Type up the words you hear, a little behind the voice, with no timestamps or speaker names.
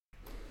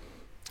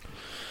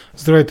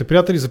Здравейте,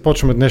 приятели!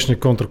 Започваме днешния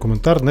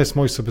контракоментар. Днес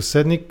мой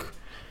събеседник,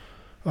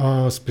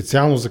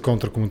 специално за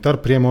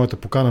контракоментар, прие моята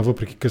покана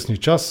въпреки късния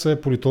час,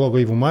 е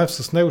политолога Иво Маев.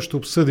 С него ще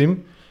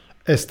обсъдим,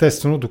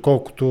 естествено,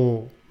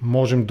 доколкото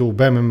можем да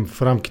обемем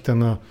в рамките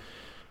на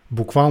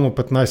буквално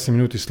 15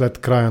 минути след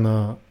края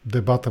на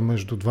дебата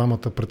между двамата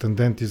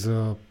претенденти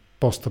за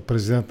поста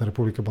президент на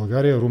Република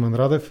България, Румен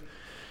Радев,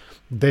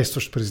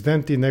 действащ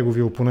президент, и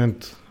неговия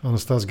опонент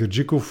Анастас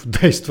Герджиков,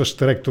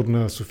 действащ ректор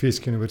на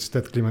Софийския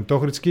университет Климент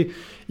Охридски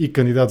и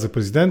кандидат за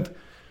президент.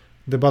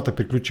 Дебата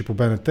приключи по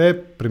БНТ,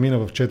 премина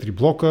в 4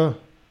 блока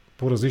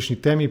по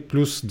различни теми,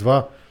 плюс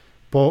 2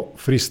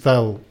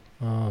 по-фристайл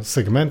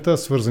сегмента,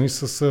 свързани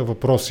с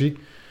въпроси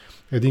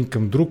един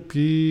към друг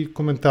и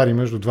коментари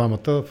между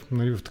двамата,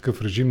 в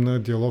такъв режим на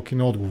диалог и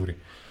на отговори.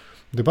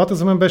 Дебата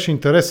за мен беше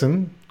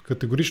интересен.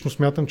 Категорично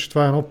смятам, че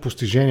това е едно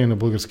постижение на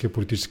българския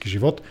политически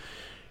живот.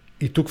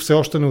 И тук все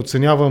още не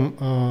оценявам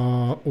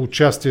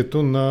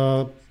участието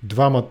на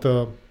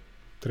двамата,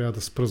 трябва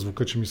да спра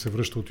звука, че ми се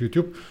връща от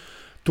YouTube.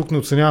 Тук не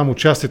оценявам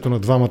участието на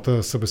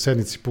двамата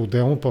събеседници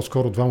по-отделно,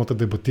 по-скоро двамата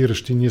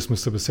дебатиращи, ние сме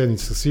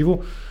събеседници с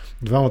Иво,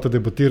 двамата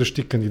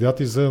дебатиращи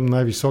кандидати за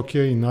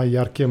най-високия и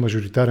най-яркия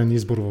мажоритарен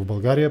избор в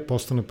България,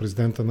 поста на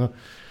президента на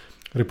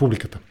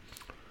Републиката.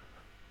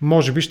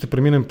 Може би ще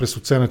преминем през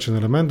оценъчен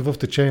елемент в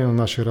течение на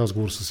нашия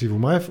разговор с Иво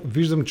Маев.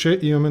 Виждам, че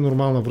имаме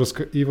нормална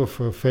връзка и в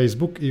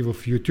Facebook, и в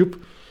YouTube,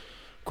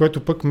 което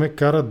пък ме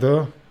кара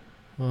да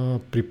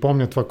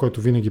припомня това,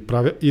 което винаги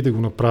правя и да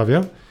го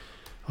направя.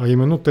 А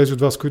именно тези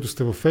от вас, които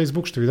сте в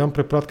Facebook, ще ви дам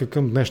препратка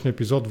към днешния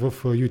епизод в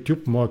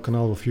YouTube, моя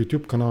канал в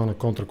YouTube, канала на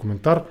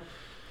Контракоментар,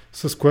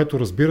 с което,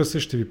 разбира се,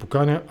 ще ви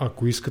поканя,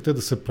 ако искате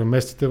да се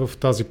преместите в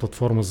тази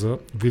платформа за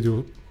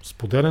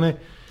видеосподеляне,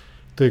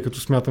 тъй като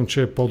смятам,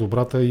 че е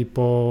по-добрата и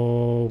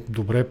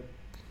по-добре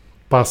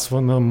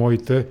пасва на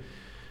моите,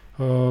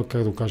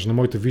 на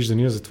моите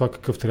виждания за това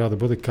какъв трябва да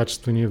бъде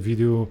качествения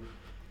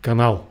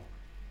видеоканал.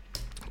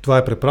 Това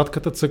е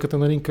препратката, цъкате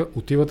на линка,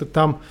 отивате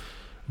там.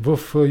 В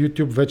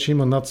YouTube вече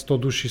има над 100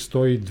 души,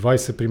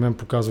 120 при мен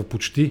показва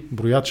почти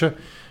брояча.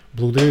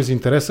 Благодаря ви за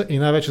интереса и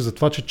най-вече за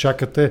това, че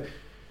чакате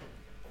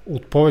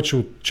от повече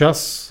от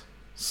час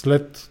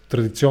след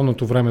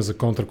традиционното време за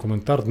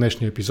контракоментар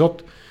днешния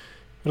епизод.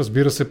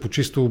 Разбира се, по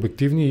чисто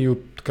обективни и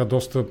от така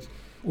доста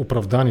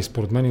оправдани,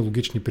 според мен, и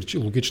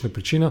логична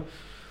причина.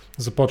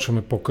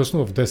 Започваме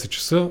по-късно в 10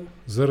 часа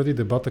заради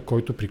дебата,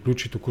 който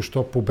приключи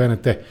току-що по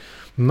БНТ.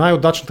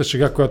 Най-удачната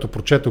шега, която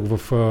прочетох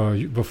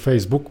в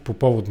Фейсбук по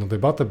повод на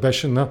дебата,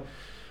 беше на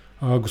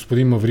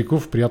господин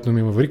Мавриков, приятно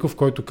ми Мавриков,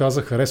 който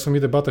каза: харесва ми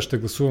дебата, ще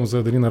гласувам за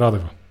Аделина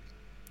Радева.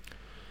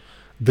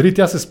 Дали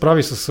тя се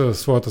справи с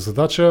своята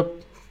задача?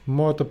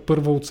 Моята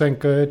първа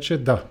оценка е, че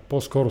да,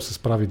 по-скоро се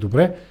справи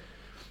добре.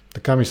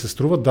 Така ми се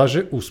струва.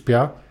 Даже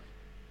успя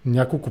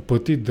няколко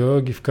пъти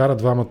да ги вкара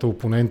двамата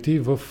опоненти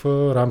в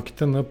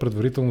рамките на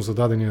предварително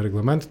зададения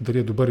регламент. Дали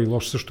е добър или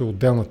лош, също е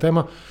отделна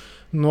тема,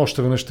 но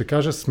още веднъж ще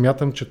кажа,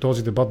 смятам, че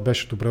този дебат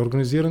беше добре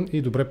организиран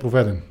и добре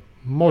проведен.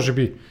 Може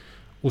би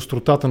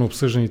остротата на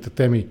обсъжданите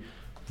теми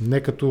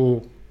не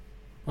като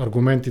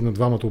аргументи на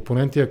двамата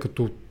опоненти, а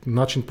като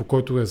начин, по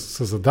който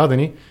са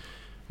зададени,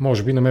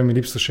 може би на мен ми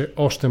липсваше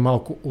още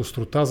малко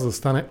острота, за да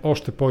стане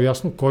още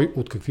по-ясно кой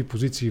от какви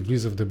позиции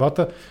влиза в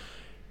дебата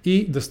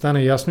и да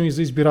стане ясно и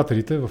за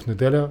избирателите в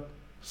неделя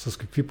с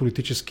какви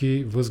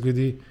политически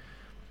възгледи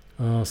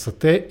са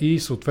те и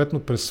съответно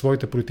през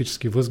своите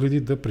политически възгледи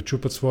да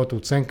пречупят своята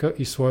оценка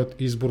и своят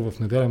избор в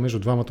неделя между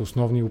двамата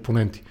основни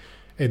опоненти.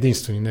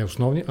 Единствени, не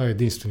основни, а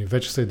единствени.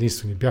 Вече са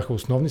единствени. Бяха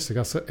основни,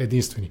 сега са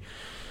единствени.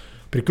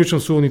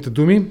 Приключвам с уводните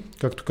думи.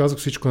 Както казах,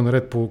 всичко е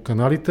наред по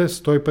каналите.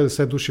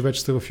 150 души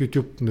вече сте в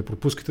YouTube. Не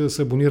пропускайте да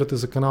се абонирате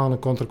за канала на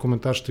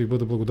Контракоментар. Ще ви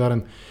бъда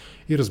благодарен.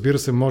 И разбира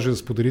се, може да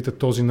споделите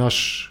този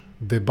наш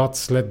дебат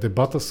след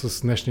дебата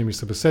с днешния ми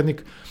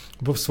събеседник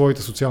в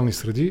своите социални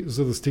среди,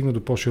 за да стигне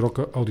до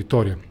по-широка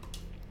аудитория.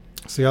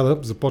 Сега да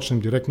започнем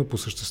директно по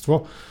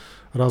същество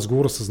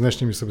разговора с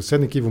днешния ми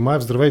събеседник Иво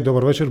Маев. Здравей,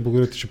 добър вечер.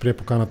 Благодаря ти, че прие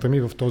поканата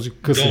ми в този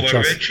късен час.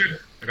 Добър вечер.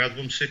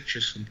 Радвам се,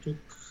 че съм тук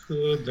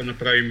да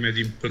направим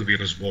един първи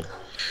разбор.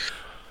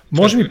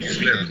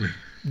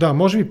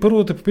 Може би първо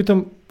да те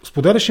попитам,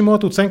 споделяш ли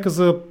моята оценка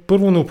за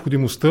първо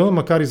необходимостта,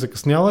 макар и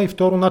закъсняла, и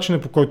второ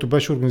начинът, по който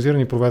беше организиран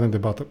и проведен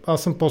дебата?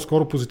 Аз съм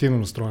по-скоро позитивно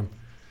настроен.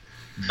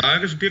 Да,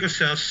 разбира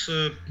се, аз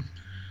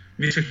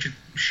мислех, че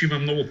ще има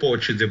много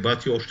повече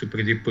дебати още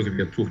преди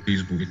първия тур на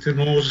изборите,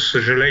 но за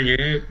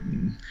съжаление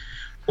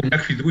по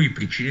някакви други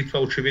причини това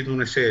очевидно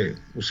не се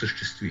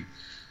осъществи.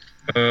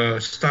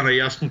 Стана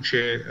ясно,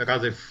 че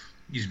Радев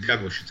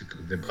избягваше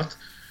такъв дебат.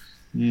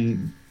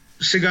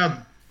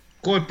 Сега,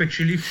 кой е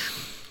печеливш?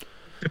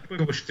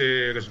 Първо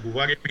ще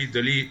разговаряме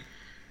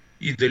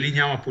и дали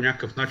няма по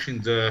някакъв начин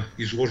да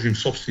изложим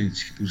собствените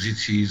си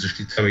позиции,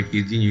 защитавайки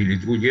един или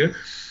другия.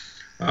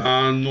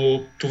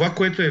 Но това,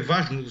 което е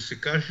важно да се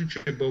каже,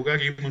 че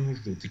България има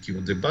нужда от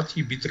такива дебати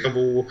и би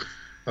трябвало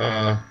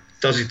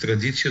тази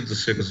традиция да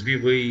се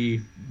развива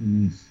и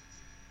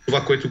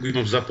това, което го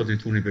има в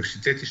западните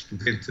университети,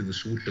 студентите да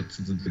се учат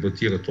да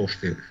дебатират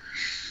още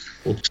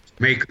от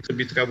скамейката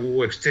би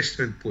трябвало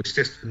по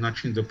естествен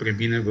начин да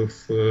премине в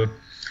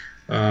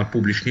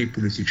публичния и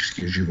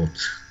политическия живот.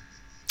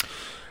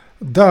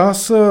 Да,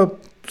 аз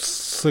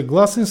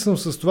съгласен съм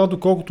с това,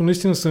 доколкото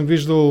наистина съм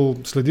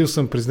следил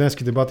съм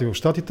президентски дебати в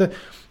Щатите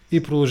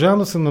и продължавам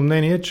да съм на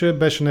мнение, че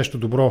беше нещо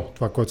добро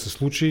това, което се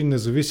случи,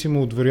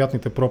 независимо от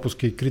вероятните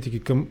пропуски и критики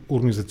към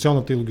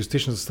организационната и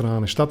логистичната страна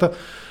на нещата.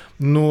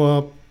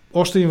 Но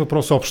още един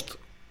въпрос общ.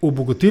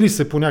 Обогатили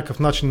се по някакъв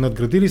начин,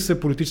 надградили се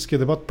политическия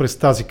дебат през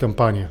тази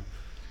кампания?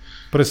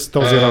 През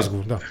този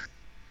разговор, да.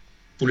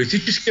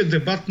 Политическият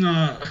дебат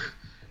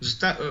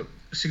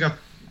сега,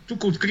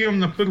 тук откривам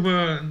на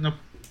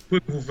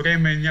първо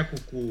време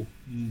няколко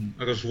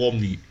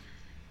разломни,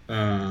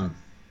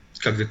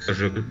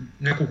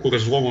 няколко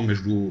разлома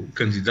между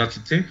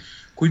кандидатите,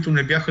 които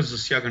не бяха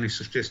засягани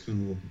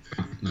съществено в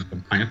рамките на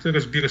кампанията.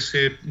 Разбира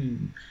се,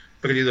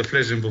 преди да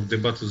влезем в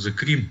дебата за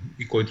Крим,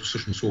 и който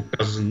всъщност се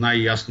оказа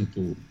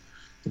най-ясното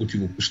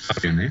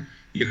противопоставяне,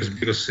 и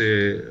разбира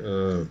се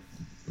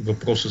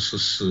въпроса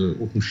с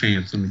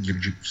отношенията на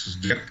Герджиков с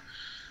ГЕРБ,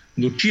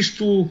 но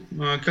чисто,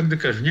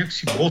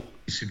 някакси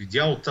се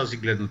видя от тази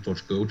гледна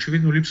точка.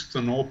 Очевидно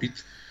липсата на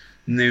опит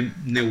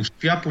не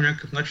успя по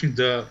някакъв начин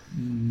да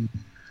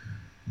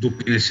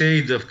допринесе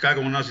и да вкара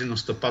онази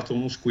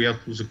настъпателност,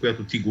 за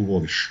която ти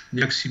говориш.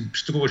 Някакси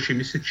струваше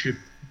ми се, че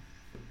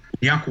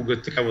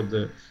някога трябва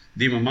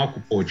да има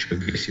малко повече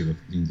агресия в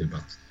един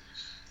дебат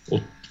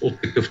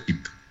от такъв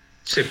тип.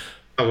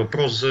 Става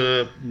въпрос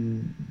за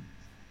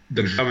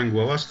държавен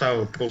глава, става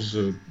въпрос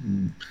за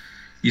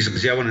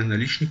изразяване на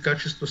лични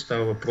качества,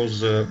 става въпрос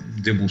за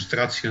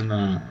демонстрация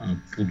на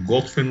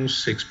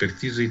подготвеност,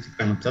 експертиза и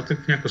така нататък.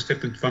 В някаква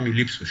степен това ми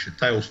липсваше.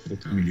 Тая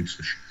острота ми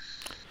липсваше.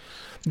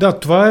 Да,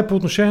 това е по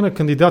отношение на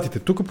кандидатите.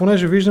 Тук,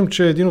 понеже виждам,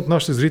 че един от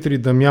нашите зрители,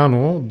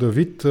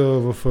 Давид,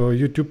 в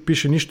YouTube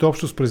пише нищо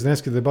общо с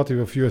президентски дебати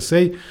в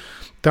USA.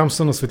 Там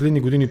са на светлини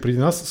години преди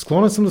нас.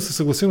 Склонен съм да се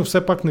съглася, но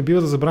все пак не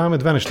бива да забравяме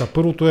две неща.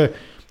 Първото е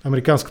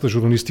американската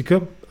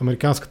журналистика,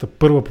 американската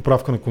първа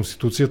поправка на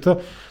Конституцията,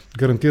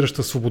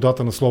 гарантираща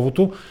свободата на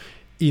словото.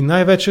 И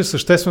най-вече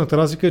съществената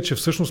разлика е, че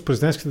всъщност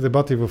президентските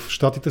дебати в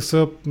Щатите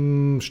са,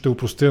 ще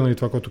упростя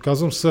това, което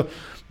казвам, са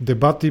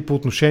дебати по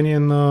отношение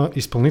на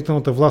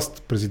изпълнителната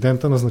власт.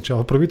 Президента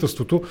назначава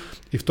правителството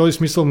и в този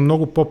смисъл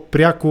много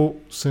по-пряко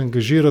се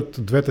ангажират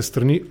двете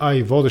страни, а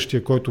и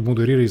водещия, който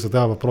модерира и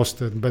задава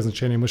въпросите, без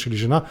значение мъж или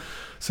жена,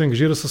 се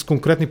ангажира с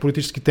конкретни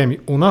политически теми.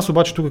 У нас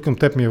обаче, тук към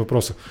теб ми е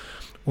въпроса.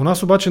 У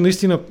нас обаче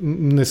наистина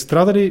не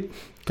страда ли,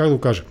 как да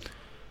го кажа,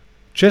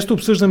 често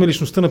обсъждаме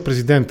личността на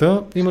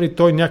президента, има ли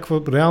той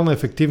някаква реална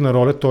ефективна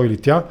роля, той или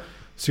тя.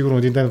 Сигурно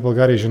един ден в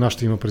България и жена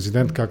ще има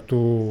президент,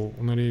 както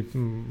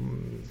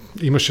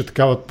имаше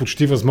такава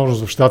почти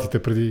възможност в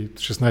Щатите преди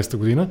 16-та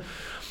година.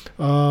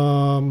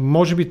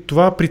 Може би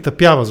това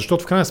притъпява,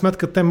 защото в крайна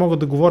сметка те могат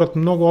да говорят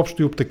много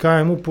общо и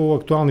обтекаемо по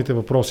актуалните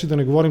въпроси, да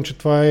не говорим, че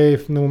това е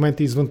на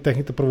моменти извън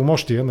техните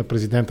правомощия на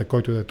президента,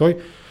 който е той.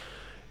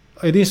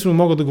 Единствено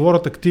могат да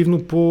говорят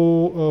активно по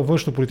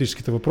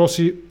външнополитическите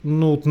въпроси,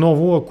 но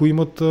отново, ако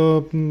имат,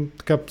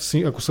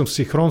 ако съм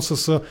синхрон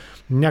с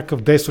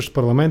някакъв действащ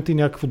парламент и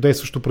някакво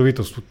действащо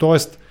правителство.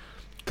 Тоест,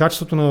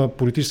 качеството на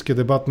политическия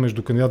дебат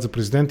между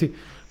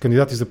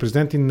кандидати за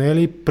президенти не е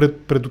ли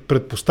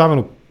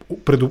предпоставено,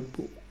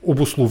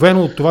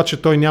 обусловено от това,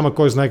 че той няма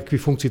кой знае какви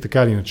функции,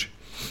 така или иначе?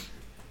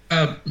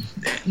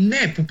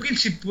 Не, по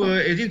принцип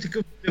един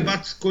такъв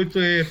дебат, който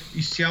е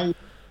изцяло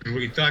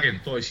мажоритарен,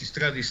 т.е.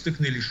 изтрада да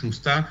изтъкне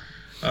личността,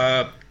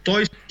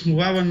 той се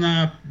основава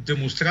на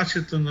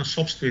демонстрацията на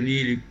собствени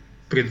или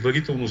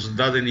предварително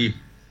зададени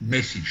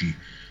меседжи,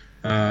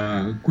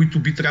 които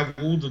би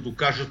трябвало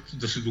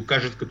да се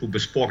докажат като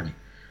безспорни.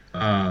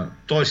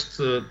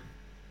 Тоест,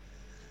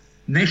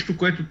 нещо,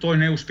 което той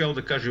не е успял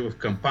да каже в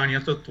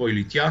кампанията, той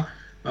или тя,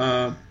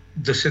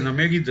 да се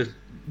намери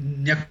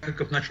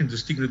някакъв начин да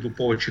стигне до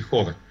повече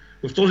хора.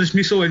 В този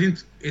смисъл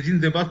един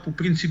дебат по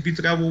принцип би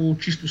трябвало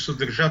чисто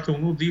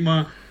съдържателно да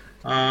има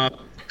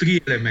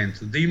три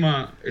елемента. Да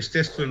има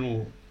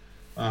естествено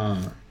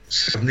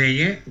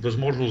сравнение,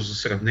 възможност за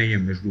сравнение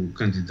между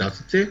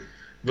кандидатите,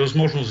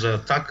 възможност за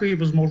атака и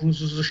възможност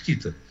за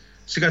защита.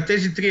 Сега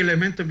тези три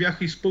елемента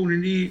бяха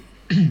изпълнени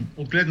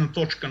от гледна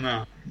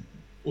точка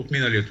от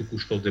миналия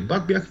току-що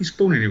дебат, бяха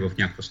изпълнени в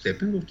някаква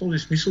степен. В този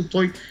смисъл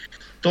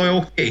той е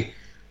окей.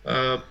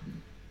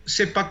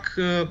 Все пак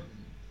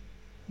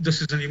да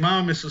се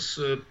занимаваме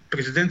с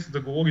президента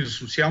да говори за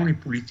социални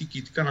политики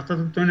и така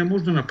нататък, той не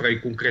може да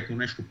направи конкретно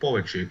нещо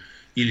повече.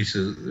 Или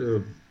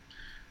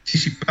ти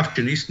си прав,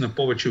 че наистина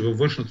повече във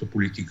външната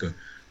политика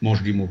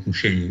може да има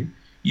отношение.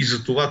 И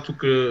за това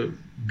тук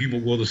би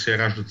могло да се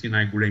раждат и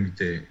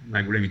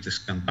най-големите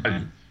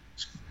скандали,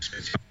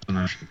 специално за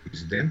нашия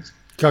президент.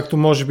 Както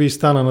може би и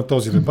стана на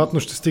този дебат, но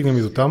ще стигнем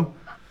и до там.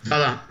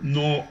 Да,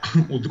 но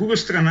от друга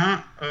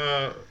страна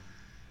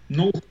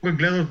много хора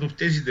гледат в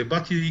тези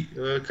дебати,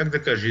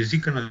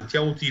 езика на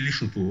тялото и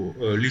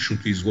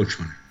личното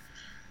излъчване.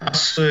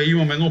 Аз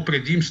имам едно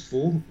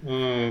предимство,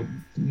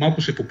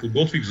 малко се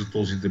поподготвих за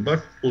този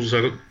дебат,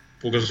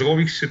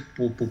 поразрових се,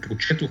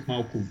 попрочетох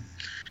малко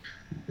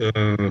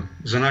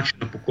за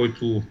начина, по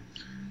който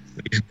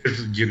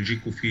изглеждат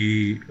Герджиков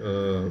и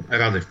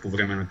Радев по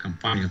време на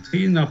кампанията.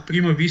 И на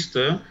прима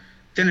виста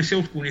те не се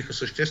отклониха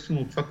съществено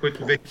от това,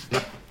 което вече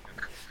знаят,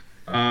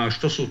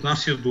 що се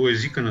отнася до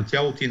езика на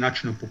тялото и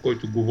начина, по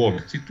който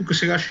говорят. И тук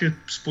сега ще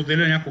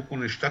споделя няколко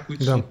неща,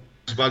 които съм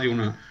извадил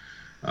на...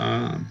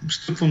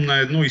 Стъпвам на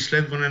едно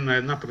изследване на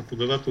една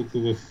преподавателка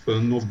в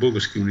Нов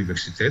български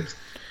университет,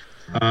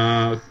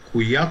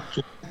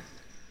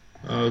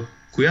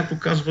 която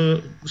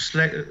казва,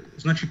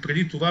 значи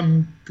преди това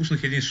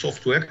пуснах един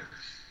софтуер,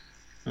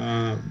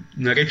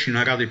 наречи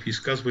на Радев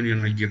изказвания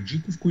на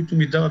Герджиков, които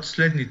ми дават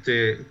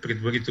следните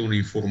предварителна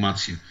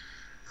информация.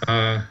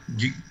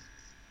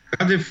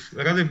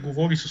 Радев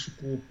говори с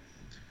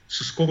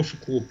скорост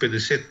около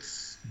 50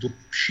 до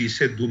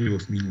 60 думи в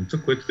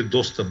минута, което е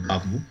доста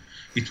бавно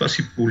и това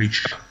си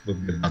пролича в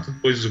дебата.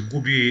 Той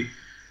загуби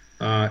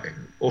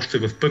още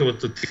в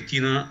първата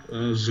третина,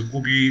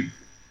 загуби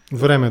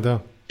време, да.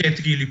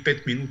 4 или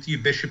 5 минути и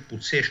беше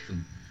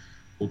подсещан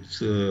от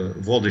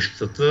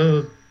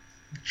водещата,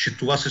 че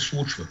това се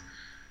случва.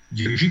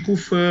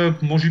 Герджиков,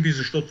 може би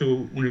защото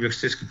е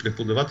университетски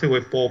преподавател,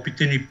 е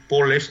по-опитен и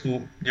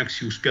по-лесно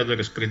някакси успя да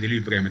разпредели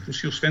времето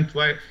си. Освен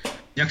това е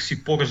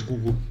някакси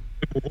по-разговор.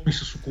 Говори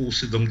с около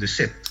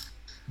 70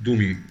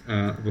 думи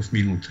в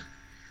минута.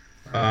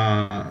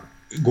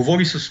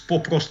 Говори с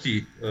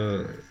по-прости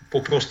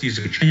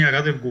изречения.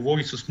 Радев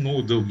говори с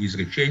много дълги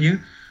изречения.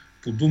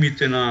 По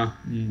думите на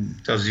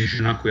тази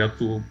жена,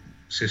 която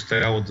се е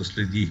старала да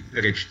следи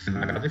речите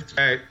на Радев,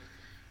 тя е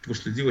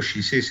проследила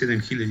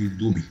 67 000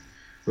 думи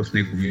в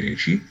негови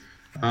речи.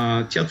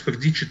 Тя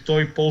твърди, че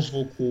той ползва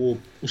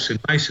около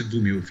 18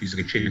 думи в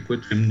изречение,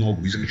 което е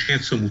много.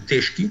 Изреченията са му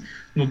тежки,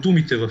 но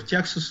думите в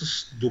тях са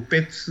с до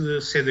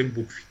 5-7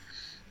 букви.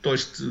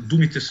 Тоест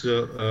думите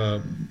са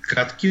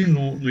кратки,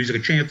 но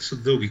изреченията са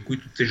дълги,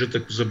 които тежат.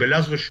 Ако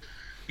забелязваш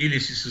или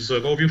си се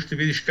заровил, ще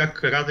видиш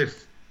как Радев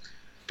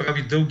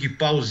прави дълги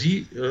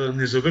паузи,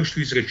 не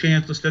завършва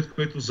изреченията, след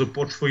което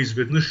започва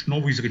изведнъж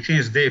ново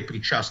изречение с дея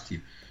причастие.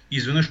 И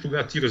изведнъж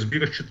тогава ти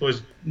разбираш, че той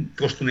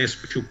просто не е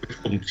свършил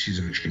предходното си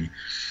изречение.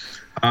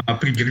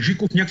 При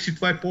Герджиков някакси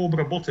това е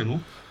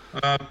по-обработено.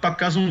 Пак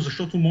казвам,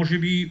 защото може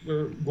би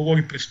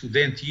говори пред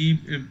студенти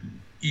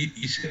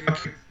и все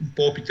пак е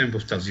по-опитен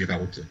в тази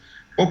работа.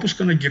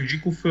 Пропуска на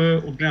Герджиков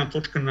от гледна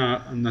точка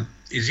на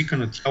езика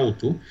на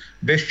тялото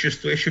беше, че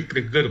стоеше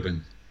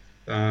прегърбен.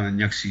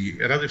 Някакси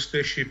Радев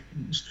стоеше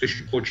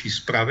повече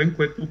изправен,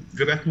 което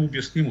вероятно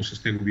обяснимо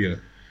с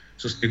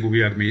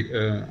неговия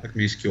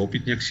армейски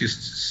опит, някакси е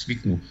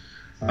свикнал.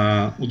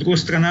 От друга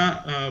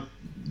страна,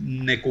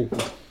 неколко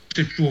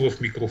се чува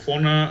в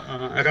микрофона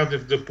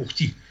Радев да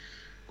пухти,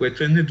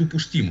 което е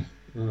недопустимо.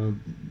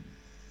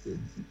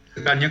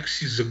 Така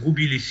някакси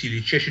загуби или си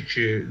личеше,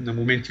 че на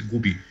моменти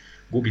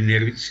губи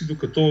нервите си,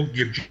 докато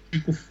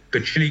Герджиков,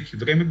 печелейки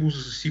време, го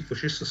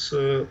засипваше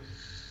с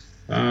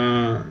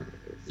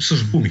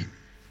думи.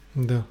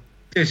 Да.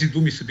 Тези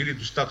думи са били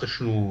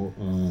достатъчно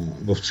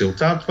в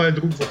целта, това е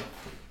друг въпрос.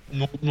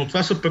 Но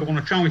това са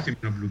първоначалните ми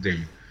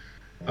наблюдения.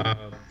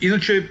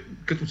 Иначе,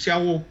 като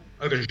цяло,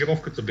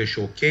 аранжировката беше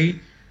окей.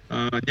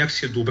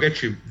 Някакси е добре,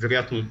 че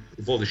вероятно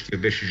водещия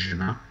беше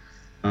жена,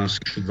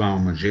 срещу двама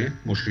мъже.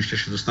 Може би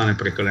ще да стане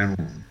прекалено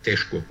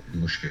тежко, ако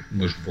имаше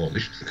мъж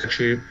водещ. Така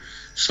че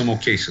съм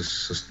окей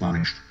с това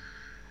нещо.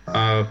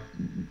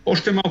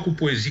 Още малко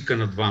по езика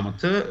на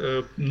двамата.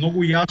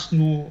 Много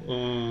ясно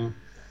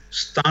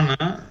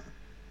стана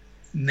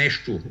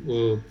нещо.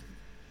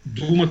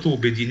 Думата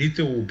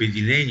обединител,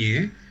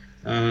 обединение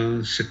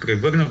се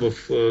превърна в,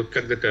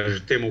 как да кажа,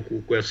 тема,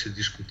 около която се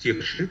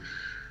дискутираше.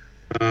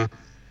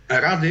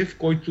 Радев,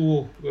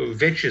 който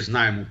вече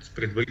знаем от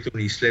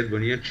предварителни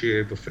изследвания,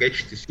 че в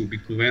речите си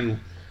обикновено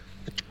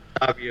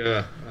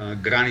поставя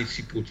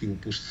граници,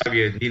 противопоставя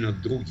едни на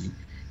други.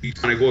 И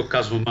това не го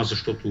казвам аз,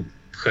 защото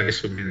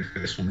харесвам или не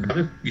харесвам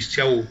Радев.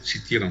 Изцяло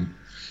цитирам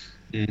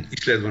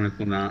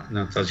изследването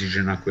на тази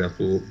жена,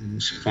 която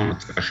Светлана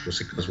Трашева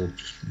се казва от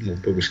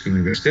Нов български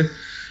университет.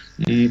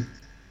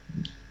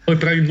 Той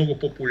прави много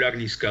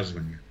популярни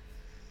изказвания.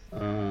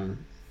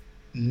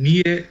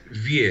 Ние,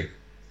 вие,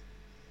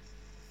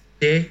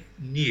 те,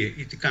 ние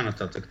и така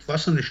нататък. Това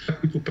са неща,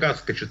 които правят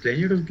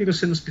впечатление, разбира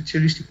се, на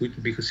специалисти,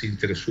 които биха се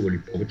интересували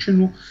повече,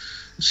 но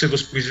се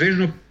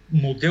възпроизвежда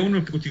модел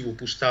на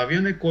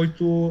противопоставяне,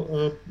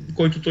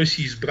 който той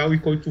си избрал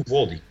и който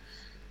води.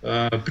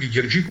 При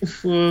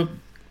Герджиков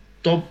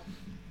то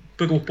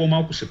първо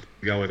по-малко се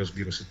появява,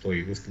 разбира се,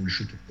 той в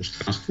публичното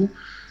пространство,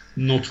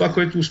 но това,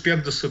 което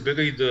успях да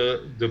събера и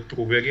да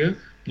проверя,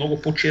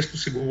 много по-често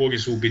се говори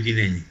за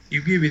обединение. И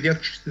вие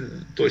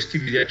ти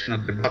видях, че на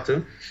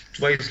дебата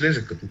това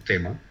излезе като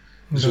тема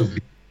за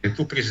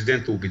обединението.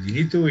 Президента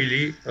обединител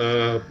или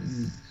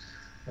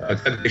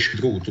как беше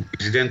другото?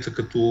 Президента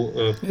като...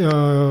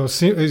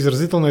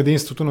 изразител на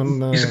единството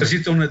на...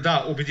 Изразител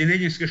да,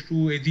 обединение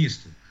срещу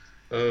единство.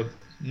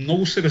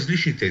 Много са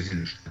различни тези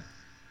неща.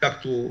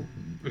 Както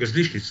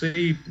различни са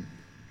и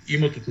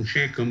имат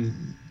отношение към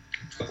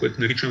това,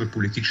 което наричаме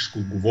политическа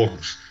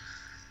отговорност.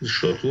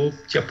 защото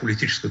тя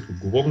политическата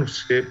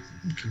отговорност е,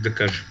 как да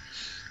кажа,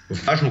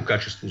 важно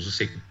качество за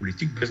всеки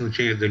политик, без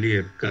значение дали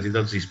е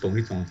кандидат за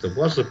изпълнителната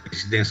власт, за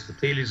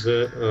президентската или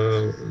за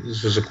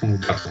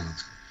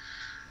законодателната.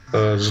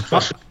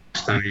 Затова ще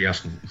стане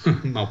ясно.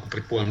 Малко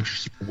предполагам, че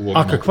ще си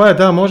поговорим. Каква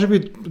е, може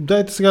би,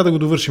 дайте сега да го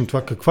довършим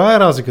това. Каква е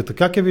разликата?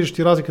 Как виждаш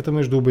ти разликата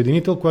между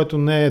обединител, което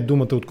не е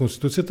думата от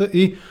Конституцията,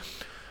 и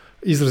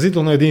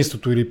изразител на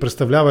единството или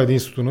представлява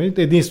единството?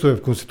 Единство е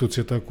в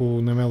Конституцията,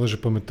 ако не ме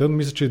лъжа паметта.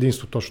 Мисля, че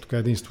единство, точно така,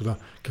 единство, да.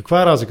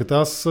 Каква е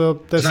разликата?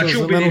 Те са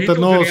за мен от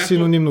едно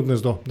синонимно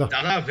гнездо.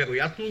 Да,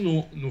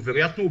 вероятно, но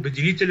вероятно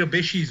обединителя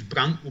беше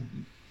избран,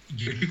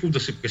 Герджиков да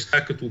се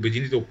представя като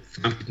обединител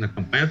в рамките на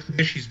кампанията,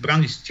 беше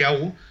избран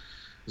изцяло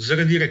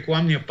заради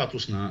рекламния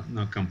патос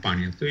на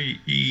кампанията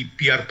и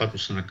пиар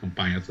патоса на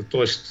кампанията.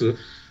 Тоест,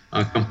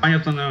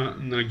 кампанията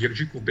на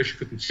Герджиков беше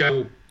като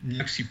цяло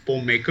някакси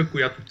по-мека,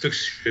 която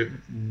търсеше,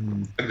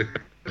 как да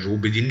кажа,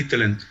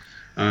 обединителен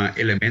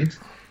елемент,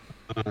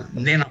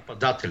 не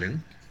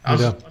нападателен.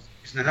 Аз затова съм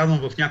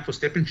изненадвам в някаква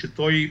степен, че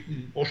той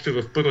още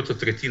в първата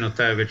третина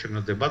тая вечер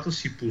на дебата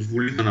си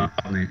позволи да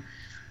нападне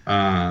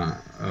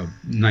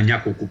на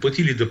няколко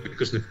пъти или да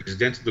прекъсне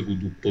президента да го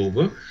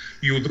допълва.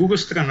 И от друга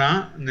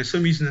страна, не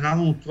съм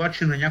изненадан от това,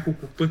 че на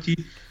няколко пъти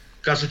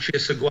каза, че е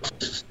съгласен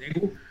с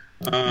него.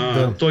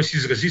 Той си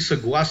изрази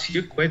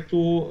съгласие,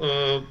 което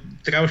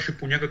трябваше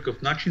по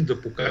някакъв начин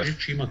да покаже,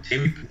 че има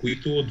теми, по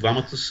които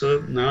двамата са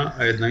на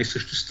една и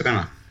съща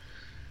страна.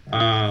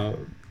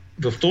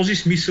 В този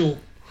смисъл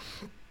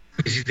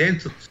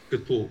президентът,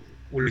 като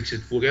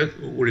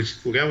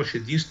олицетворяваше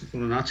единството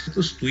на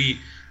нацията, стои,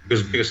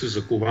 разбира се,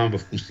 закован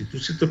в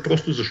Конституцията,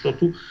 просто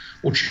защото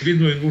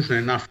очевидно е нужна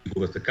една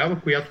фигура такава,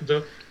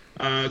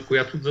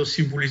 която да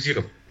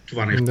символизира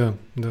това нещо.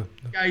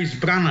 Тя е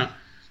избрана,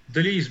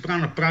 дали е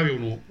избрана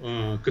правилно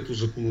като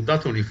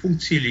законодателни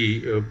функции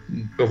или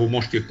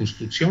правомощия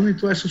конституционни,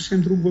 това е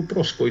съвсем друг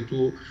въпрос,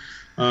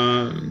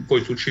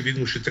 който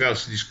очевидно ще трябва да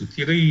се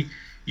дискутира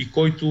и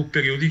който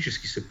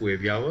периодически се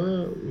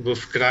появява в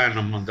края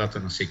на мандата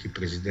на всеки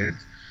президент,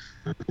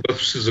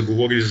 когато се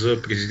заговори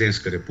за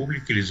президентска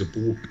република или за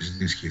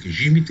полупрезидентски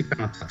режим и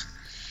така нататък.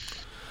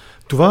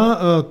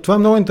 Това е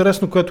много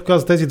интересно, което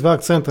каза, тези два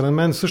акцента. На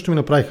мен също ми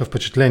направиха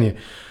впечатление.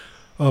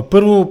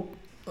 Първо,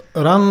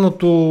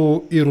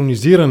 ранното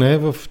иронизиране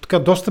в така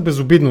доста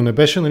безобидно. Не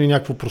беше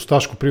някакво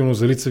просташко, примерно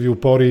за лицеви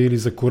опори или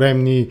за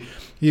коремни,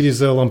 или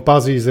за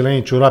лампази и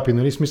зелени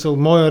чорапи. Смисъл,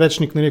 моя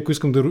речник, ако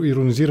искам да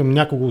иронизирам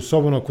някого,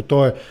 особено ако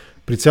той е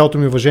при цялото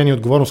ми уважение и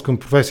отговорност към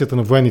професията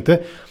на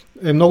военните,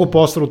 е много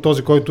по-остър от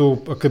този,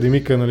 който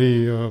академика,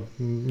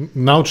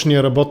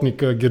 научния работник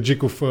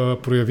Герджиков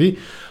прояви.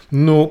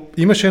 Но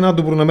имаше една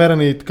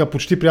добронамерена и така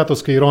почти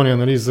приятелска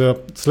ирония за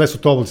След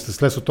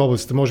от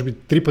облаците. Може би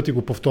 3 пъти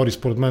го повтори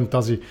според мен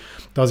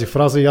тази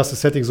фраза и аз се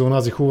сетих за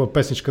онази хубава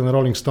песничка на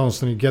Rolling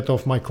Stones, Get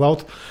Off My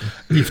Cloud.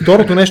 И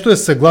второто нещо е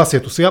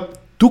съгласието. Сега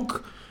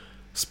тук,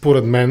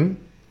 според мен,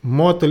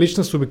 моята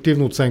лична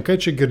субективна оценка е,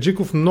 че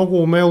Герджиков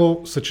много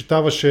умело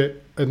съчетаваше,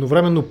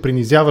 едновременно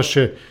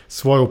принизяваше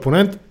своя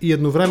опонент и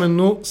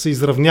едновременно се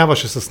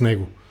изравняваше с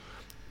него,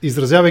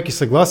 изразявайки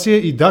съгласие.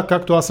 И да,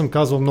 както аз съм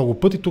казвал много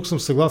пъти, тук съм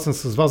съгласен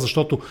с вас,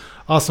 защото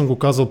аз съм го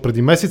казал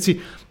преди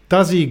месеци,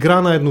 тази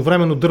игра на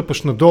едновременно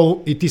дърпаш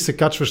надолу и ти се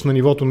качваш на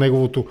нивото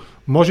неговото.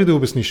 Може да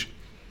обясниш?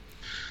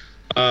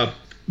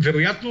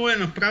 Вероятно е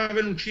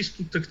направено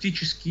чисто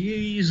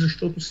тактически,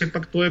 защото все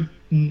пак той е,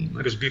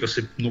 разбира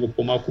се, много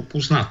по-малко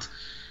познат.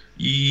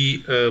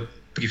 И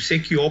при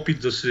всеки опит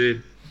да се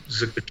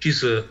закачи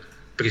за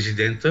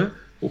президента,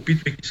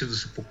 опитвайки се да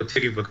се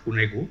покатери върху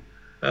него,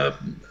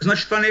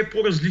 значи това не е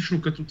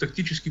по-различно като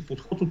тактически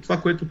подход от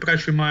това, което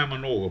правеше Мая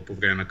Манолова по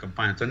време на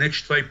кампанията. Не,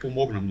 че това и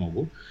помогна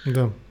много.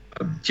 Да.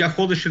 Тя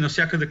ходеше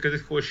навсякъде,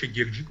 където ходеше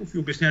Герджиков и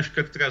обясняваше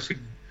как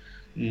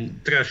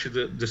трябваше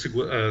да се...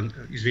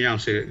 извинявам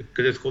се,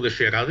 където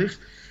ходеше Радев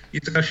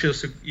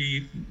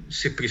и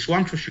се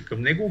присламчваше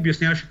към него,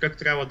 обясняваше как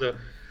трябва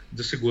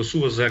да се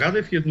гласува за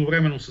Радев и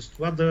едновременно с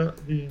това да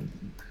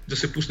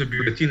се пусне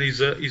бюлетина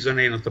и за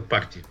нейната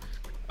партия.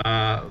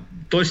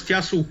 Тоест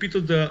тя се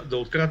опита да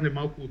открадне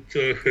малко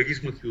от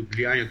харизмата и от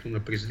влиянието на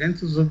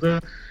президента, за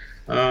да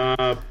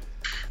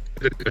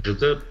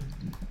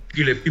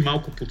прилепи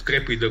малко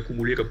подкрепа и да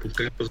акумулира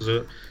подкрепа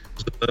за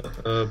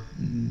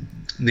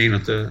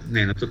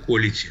нейната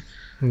коалиция.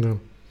 Да.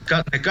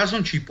 Не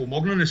казвам, че и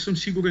помогна, не съм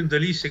сигурен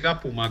дали и сега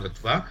помага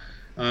това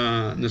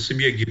на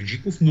самия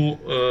Герджиков, но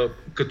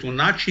като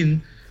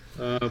начин,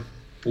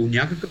 по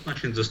някакъв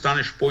начин да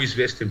станеш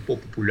по-известен,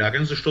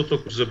 по-популярен, защото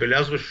ако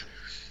забелязваш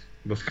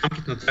в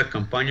рамките на тази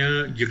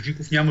кампания,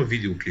 Герджиков няма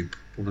видеоклип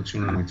по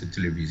националните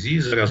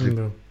телевизии, за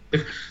разлика.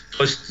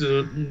 Тоест,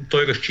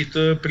 той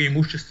разчита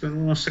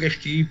преимуществено на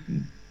срещи и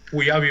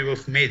появи в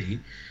медии.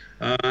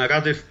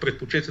 Радев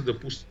предпочита да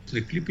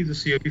пусне клип и да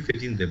се яви в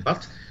един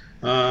дебат,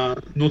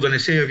 но да не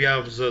се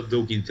явява за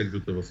дълги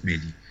интервюта в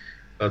медии.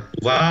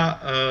 Това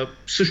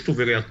също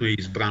вероятно е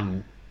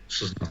избрано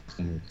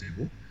съзнателно от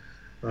него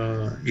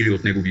или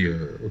от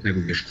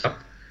неговия щаб.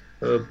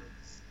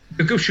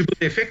 Какъв ще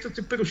бъде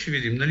ефектът, първо ще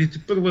видим. Нали,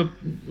 първа,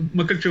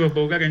 макар че в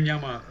България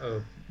няма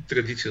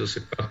традиция да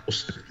се правят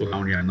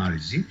постсекторални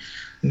анализи,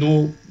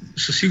 но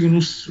със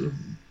сигурност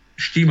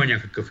ще има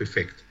някакъв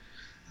ефект.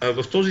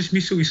 В този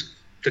смисъл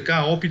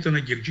така опита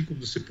на Герджиков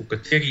да се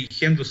покатери,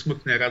 хем да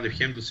смъкне Радев,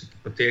 хем да се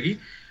покатери,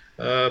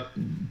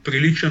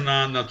 прилича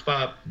на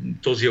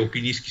този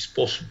алпинистски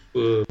способ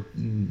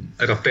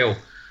рапел.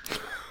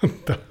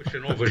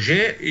 Едно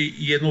въже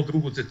и едно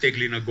друго те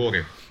тегли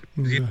нагоре.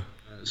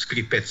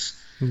 Скрипец.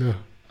 Да.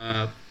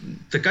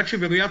 Така че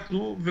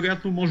вероятно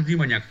може да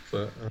има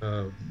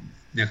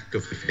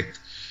някакъв ефект.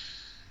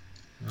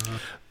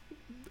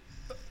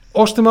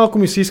 Още малко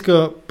ми се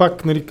иска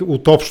пак, нали,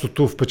 от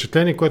общото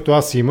впечатление, което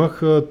аз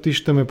имах. Ти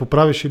ще ме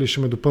поправиш или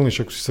ще ме допълниш,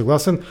 ако си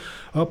съгласен.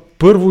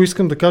 Първо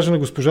искам да кажа на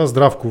госпожа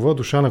Здравкова,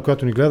 душа на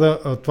която ни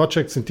гледа, това, че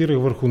акцентирах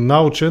върху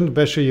научен,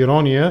 беше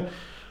ирония.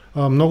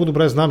 Много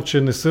добре знам,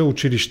 че не са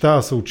училища,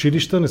 а са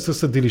училища, не са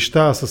съдилища,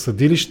 а са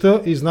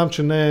съдилища и знам,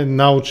 че не е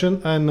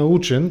научен, а е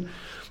научен.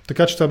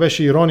 Така че това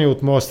беше ирония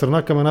от моя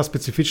страна към една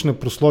специфична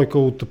прослойка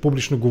от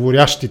публично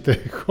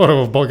говорящите хора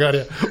в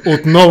България.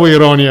 Отново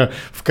ирония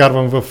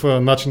вкарвам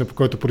в начина, по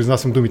който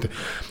произнасям думите.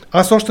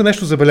 Аз още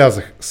нещо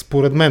забелязах.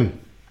 Според мен,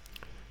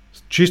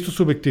 чисто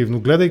субективно,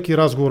 гледайки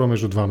разговора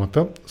между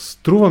двамата,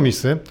 струва ми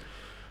се,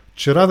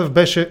 че Радев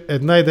беше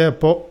една идея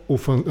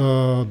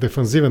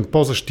по-дефанзивен,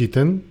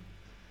 по-защитен,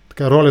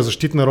 така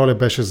защитна роля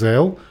беше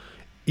заел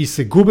и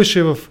се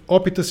губеше в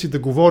опита си да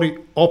говори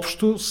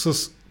общо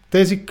с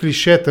тези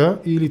клишета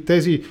или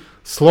тези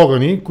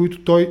слогани,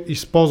 които той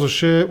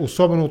използваше,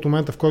 особено от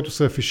момента, в който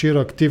се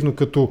афишира активно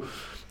като,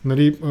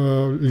 нали,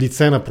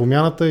 лице на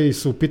промяната и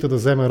се опита да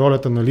вземе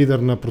ролята на лидер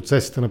на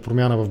процесите на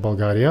промяна в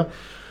България.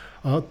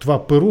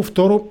 Това първо.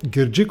 Второ,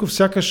 Герджиков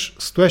сякаш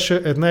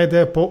стоеше една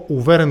идея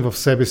по-уверен в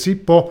себе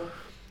си,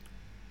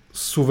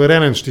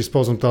 по-суверенен, ще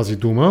използвам тази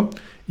дума.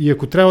 И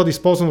ако трябва да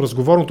използвам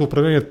разговорното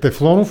определение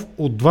Тефлонов,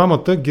 от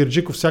двамата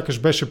Герджиков сякаш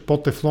беше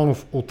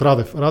по-тефлонов от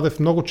Радев. Радев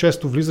много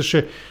често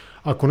влизаше,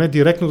 ако не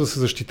директно да се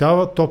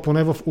защитава, то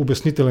поне в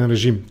обяснителен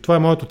режим. Това е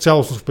моето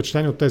цялостно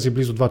впечатление от тези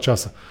близо 2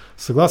 часа.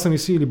 Съгласен ли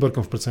си или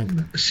бъркам в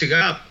преценката?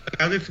 Сега,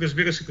 Радев,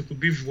 разбира се, като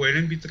бивш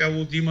военен, би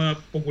трябвало да има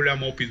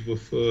по-голям опит в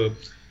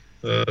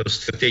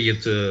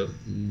стратегията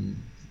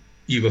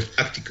и в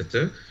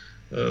тактиката.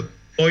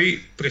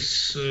 Той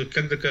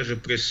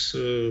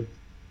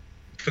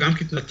в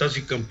рамките на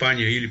тази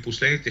кампания или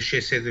последните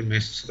 6-7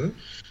 месеца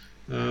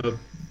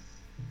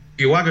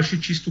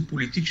прилагаше чисто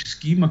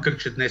политически, макар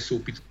че днес се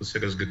опитва да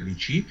се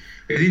разграничи,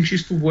 един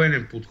чисто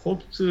военен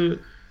подход.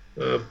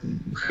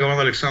 Халан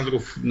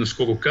Александров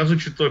наскоро каза,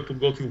 че той е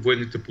подготвил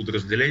военните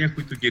подразделения,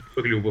 които ги е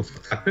хвърлил в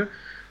атака.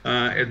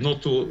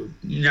 Едното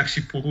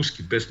някакси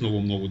по-руски, без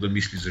много да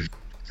мисли за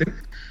животите.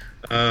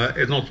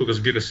 Едното,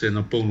 разбира се, е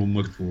напълно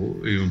мъртво,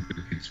 имам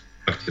предвид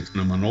партията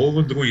на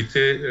Манолова,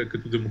 другите,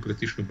 като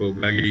Демократична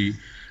България и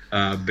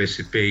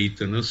БСП и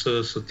ТН,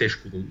 са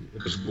тежко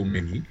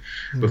разгромени.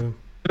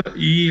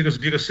 И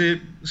разбира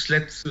се,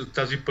 след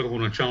тази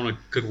първоначална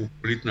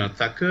кръвопролитна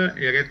атака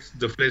е ред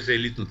да влезе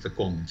елитната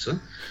конница,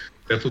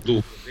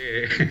 която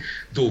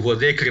да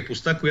овладее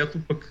крепостта, която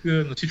пък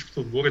на всичкото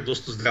отгоре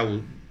доста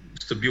здраво,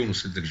 стабилно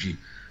се държи.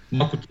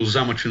 Малкото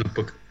замъче на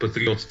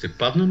патриотите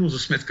падна, но за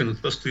сметка на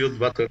това стоят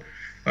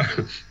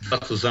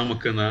двата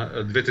замъка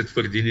на двете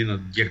твърдини на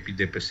ГЕРБ и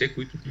ДПС,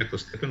 които в някаква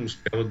степен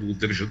успяват да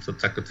удържат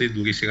атаката и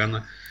дори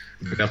сега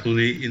вероятно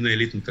и на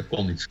елитната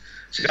конница.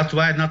 Сега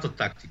това е едната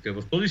тактика.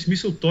 В този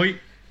смисъл той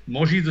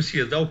може и да си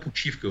е дал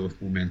почивка в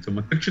момента,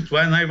 макар че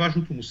това е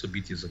най-важното му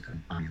събитие за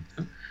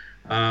кампанията.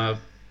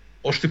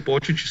 Още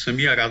повече, че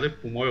самия Радев,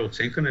 по моя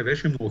оценка, не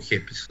беше много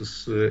хепи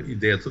с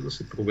идеята да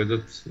се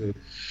проведат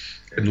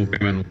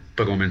едновременно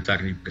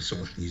парламентарни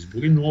предсрочни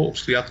избори, но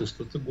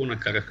обстоятелствата го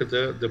накараха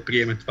да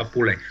приеме това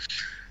поле.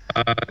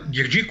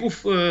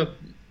 Герджиков,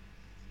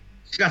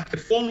 сега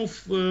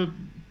Тефлонов,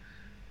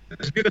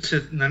 разбира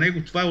се, на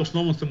него това е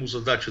основната му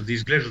задача, да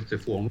изглежда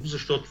Тефлонов,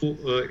 защото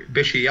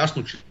беше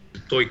ясно, че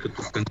той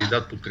като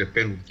кандидат,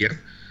 подкрепен от ГЕРБ,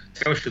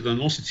 трябваше да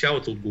носи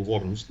цялата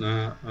отговорност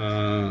на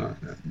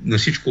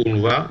всичко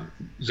това,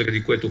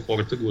 заради което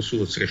хората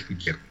гласуват срещу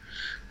ГЕРБ.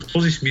 В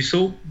този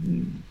смисъл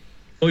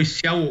той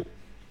изцяло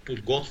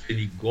подготвен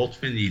и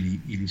готвен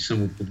или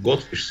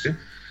самоподготвящ се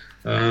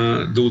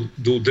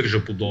да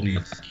удържа подобни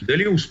атаки.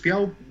 Дали е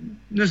успял,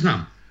 не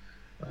знам.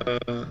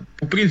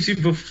 По принцип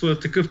в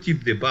такъв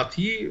тип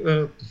дебати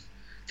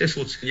те се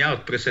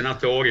оценяват през една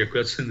теория,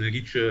 която се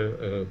нарича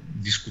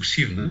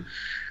дискурсивна,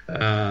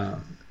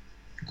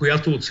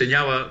 която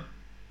оценява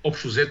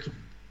общо взето,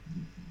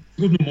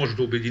 трудно може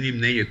да обедини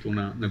мнението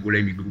на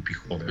големи групи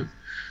хора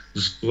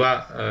за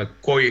това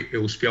кой е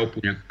успял по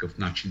някакъв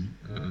начин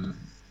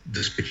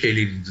да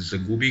спечели или да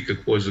загуби и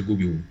какво е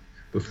загубил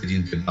в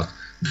един дебат.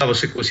 Дава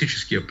се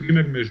класическия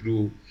пример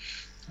между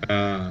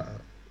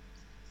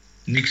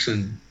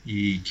Никсън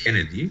и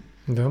Кенеди.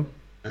 Да.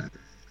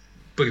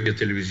 Първият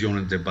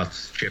телевизионен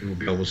дебат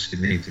черно-бяло в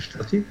Съединените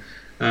щати,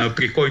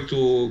 при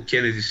който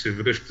Кенеди се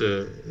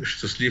връща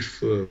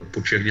щастлив,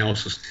 почернял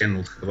с тен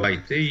от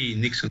Хаваите и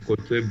Никсън,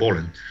 който е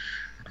болен.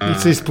 И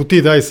се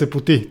изпоти, да, и се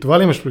поти. Това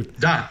ли имаш предвид?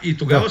 Да, и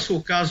тогава се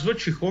оказва,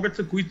 че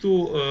хората,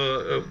 които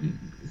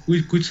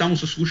само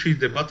са слушали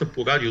дебата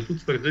по радиото,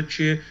 твърдят,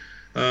 че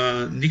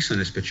Никсън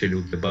не спечели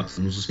от дебата.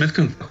 Но за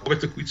сметка на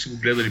хората, които са го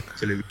гледали по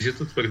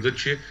телевизията, твърдат,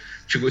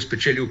 че го е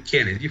спечелил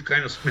Кенеди и в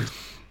крайна сметка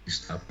не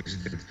става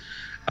президент.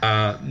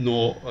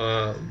 Но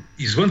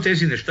извън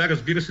тези неща,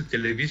 разбира се,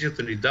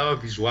 телевизията ни дава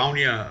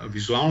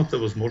визуалната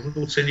възможност да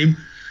оценим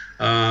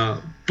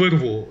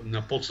първо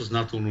на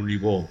подсъзнателно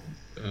ниво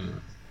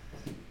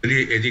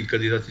дали един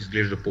кандидат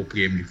изглежда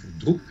по-приемлив от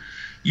друг,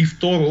 и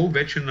второ,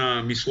 вече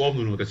на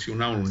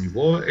мисловно-рационално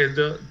ниво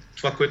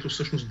това, което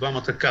всъщност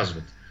двамата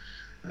казват.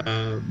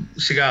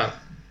 Сега,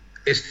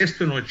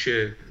 естествено е,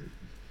 че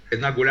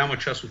една голяма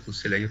част от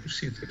населението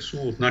се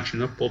интересува от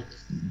начина, по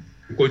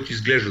който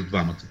изглеждат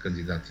двамата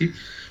кандидати,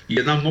 и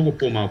една много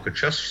по-малка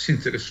част ще се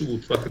интересува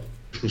от това, какво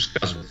всъщност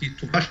казват. И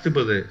това ще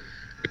бъде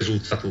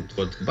резултата от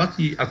този дебат,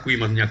 и ако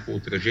има някакво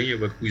отражение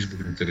върху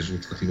изборните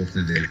резултати в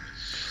неделя.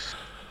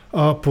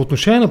 По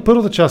отношение на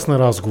първата част на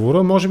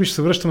разговора, може би ще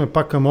се връщаме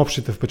пак към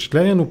общите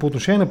впечатления, но по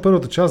отношение на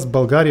първата част,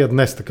 България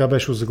днес, така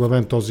беше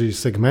озаглавен този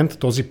сегмент,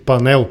 този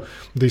панел,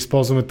 да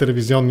използваме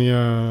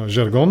телевизионния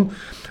жаргон.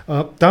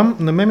 Там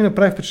на мен ми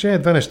направи впечатление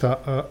две неща.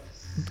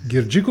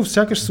 Герджиков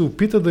сякаш се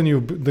опита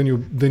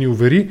да ни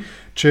увери,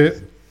 че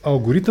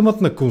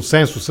алгоритъмът на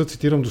консенсуса,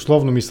 цитирам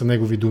дословно мисля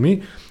негови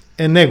думи,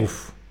 е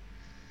негов.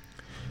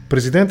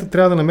 Президентът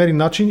трябва да намери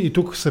начин, и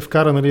тук се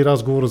вкара,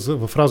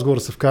 в разговора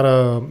се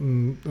вкара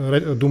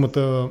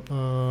думата,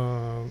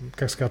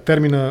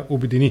 термина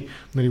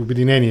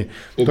обединение.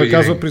 Той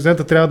казва,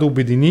 президентът трябва да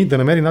обедини, да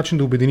намери начин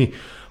да обедини.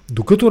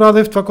 Докато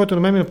Радев, това, което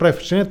на мен ми направи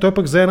впечатление, той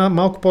пък взе една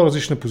малко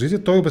по-различна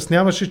позиция. Той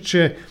обясняваше,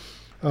 че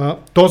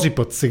този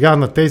път, сега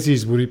на тези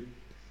избори,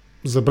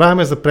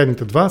 забравяме за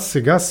предните два,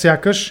 сега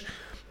сякаш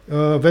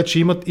вече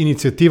имат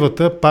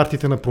инициативата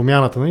партиите на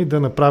промяната да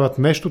направят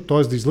нещо,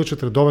 т.е. да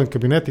излъчат редовен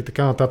кабинет и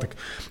така нататък.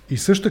 И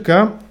също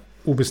така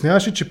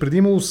обясняваше, че преди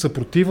имало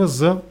съпротива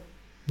за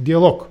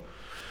диалог.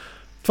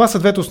 Това са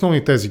двете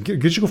основни тези.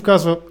 Гричиков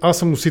казва, аз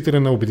съм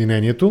носителен на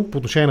обединението по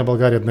отношение на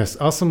България днес.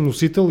 Аз съм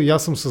носител и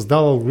аз съм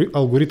създал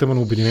алгоритъма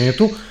на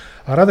обединението.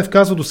 А Радев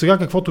казва, до сега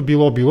каквото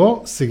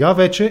било, сега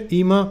вече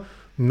има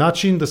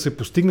начин да се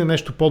постигне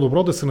нещо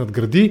по-добро, да се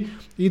надгради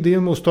и да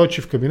имаме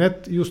устойчив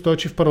кабинет и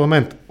устойчив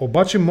парламент.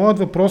 Обаче моят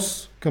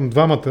въпрос към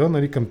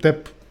двамата, към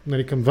теб,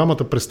 към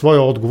двамата през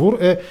твоя отговор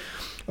е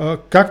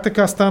как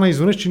така стана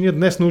изведнъж, че ние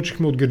днес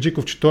научихме от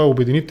Герджиков, че той е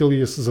обединител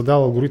и е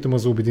задал алгоритъма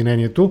за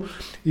обединението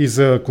и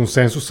за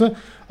консенсуса,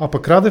 а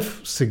пък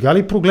Радев сега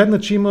ли прогледна,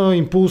 че има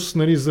импулс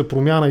за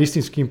промяна,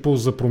 истински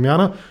импулс за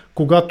промяна,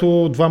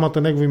 когато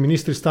двамата негови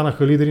министри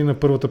станаха лидери на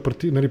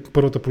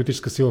първата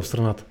политическа сила в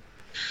страната?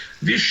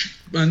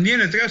 Виж, ние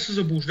не трябва да се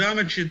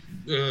заблуждаваме, че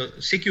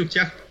всеки от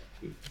тях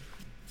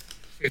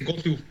е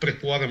готов,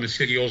 предполагаме,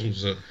 сериозно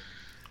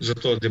за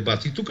този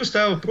дебат. И тук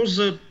става въпрос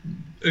за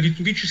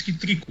риторически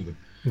трикове.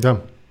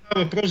 Да.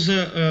 Става въпрос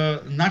за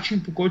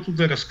начин, по който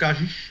да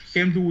разкажеш,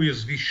 хем да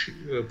уязвиш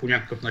по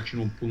някакъв начин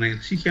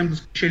опонент си, хем да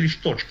спечелиш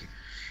точки.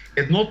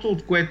 Един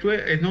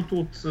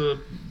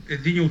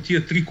от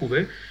тия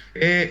трикове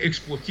е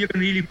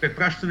експлоатиране или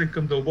препращане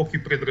към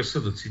дълбоки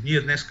предразсъдъци.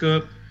 Ние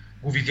днеска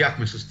го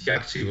видяхме с тия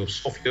акции в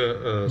София,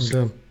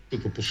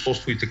 Секретното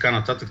посолство и така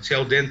нататък.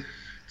 Цял ден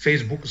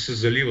Фейсбук се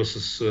залива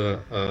с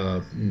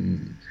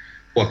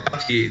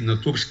плакати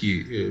на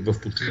турски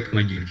в подкрепа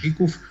на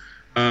Герджиков.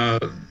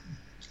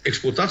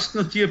 Експлоатацията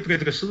на тия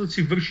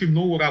предразсъдъци върши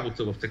много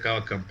работа в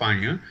такава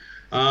кампания,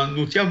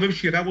 но тя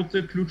върши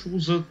работа ключово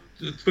за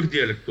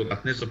твърдия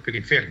електорат, не за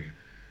периферния.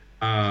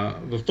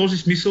 В този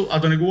смисъл,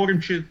 да не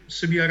говорим, че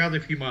самия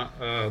Радев има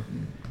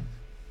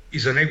и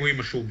за него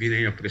имаше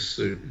обвинения през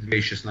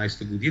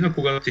 2016 година,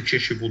 когато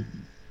течеше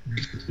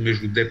битката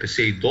между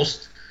ДПС и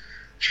ДОСТ,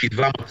 че и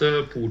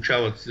двамата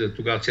получават,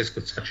 тогава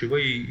Цецка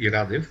Цачева и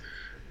Радев,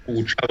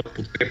 получават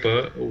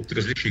подкрепа от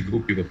различни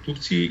групи в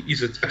Турция и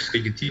за тях се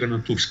агитира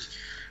на турски.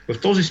 В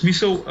този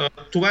смисъл,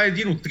 това е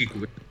един от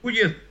трикове.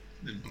 Другият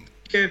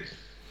е,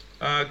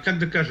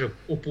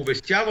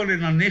 оповестяване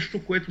на нещо,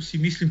 което си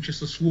мислим, че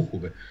са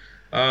слухове.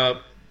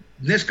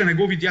 Днеска не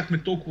го видяхме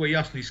толкова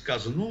ясно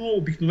изказано, но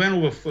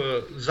обикновено в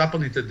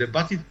западните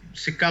дебати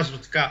се казва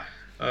така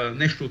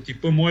нещо от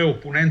типа моя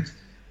опонент.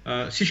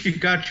 Всички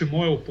казват, че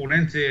моя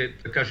опонент е,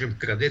 да кажем,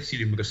 крадец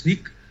или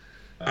мръсник.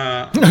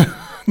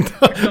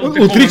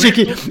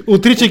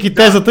 Отричайки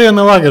тезата я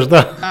налагаш,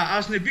 да.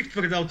 Аз не бих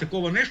твърдал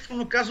такова нещо,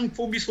 но казвам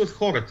какво мислят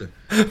хората.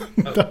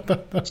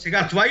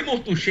 Сега, това има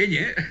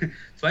отношение,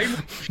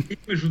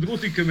 между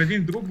другото, и към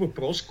един друг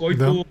въпрос,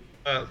 който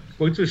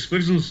е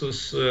свързан с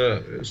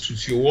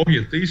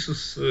социологията и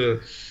с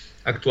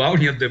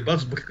актуалния дебат,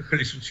 сбъркаха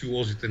ли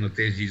социолозите на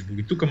тези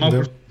избори. Тук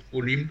малко ще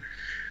отклоним,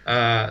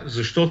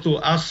 защото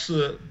аз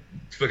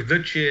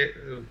твърда, че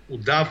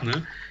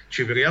отдавна,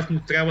 че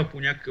вероятно трябва по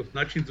някакъв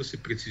начин да се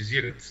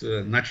прецизират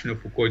начина,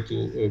 по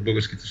който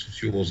българските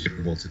социолози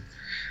работят.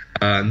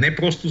 Не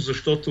просто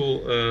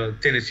защото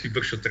те не си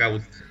вършат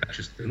работата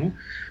качествено,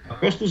 а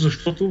просто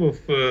защото в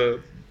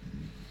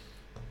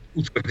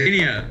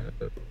утвърдения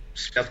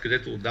свят,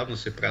 където отдавна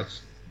се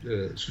правят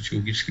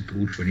социологически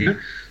проучвания,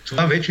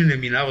 това вече не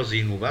минава за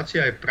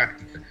иновация, а е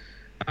практика.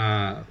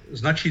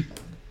 Значи,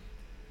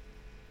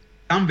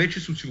 там вече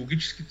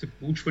социологическите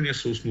проучвания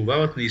се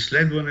основават на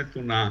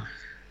изследването на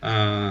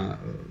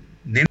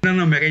не на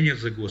намерения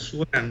за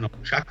гласуване, а на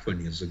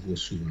очаквания за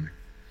гласуване.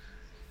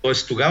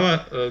 Тоест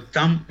тогава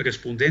там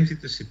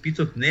респондентите се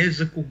питат не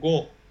за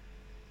кого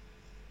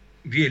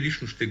вие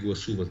лично ще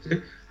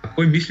гласувате, а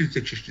кой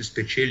мислите, че ще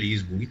спечели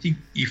изборите.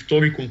 И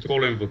втори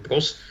контролен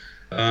въпрос,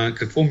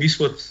 какво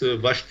мислят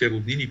вашите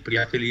роднини,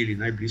 приятели или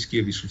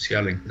най-близкия ви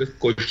социален кръг,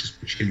 кой ще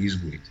спечели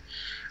изборите.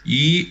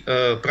 И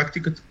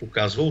практиката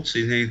показва от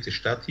Съединените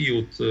щати и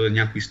от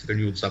някои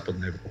страни от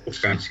Западна Европа,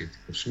 Франция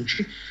в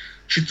случай,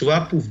 че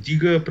това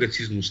повдига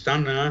прецизността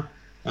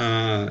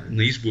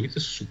на изборите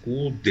с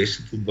около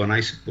 10 от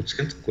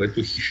 12%,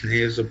 което хищ не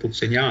е за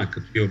подценяване,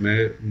 като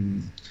имаме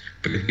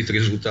предвид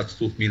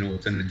резултатите от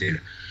миналата неделя.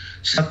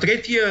 Сега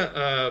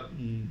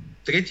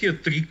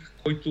третия трик,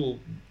 който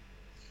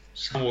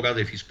само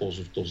Радев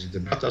използва в този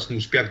дебат, аз не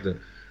успях да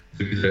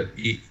видя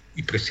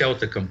и през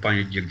цялата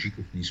кампания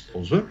Герджиков не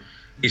използва,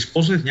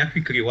 използват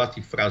някакви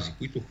крилати фрази,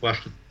 които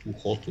хващат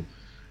ухото.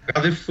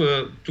 Радев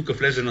тук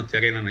влезе на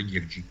терена на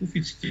Герджиков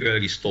и цитира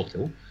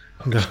Аристотел.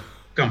 Да.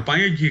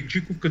 Кампания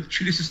Герджиков като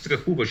че ли се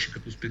страхуваше,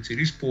 като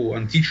специалист по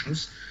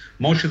античност,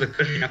 може да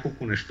каже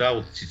няколко неща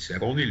от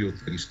Цицерон или от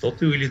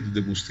Аристотел или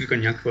да демонстрира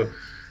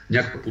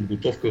някаква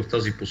подготовка в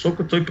тази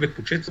посока. Той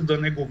предпочита да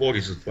не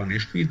говори за това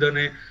нещо и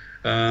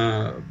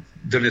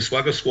да не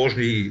слага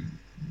сложни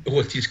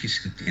латински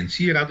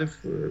сентенции. Радев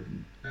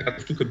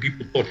тук би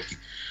по точки.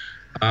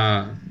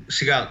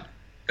 Сега,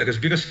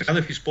 разбира се,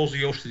 Радев използва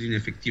и още един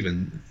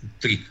ефективен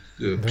трик,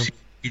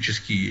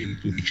 психически и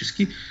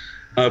риторически,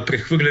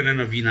 прехвърляне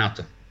на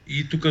вината.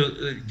 И тук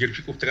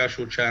Герджиков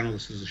трябваше отчаяно да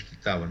се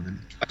защитава.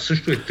 Това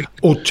също е трик.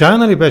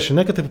 Отчаяна ли беше?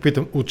 Нека те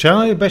попитам.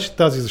 Отчаяна ли беше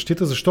тази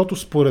защита? Защото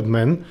според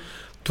мен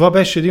това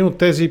беше един от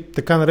тези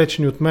така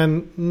наречени от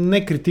мен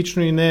не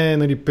критично и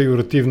не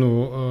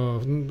пейоративно,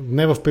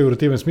 не в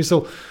пейоративен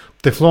смисъл,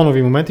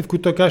 тефлонови моменти, в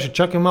които той каже,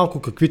 чакай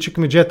малко, какви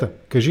чекмеджета,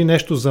 кажи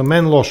нещо за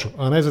мен лошо,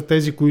 а не за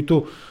тези,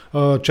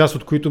 част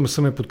от които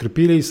са ме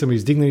подкрепили и са ме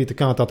издигнали и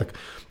така нататък.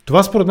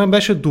 Това според мен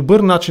беше добър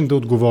начин да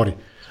отговори.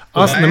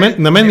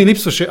 На мен ми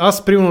липсваше,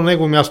 аз примерно на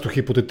негово място,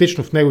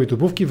 хипотетично в неговите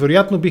обувки,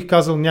 вероятно бих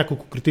казал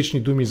няколко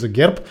критични думи за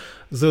ГЕРБ,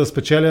 за да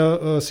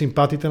спечеля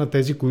симпатиите на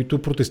тези,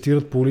 които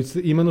протестират по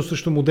улиците, именно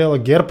срещу модела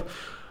ГЕРБ.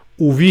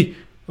 Уви,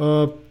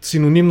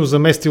 синонимно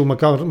заместил,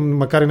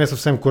 макар и не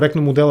съвсем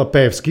коректно, модела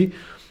Пеевски,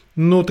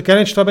 но така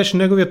не, че това беше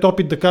неговият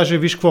опит да каже,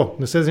 виж какво,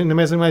 не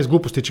ме занимай с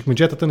глупости,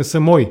 чекмеджетата не са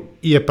мои.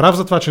 И е прав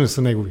за това, че не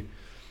са негови.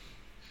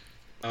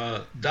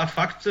 Да,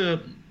 факт,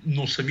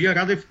 но самия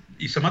Радев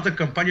и самата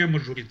кампания е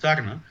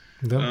мажоритарна.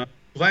 Да.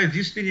 Това е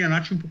единствения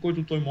начин, по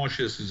който той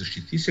можеше да се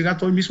защити. Сега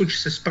той мисля,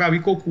 че се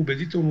справи, колко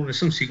убедително не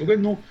съм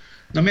сигурен, но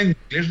на мен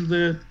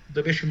изглежда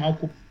да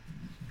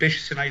беше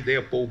с една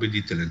идея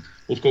по-убедителен,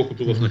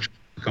 отколкото в началото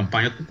на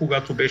кампанията,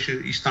 когато беше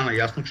и стана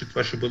ясно, че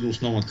това ще бъде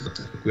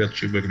основната, която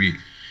ще върви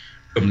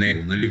към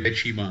него. Нали?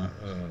 Вече има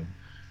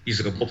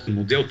изработен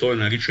модел, той е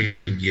наричан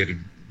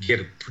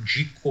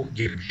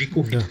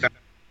Герджиков и така.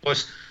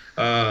 Тоест,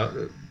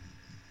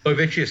 той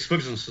вече е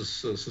свързан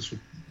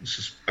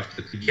с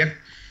партията ГЕРБ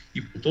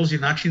и по този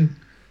начин,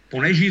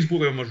 понеже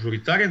изборът е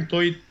мажоритарен,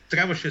 той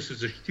трябваше да се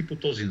защити по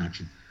този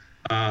начин.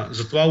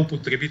 Затова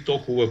употреби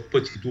толкова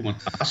пъти думата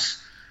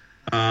аз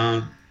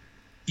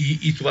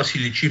и това си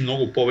личи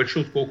много повече,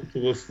 отколкото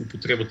в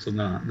употребата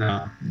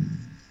на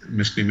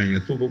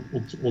местоимението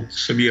от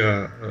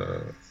самия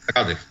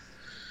Радев.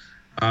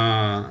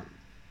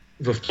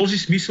 В този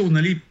смисъл,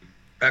 нали,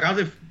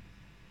 Радев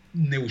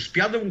не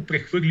успя да му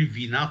прехвърли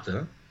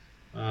вината,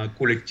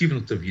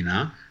 колективната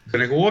вина. Да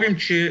не говорим,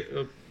 че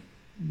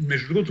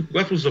между другото,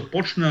 когато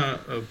започна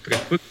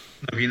прехвърляне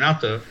на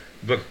вината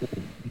върху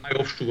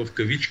най-общо в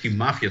кавички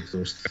мафията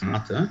в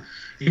страната,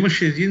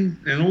 имаше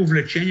едно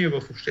увлечение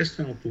в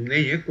общественото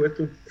мнение,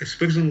 което е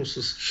свързано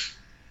с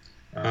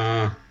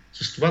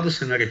това да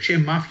се нарече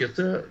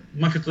мафията.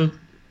 Мафията,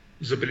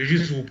 забележи,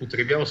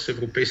 злоупотребява с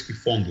европейски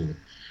фондове.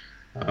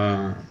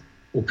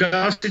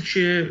 Оказва се,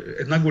 че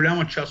една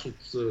голяма част от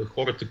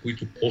хората,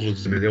 които ползват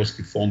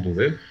земеделски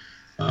фондове,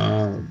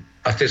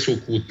 а те са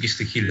около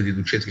 300 хиляди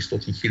до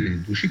 400 хиляди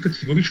души,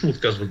 категорично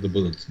отказват да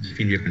бъдат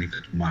дефинирани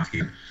като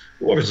мафия.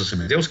 Говоря за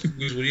земеделски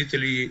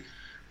производители,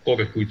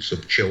 хора, които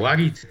са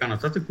пчелари и така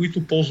нататък,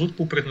 които ползват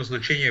по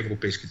предназначение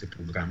европейските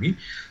програми.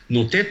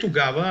 Но те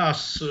тогава,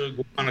 аз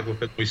го хванах в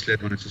едно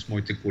изследване с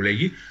моите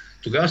колеги,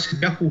 тогава се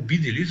бяха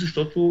обидели,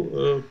 защото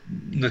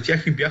на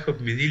тях им бяха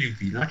вменили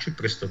вина, че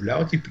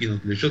представляват и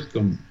принадлежат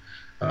към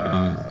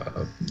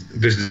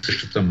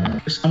вездесъщата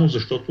мафия, само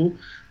защото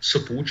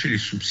са получили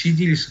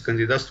субсидии или са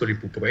кандидатствали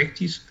по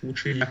проекти и са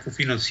получили някакво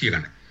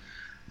финансиране.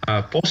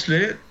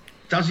 После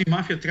тази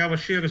мафия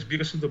трябваше,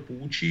 разбира се, да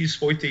получи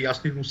своите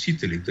ясни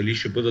носители. Дали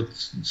ще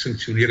бъдат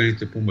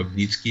санкционираните по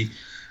Магнитски,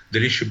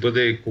 дали ще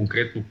бъде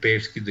конкретно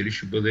Пеевски, дали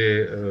ще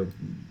бъде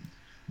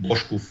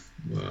Бошков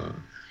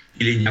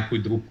или някой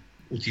друг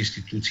от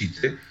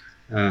институциите.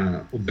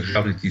 от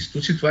държавните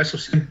институции, това е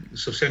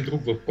съвсем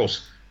друг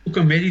въпрос.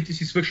 Тук медиите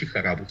си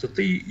свършиха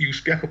работата и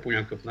успяха по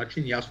някакъв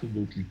начин ясно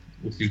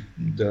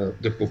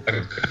да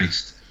прокарат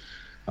границата.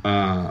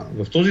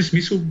 В този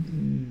смисъл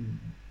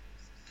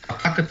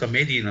атаката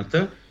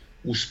медийната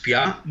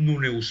успя, но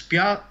не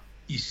успя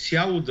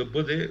изцяло да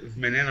бъде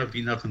вменена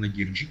вината на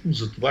Герджиков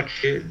за това,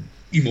 че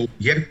имал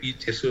ГЕРБ и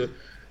те са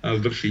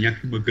вършили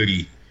някакви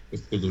магарии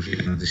в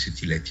продължение на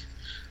десетилетия.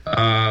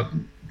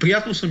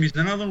 Приятно съм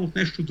изненадан от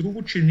нещо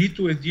друго, че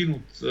нито един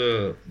от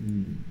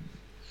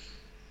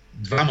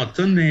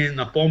двамата не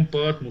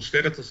напомпа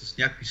атмосферата с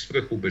някакви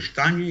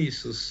свръхобещания и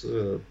с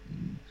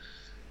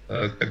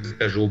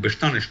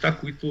обеща неща,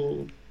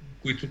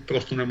 които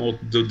просто не могат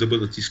да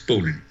бъдат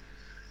изпълнени.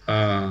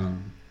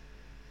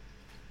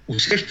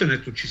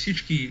 Усещането, че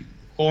всички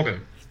хора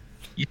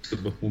искат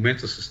в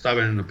момента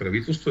съставяне на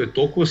правителство е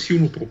толкова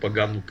силно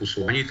пропагандно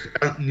послание и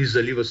така ни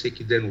залива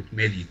всеки ден от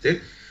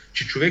медиите,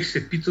 че човек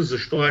се пита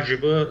защо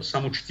аджеба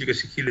само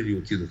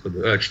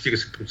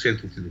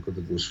 40% отидоха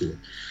да гласуват,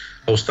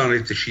 а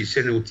останалите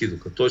 60 не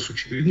отидоха. Тоест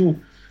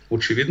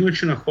очевидно е,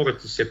 че на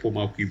хората все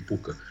по-малко им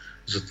пука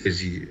за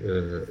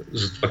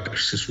това как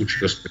ще се случи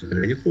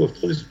разпределението. В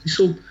този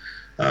смисъл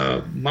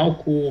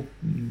малко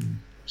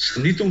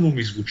съмнително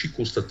ми звучи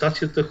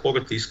констатацията,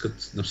 хората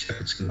искат на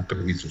всяка цена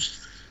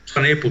правителство.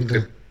 Това не е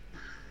подкрепено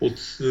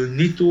от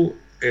нито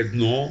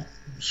едно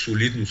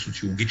солидно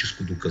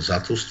социологическо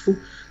доказателство,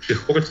 че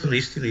хората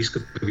наистина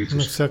искат правителство.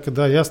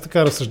 Навсякъде, и аз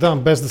така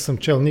разсъждавам, без да съм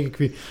чел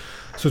никакви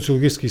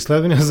социологически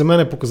изследвания. За мен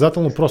е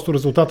показателно просто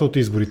резултата от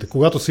изборите.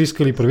 Когато са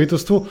искали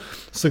правителство,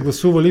 са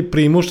гласували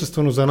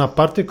преимуществено за една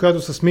партия,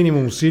 която с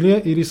минимум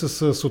усилия или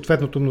с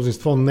съответното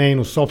мнозинство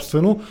нейно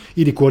собствено,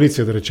 или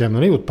коалиция, да речем,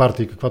 нали, от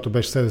партии, каквато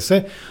беше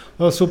СДС,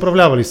 са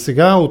управлявали.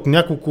 Сега от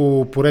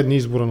няколко поредни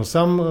избора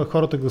насам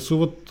хората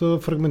гласуват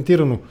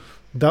фрагментирано.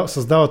 Да,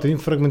 създават един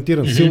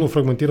силно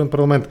фрагментиран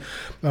парламент.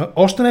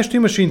 Още нещо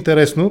имаше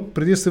интересно,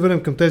 преди да се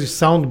върнем към тези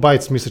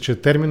soundbites, мисля, че е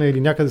термина,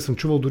 или някъде съм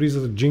чувал дори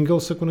за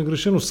джингълс, ако не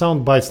греша, но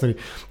soundbites, нали,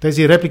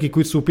 тези реплики,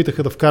 които се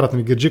опитаха да вкарат.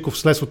 Нали, Герджиков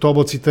слез от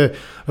облаците,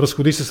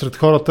 разходи се сред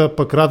хората,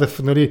 пък Радев,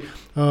 нали,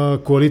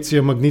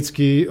 коалиция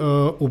Магнитски,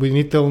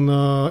 обединител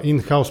на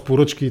in-house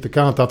поръчки и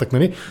така нататък.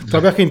 Нали.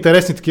 Това бяха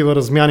интересни такива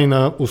размяни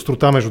на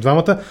острота между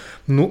двамата,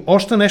 но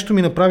още нещо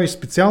ми направи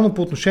специално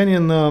по отношение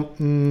на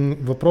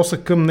въпроса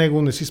към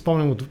него, не си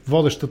спомням от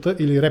водещата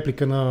или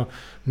реплика на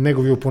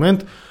негови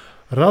опонент.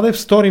 Радев,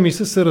 стори ми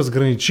се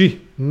разграничи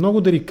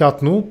много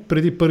деликатно,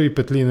 преди първи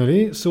петли,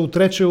 нали, се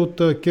отрече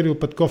от Кирил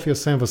Петков и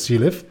Асен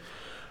Василев.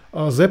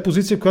 Зае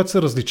позиция, която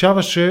се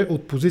различаваше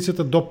от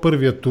позицията до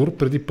първия тур,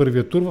 преди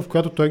първия тур, в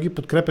която той ги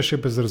подкрепяше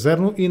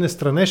безрезервно и не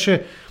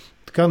странеше,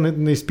 така,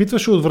 не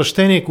изпитваше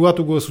отвращение,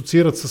 когато го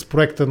асоциират с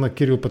проекта на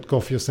Кирил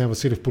Петков и Асен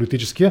Василев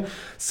политическия.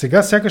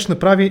 Сега сякаш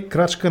направи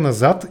крачка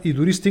назад и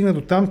дори стигна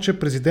до там, че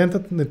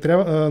президентът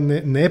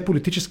не е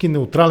политически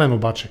неутрален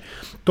обаче.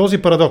 Този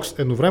парадокс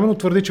едновременно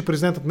твърди, че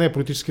президентът не е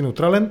политически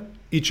неутрален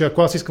и че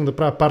ако аз искам да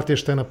правя партия,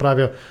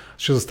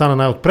 ще застана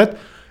най-отпред.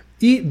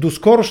 И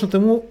доскорошната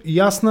му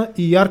ясна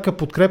и ярка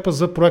подкрепа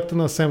за проекта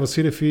на Асен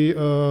Василев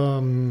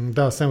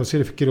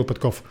и Кирил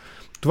Петков.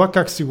 Това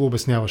как си го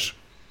обясняваш?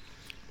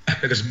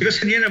 Разбира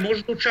се, ние не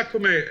можем да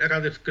очакваме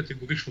Радев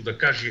категорично да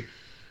каже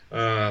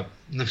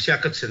на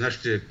всяка цена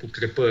ще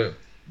подкрепа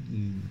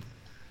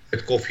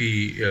Петков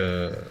и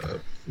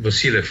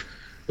Василев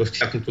в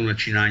тяхното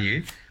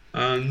начинание,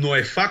 но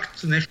е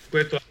факт, нещо,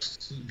 което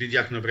аз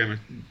видях на време,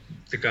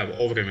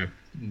 овреме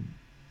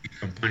и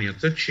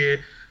кампанията, че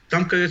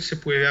там, където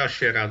се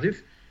появяваше Радев,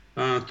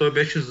 той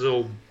беше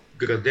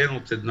заограден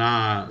от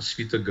една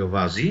свита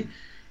гавази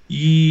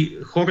и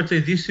хората,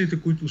 единствените,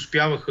 които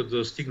успяваха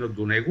да стигнат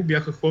до него,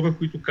 бяха хора,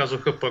 които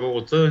казваха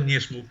паролата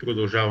 "Ние сме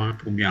продължаваме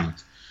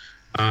промяната".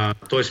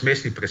 Т.е.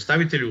 местни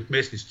представители от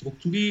местни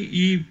структури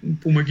и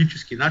по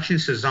магически начин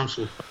се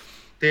замсват.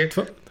 Те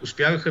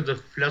успяваха да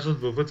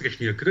влязат във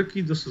вътрешния кръг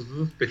и да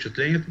създадат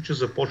впечатлението, че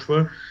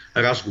започва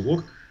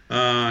разговор,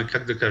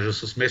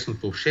 с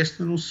местната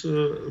общественост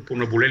по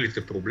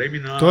наболелите проблеми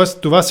на...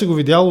 Тоест, това си го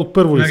видял от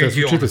първо лице с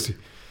очите си?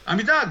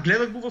 Ами да,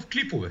 гледах го в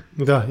клипове.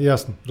 Да,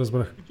 ясно,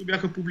 разбрах. Които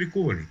бяха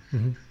публикувани.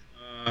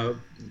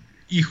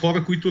 И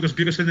хора, които,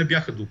 разбира се, не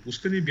бяха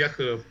допускани,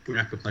 бяха по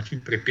някакъв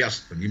начин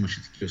препятствани.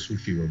 Имаше такива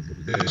случаи в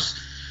Бургас,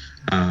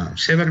 в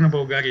Северна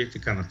България и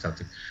така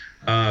нататък.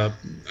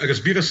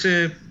 Разбира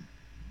се,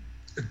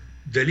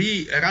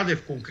 дали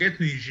Радев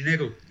конкретно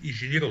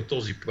инженерал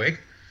този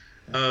проект,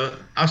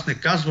 аз не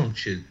казвам,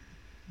 че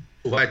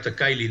това е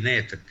така или не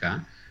е така,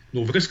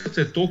 но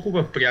връзката е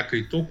толкова пряка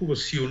и толкова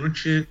силна,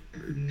 че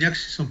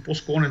някакси съм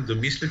по-склонен да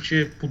мисля,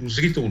 че е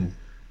подозрително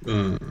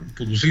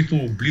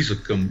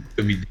близък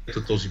към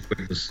идеята този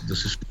проект да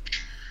се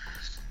случи.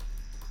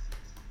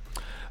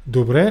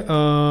 Добре,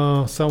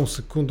 само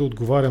секунда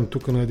отговарям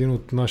тук на един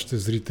от нашите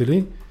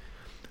зрители.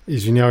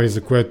 Извинявай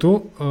за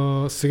което.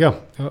 Сега,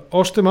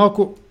 още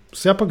малко,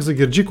 сега пък за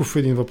Герджиков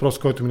един въпрос,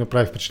 който ми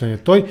направи впечатление.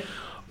 Той,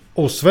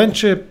 освен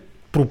че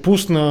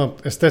пропусна,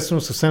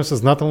 естествено, съвсем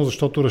съзнателно,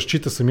 защото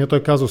разчита самия.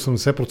 Той каза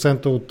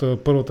 80%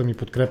 от първата ми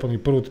подкрепа,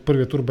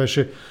 първият тур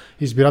беше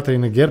избиратели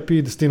на ГЕРБ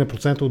и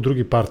 10% от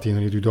други партии,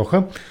 нали,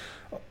 дойдоха.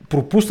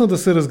 Пропусна да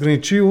се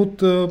разграничи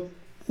от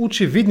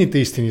очевидните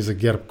истини за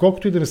ГЕРБ,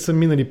 колкото и да не са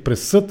минали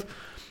през съд.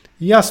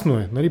 Ясно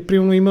е, нали,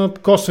 примерно има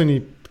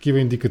косвени такива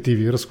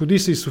индикативи. Разходи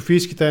се и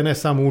софийските, а не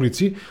само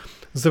улици.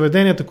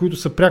 Заведенията, които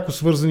са пряко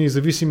свързани и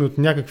зависими от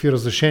някакви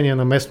разрешения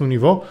на местно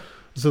ниво,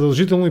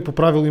 задължително и по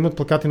правило имат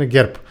плакати на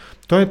ГЕРБ.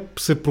 Той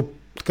се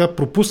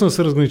пропусна да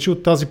се разграничи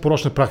от тази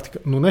порочна практика.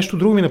 Но нещо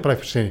друго ми направи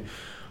впечатление.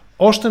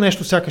 Още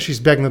нещо сякаш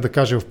избягна да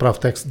каже в прав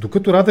текст.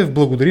 Докато Радев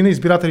благодари на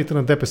избирателите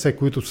на ДПС,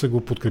 които са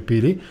го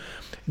подкрепили,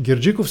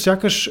 Герджиков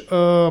сякаш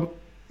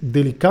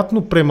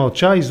деликатно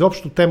премълча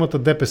изобщо темата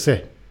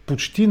ДПС.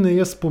 Почти не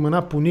я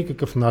спомена по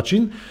никакъв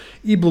начин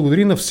и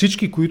благодари на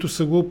всички, които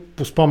са го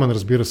по спомен,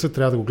 разбира се.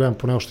 Трябва да го гледам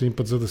поне още един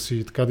път, за да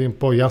си така да имам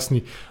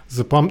по-ясни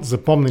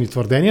запомнени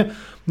твърдения,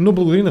 но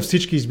благодари на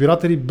всички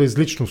избиратели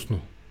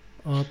безличностно.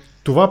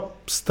 Това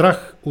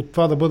страх от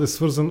това да бъде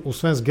свързан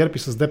освен с ГЕРБ и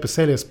с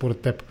ДПС ли е според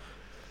теб?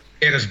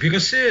 Разбира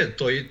се,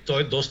 той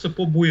е доста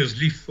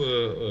по-боязлив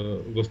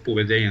в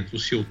поведението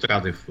си от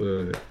Радев.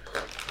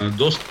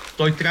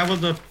 Той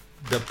трябва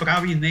да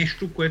прави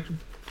нещо, което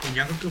по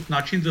някакъв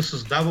начин да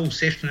създава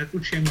усещането,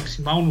 че е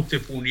максимално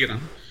тефлониран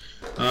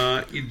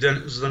и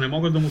за да не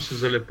могат да му се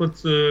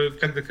залепат,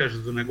 как да кажа,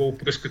 да не го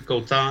опръска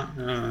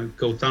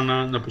кълта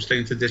на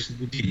последните 10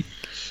 години.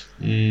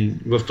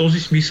 В този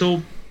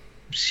смисъл,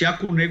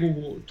 всяко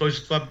негово, той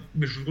затова,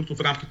 между другото,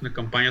 в рамките на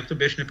кампанията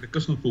беше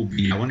непрекъснато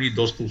обвиняван и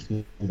доста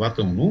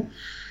основателно,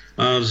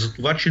 за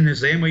това, че не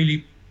заема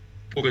или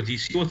поради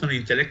силата на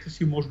интелекта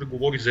си може да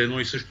говори за едно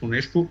и също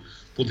нещо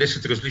по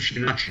 10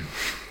 различни начина.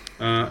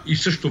 И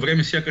в същото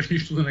време сякаш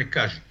нищо да не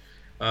каже.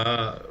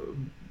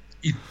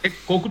 И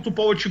колкото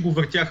повече го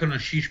въртяха на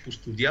шиш по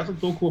студията,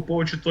 толкова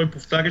повече той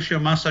повтаряше,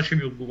 ама аз ще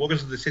ми отговоря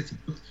за 10-ти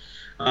път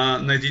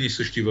на един и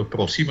същи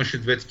въпрос. Имаше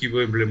две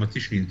такива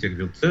емблематични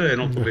интервюта.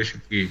 Едното беше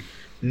при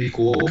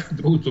Николов,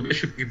 другото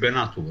беше при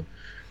Бенатова.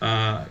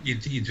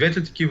 И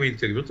двете такива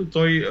интервюта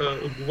той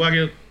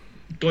отговаря,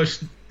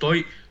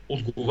 той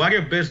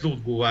отговаря без да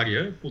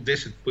отговаря по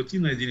 10 пъти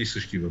на един и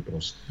същи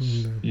въпрос.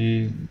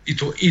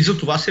 И за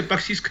това все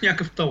пак си иска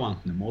някакъв талант.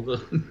 Не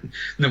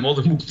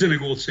мога да не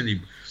го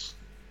оценим.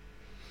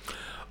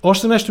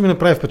 Още нещо ми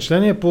направи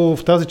впечатление в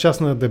тази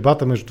част на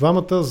дебата между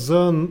двамата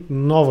за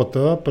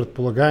новата,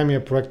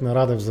 предполагаемия проект на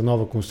Радев за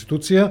нова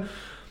конституция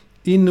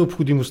и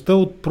необходимостта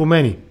от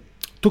промени.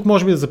 Тук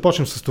може би да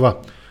започнем с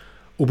това.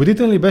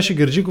 Убедителен ли беше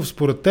Герджиков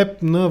според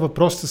теб на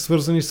въпросите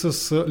свързани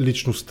с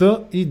личността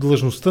и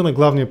длъжността на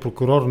главния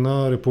прокурор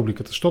на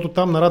републиката? Защото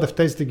там на Радев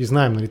тезите ги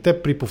знаем. Нали?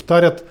 Те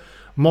преповтарят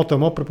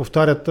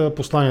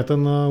посланията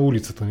на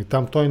улицата. Нали?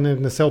 Там той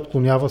не се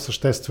отклонява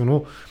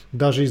съществено,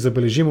 даже и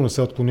забележимо не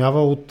се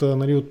отклонява от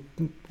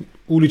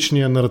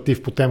уличния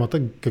наратив по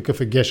темата,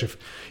 какъв е Гешев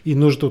и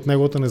нуждата от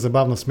неговата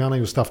незабавна смяна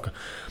и оставка.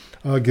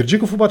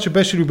 Герджиков обаче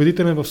беше ли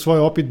убедителен в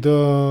своя опит да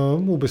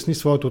обясни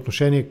своето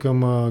отношение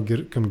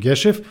към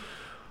Гешев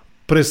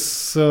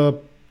през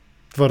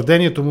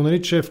твърдението му,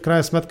 нали, че в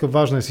крайна сметка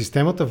важна е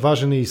системата,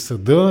 важен е и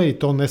съда, и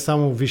то не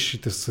само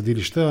висшите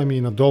съдилища, ами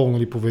и надолу,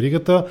 нали, по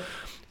веригата,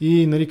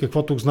 и нали,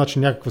 какво тук значи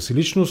някаква си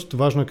личност,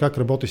 важно е как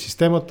работи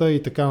системата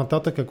и така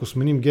нататък. Ако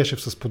сменим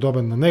Гешев с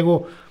подобен на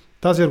него,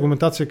 тази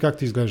аргументация как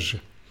ти изглеждаше?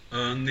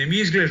 Не ми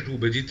изглежда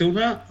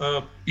убедителна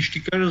и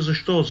ще кажа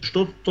защо.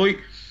 Защото той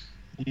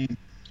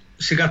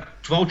сега,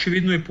 това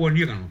очевидно е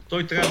планирано.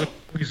 Той трябва да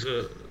говори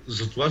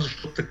за това,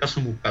 защото така са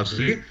му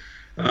казали,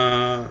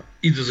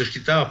 и да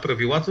защитава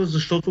правилата,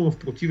 защото в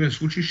противен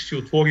случай ще се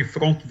отвори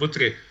фронт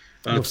вътре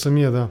в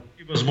самия, да.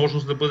 И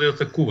възможност да бъде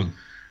атакуван.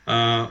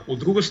 От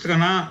друга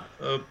страна,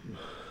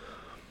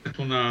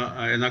 на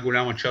една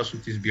голяма част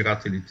от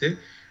избирателите,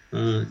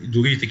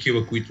 дори и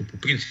такива, които по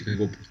принцип не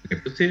го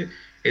подкрепят,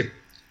 е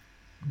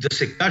да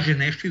се каже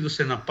нещо и да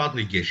се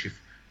нападне Гешев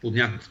под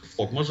някаква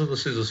форма, за да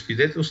се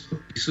засвидетелства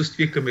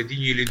присъствие към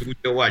един или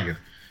другия лагер.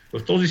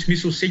 В този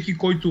смисъл всеки,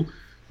 който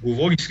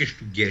говори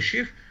срещу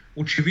Гешев,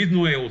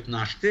 очевидно е от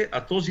нашите,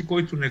 а този,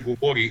 който не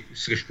говори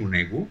срещу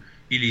него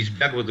или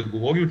избягва да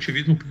говори,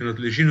 очевидно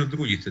принадлежи на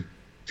другите.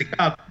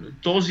 Така,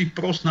 този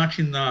прост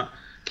начин на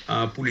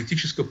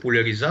политическа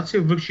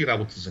поляризация върши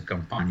работа за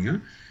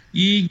кампания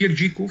и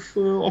Герджиков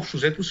общо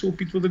взето се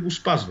опитва да го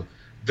спазва.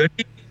 Дали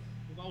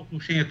това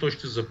отношение той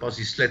ще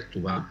запази след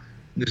това,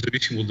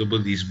 независимо да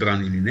бъде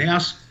избран или не,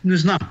 аз не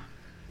знам.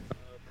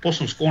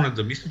 По-съм склонен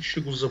да мисля, че ще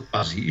го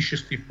запази и ще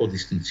стои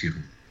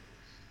по-дистанциран.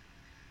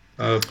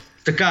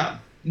 Така,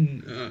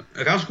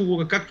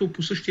 разговора както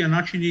по същия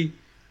начин и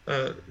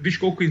виж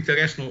колко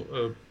интересно,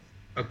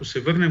 ако се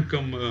върнем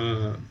към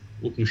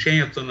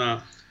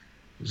отношенията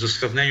за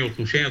сравнение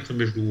отношенията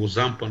между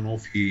Лозан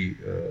Панов и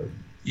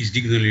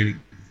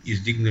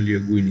издигналия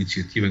го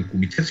инициативен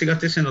комитет. Сега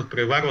те се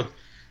надпреварват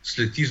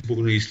след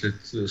изборна и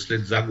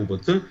след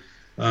загубата.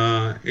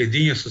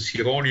 Единия с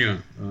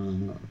ирония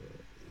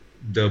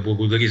да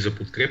благодари за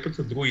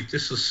подкрепата, другите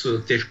с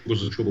тежко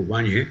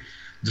разочарование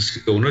да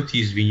се кълнат и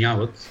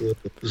извиняват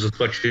за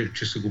това,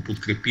 че са го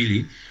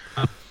подкрепили,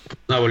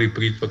 познавали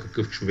преди това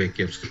какъв човек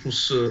е.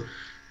 Всъщност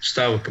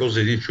става въпрос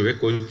за един човек,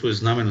 който е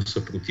знаме на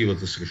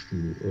съпротивата срещу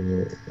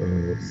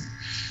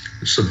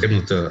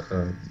съдебната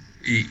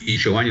и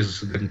желание за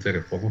съдебната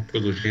реформа в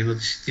продължение на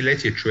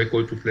десетилетия. Човек,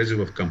 който влезе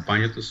в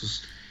кампанията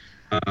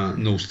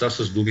на уста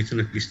с думите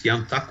на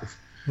Християн Таков.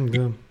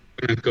 Да.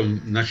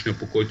 Към начина,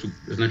 по който,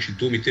 значи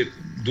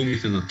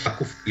думите на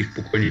Таков и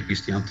покойния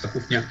Християн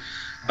Таков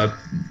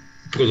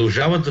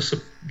продължават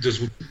да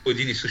звучат по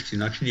един и същи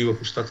начин и в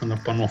устата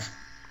на Панов.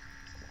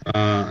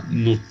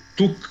 Но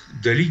тук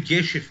дали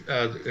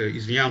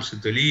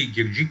дали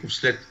Герджиков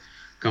след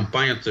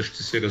кампанията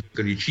ще се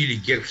разграничи или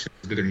ГЕРБ ще се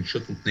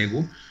разграничат от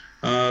него,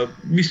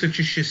 мисля,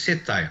 че ще се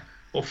тая.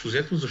 Общо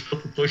взето,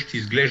 защото той ще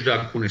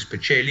изглежда, ако не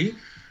спечели,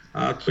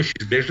 той ще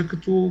изглежда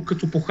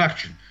като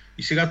похарчен.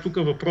 И сега тук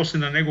въпрос е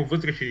на него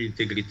вътрешен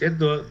интегритет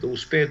да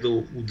успее да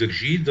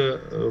удържи, да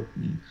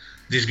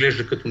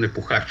изглежда като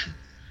непохарчен.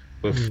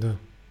 В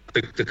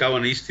такава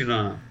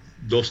наистина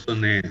доста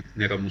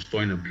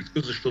неравностойна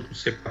битка, защото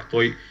все пак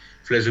той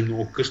влезе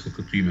много късно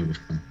като име в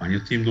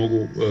кампанията и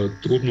много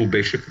трудно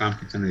беше в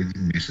рамките на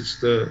един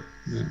месец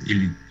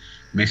или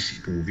месец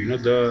и половина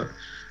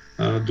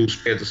да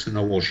успее да се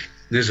наложи.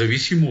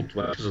 Независимо от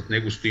това, че зад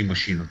него стои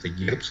машината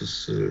ГЕРБ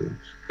с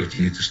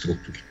партийните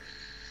структури.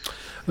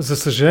 За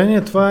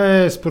съжаление, това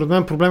е според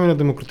мен проблеми на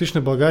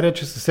Демократична България,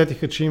 че се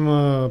сетиха, че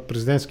има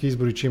президентски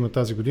избори, че има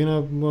тази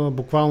година,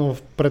 буквално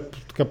пред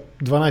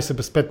 12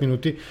 без 5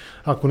 минути,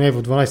 ако не е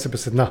в 12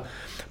 без 1.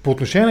 По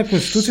отношение на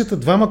Конституцията,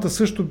 двамата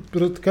също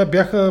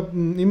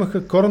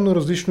имаха коренно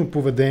различно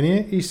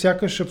поведение и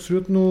сякаш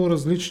абсолютно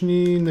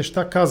различни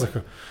неща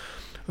казаха.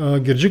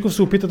 Герджиков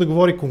се опита да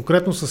говори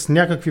конкретно с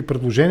някакви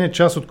предложения,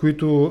 част от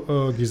които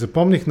ги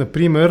запомних,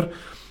 например,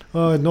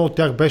 едно от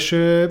тях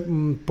беше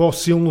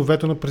по-силно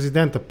вето на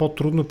президента,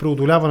 по-трудно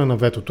преодоляване на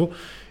ветото.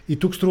 И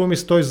тук струва ми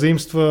се, той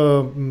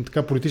заимства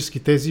политически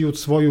тези от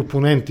свои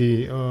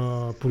опоненти,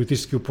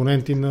 политически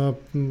опоненти на,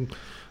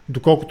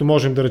 доколкото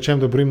можем да речем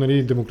да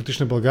броим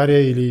Демократична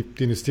България или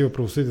Инициатива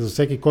правосъдие за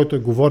всеки, който е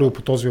говорил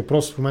по този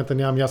въпрос, в момента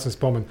нямам ясен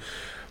спомен.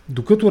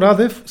 Докато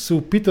Радев се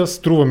опита,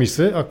 струва ми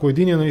се, ако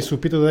единия се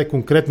опита да даде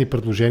конкретни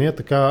предложения,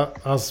 така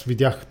аз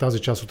видях тази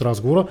част от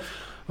разговора,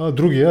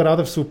 другия,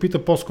 Радев, се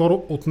опита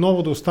по-скоро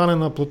отново да остане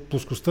на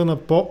плоскостта на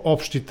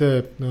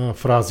по-общите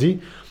фрази,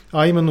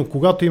 а именно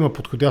когато има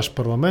подходящ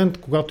парламент,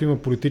 когато има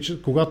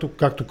когато,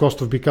 както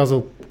Костов би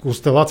казал,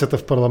 констелацията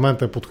в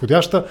парламента е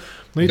подходяща,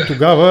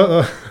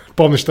 тогава,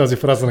 помниш тази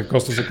фраза на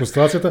Костов за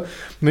констелацията,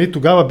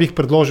 тогава бих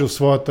предложил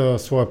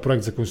своя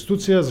проект за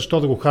конституция, защо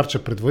да го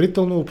харча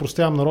предварително,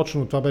 упростявам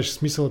нарочно, това беше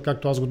смисъл,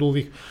 както аз го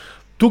долових.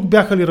 Тук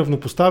бяха ли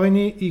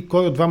равнопоставени и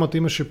кой от двамата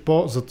имаше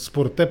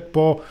според теб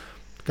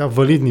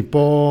валидни,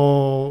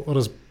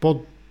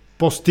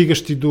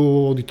 по-стигащи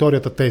до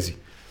аудиторията тези?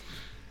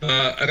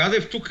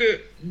 Радев тук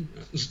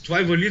това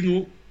е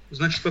валидно,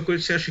 значи това,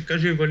 което сега ще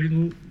кажа, е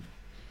валидно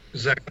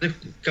за Радев,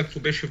 както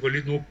беше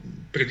валидно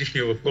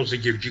предишния въпрос за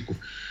Герджиков.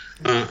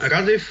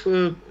 Радев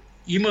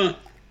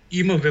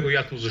има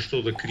вероятно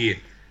защо да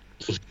крие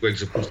този проект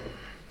за конституция,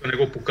 не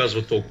го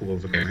показва толкова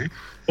време.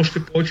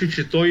 Още повече,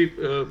 че той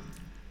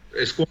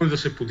е склонен да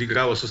се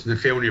подиграва с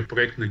нефелния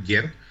проект на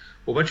ГЕРБ,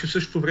 обаче в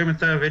същото време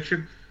тая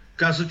вечер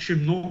каза, че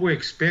много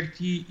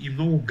експерти и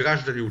много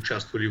граждани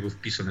участвали в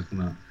писането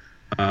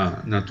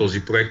на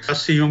този проект.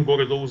 Аз се имам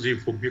горе-долу за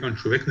информиран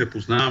човек, не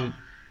познавам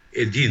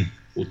един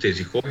от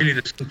тези хора или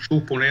не съм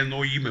чул поне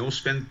едно име,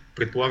 освен,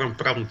 предполагам,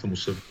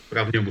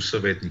 правния му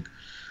съветник.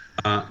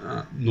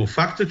 Но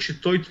факта,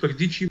 че той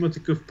твърди, че има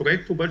такъв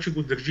проект, обаче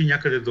го държи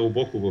някъде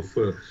дълбоко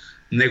в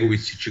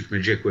неговите си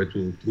чекмедже,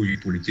 което други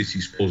политици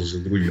използват за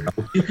други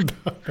работи.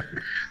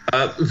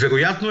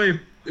 Вероятно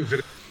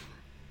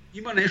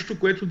има нещо,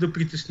 което да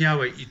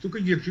притеснява. И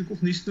тук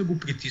Герджиков наистина го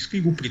притиска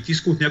и го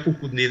притиска от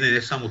няколко дни,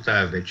 не само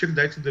тая вечер.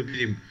 Дайте да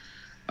видим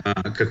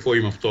какво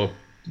има в този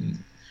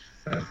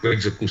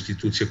проект за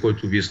конституция,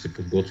 който вие сте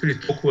подготвили.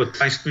 Толкова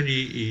тайнствен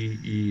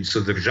и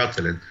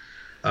съдържателен.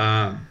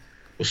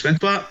 Освен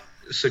това,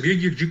 самия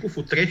Герджиков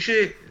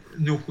отрече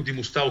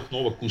необходимостта от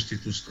нова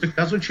конституция. Той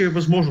казва, че е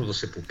възможно да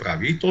се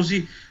поправи. И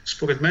този,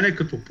 според мен,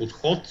 като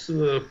подход,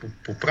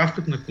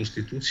 поправката на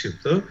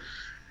конституцията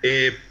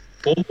е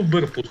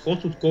по-добър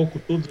подход,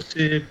 отколкото да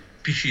се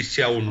пише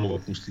изцяло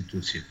нова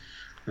конституция.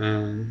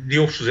 Ние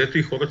общо взето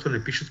и хората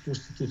не пишат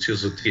конституция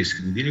за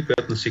 30 години,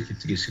 която на всеки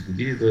 30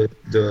 години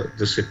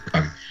да се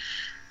прави.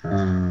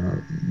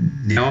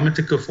 Нямаме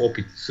такъв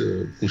опит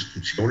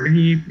конституционен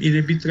и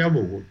не би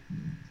трябвало.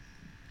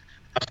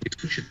 Аз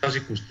мисля, че тази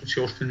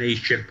конституция още не е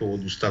изчерпала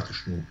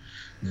достатъчно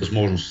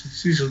възможностите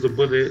си, за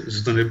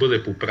да не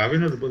бъде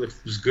поправена, да бъде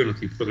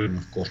сгърната и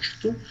хвърлена в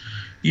кошчето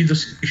и да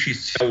се пише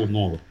изцяло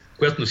нова,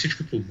 която на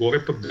всичкото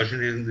отгоре пък даже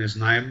не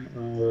знаем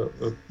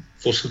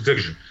какво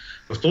съдържа.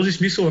 В този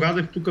смисъл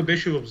Радев тук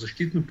беше в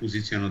защитна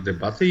позиция на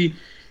дебата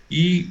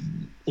и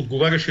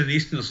отговаряше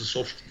наистина с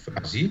общи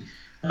фрази,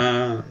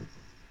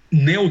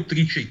 не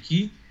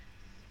отричайки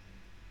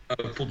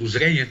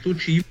подозрението,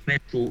 че има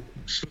нещо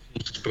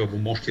свързано с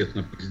правомощият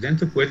на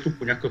президента, което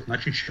по някакъв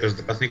начин ще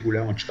раздразни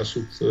голяма част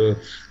от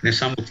не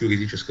само от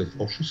юридическата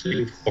общност,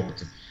 или от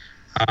хората.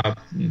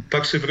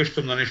 Пак се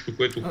връщам на нещо,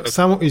 което...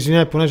 Само,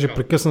 извиняй, понеже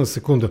прекъсна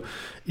секунда.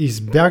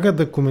 Избяга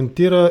да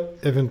коментира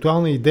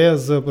евентуална идея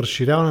за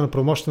разширяване на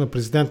правомощите на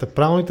президента.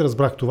 Правилно ли те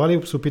разбрах това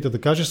ли се опита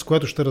да кажеш, с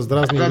което ще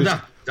раздразни...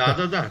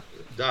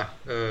 Да.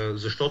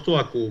 Защото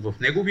ако в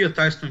неговия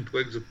тайнствен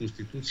проект за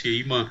Конституция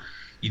има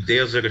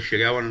идея за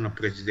разширяване на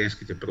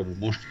президентските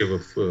правомощия в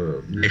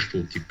нещо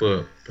от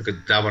типа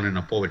предаване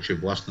на повече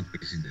власт на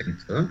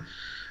президента,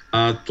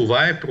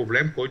 това е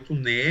проблем, който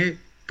не е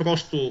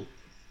просто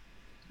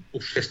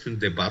обществен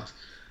дебат,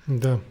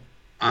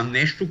 а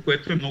нещо,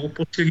 което е много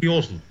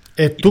по-сериозно.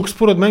 Тук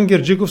според мен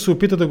Герджиков се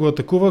опита да го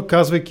атакува,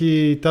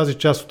 казвайки тази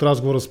част от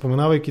разговора,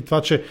 споменавайки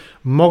това, че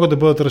могат да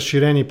бъдат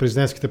разширени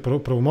президентските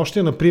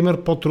правомощия,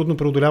 например по-трудно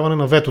преодоляване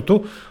на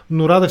ветото,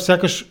 но Радев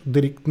сякаш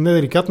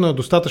неделикатно, а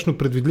достатъчно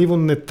предвидливо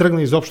не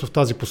тръгна изобщо в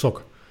тази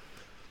посока.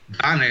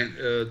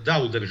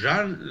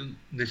 Удържа,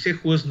 не се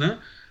хлъзна.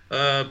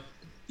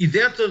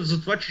 Идеята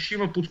за това, че ще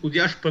има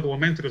подходящ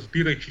парламент,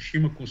 разбирай, че ще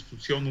има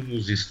конституционно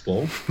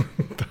мнозинство,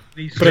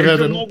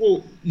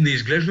 не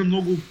изглежда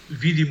много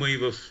видима и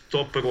в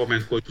този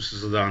парламент, който се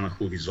задава на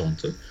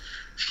хоризонта,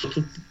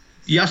 защото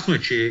ясно е,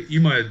 че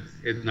има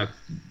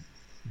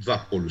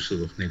два полюса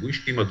в него и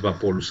ще има два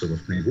полюса в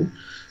него,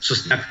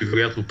 с някакви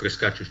вероятно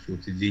прескачащи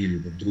от един или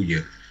в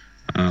другия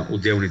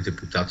отделни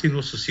депутати,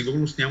 но със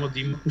сигурност няма да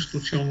има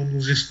конституционно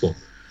мнозинство.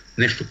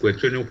 Нещо,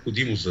 което е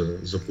необходимо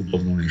за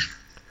подобно нещо.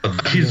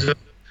 За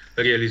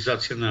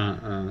реализация на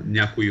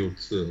някои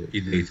от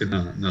идеите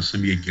на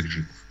самия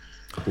Герджиков.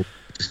 Ако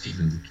се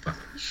стигне до това.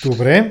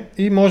 Добре,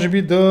 и може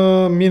би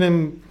да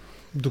минем,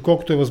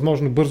 доколкото е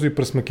възможно, бързо и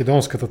през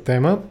македонската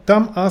тема.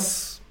 Там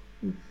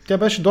тя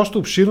беше доста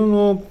обширна,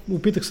 но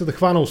опитах се да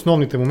хвана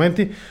основните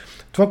моменти.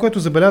 Това, което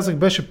забелязах,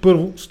 беше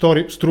първо,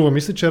 струва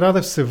ми се, че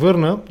Радев се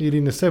върна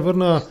или не се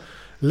върна,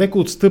 леко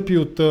отстъпи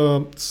от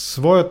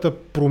своята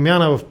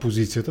промяна в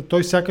позицията.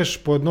 Той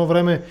сякаш по едно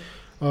време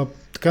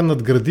така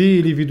надгради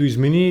или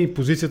видоизмени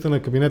позицията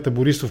на кабинета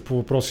Борисов по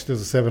въпросите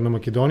за Северна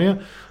Македония,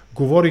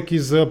 говорейки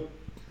за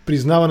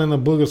признаване на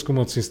българско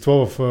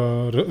малцинство в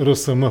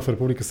РСМ в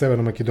Република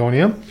Северна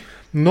Македония,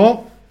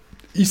 но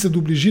и се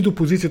доближи до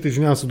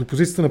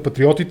позицията на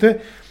патриотите,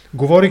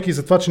 говорейки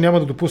за това, че няма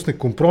да допусне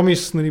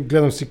компромис,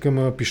 гледам си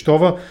към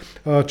Пищова,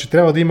 че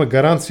трябва да има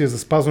гаранция за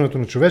спазването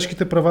на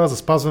човешките права, за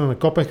спазване на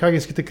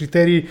копенхагенските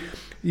критерии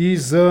и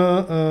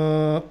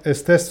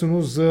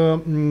естествено за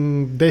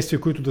действия,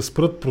 които да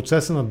спрат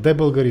процеса на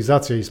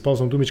дебългаризация,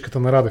 използвам думичката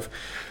на Радев.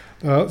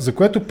 За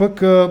което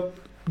пък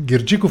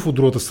Герджиков от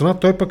другата страна,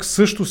 той пък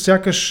също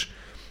сякаш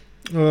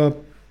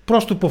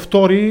просто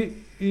повтори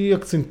и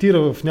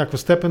акцентира в някаква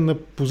степен на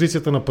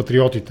позицията на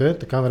патриотите,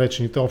 така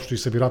наречените общо и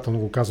събирателно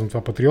го казвам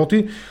това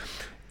патриоти,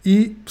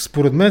 и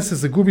според мен се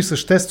загуби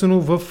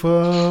съществено в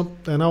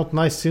една от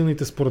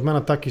най-силните според мен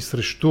атаки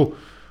срещу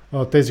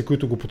тези,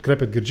 които го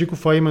подкрепят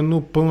Герджиков, а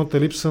именно пълната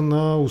липса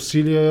на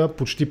усилия,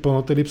 почти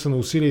пълната липса на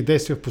усилия и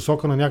действия в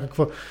посока на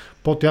някаква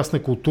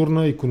по-тясна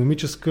културна,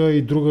 икономическа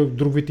и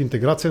друг вид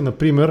интеграция,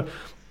 например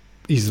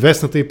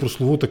известната и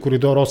прословута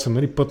коридор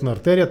 8, пътна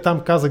артерия.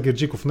 Там каза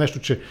Герджиков нещо,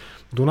 че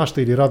до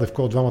нашата или Радев,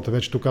 кой от двамата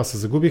вече тук аз се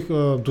загубих,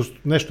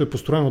 нещо е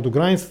построено до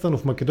границата, но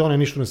в Македония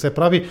нищо не се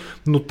прави,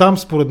 но там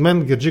според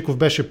мен Герджиков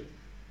беше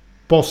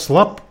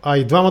по-слаб, а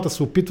и двамата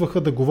се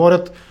опитваха да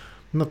говорят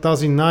на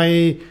тази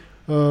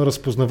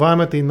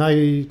най-разпознаваемата и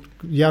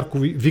най-ярко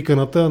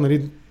виканата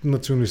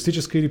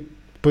националистическа или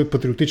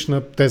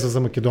патриотична теза за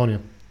Македония.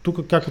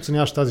 Тук как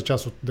оценяваш тази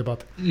част от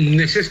дебата?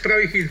 Не се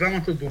справиха и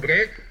двамата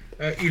добре,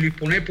 или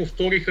поне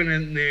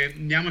повториха,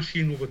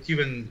 нямаше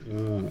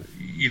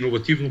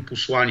иновативно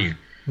послание.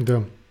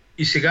 Да.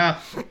 И сега,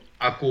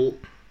 ако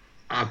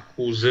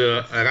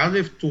за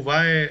Радев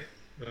това е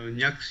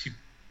някакси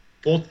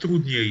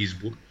по-трудния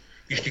избор,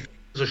 и ще кажа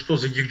защо,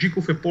 за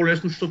Герджиков е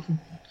по-лесно, защото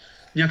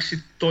някакси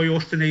той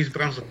още не е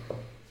избран за...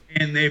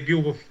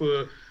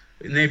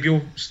 не е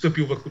бил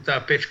стъпил върху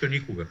тази печка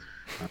никога.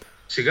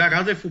 Сега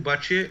Радев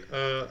обаче,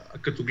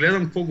 като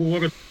гледам какво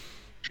говорят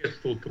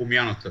от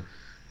промяната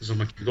за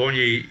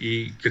Македония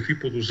и какви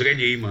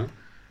подозрения има,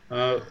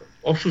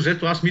 общо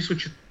взето аз мисля,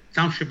 че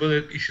там ще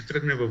бъде и ще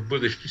тръгне в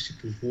бъдеще, си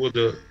позволя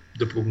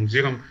да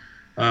прогнозирам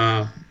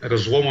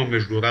разлома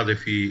между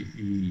Радев и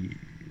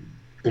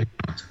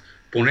промяната.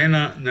 Поне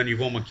на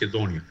ниво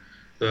Македония.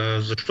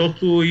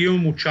 Защото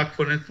имам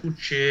очакването,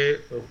 че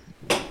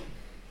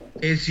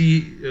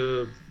тези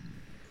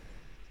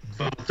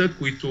двамата,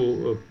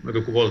 които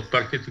ръководят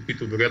партията,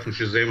 които вероятно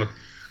ще заемат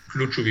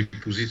ключови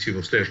позиции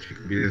в следващия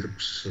кабинет,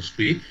 ако се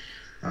състои,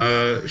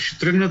 ще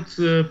тръгнат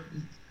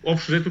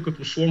общо взето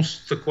като слон в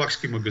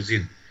стъкларски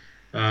магазин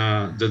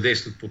да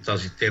действат по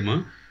тази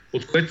тема,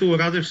 от което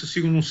Радев със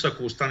сигурност,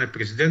 ако остане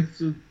президент,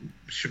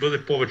 ще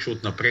бъде повече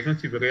от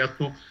напрегнат и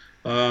вероятно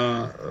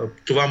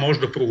това може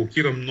да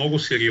провокира много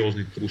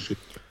сериозни трусове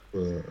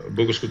в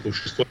българското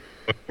общество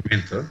в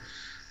парламента.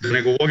 Да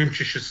не говорим,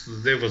 че ще се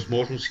даде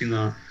възможност и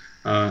на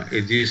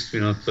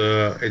единствения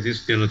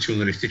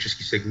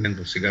националистически сегмент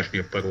в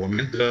сегашния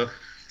парламент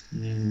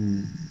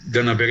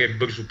да набере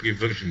бързо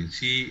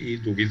привърженици и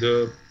дори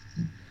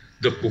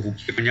да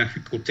провокира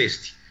някакви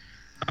протести.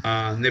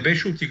 Не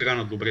беше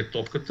отиграна добре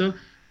топката.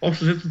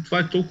 Общо взето това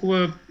е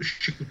толкова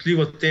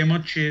щекотлива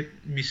тема, че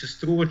ми се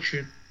струва,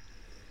 че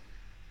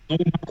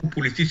много малко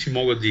политици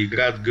могат да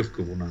играят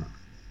гъвкаво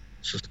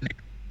с нея.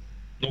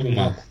 Много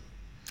малко.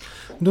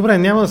 Добре,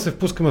 няма да се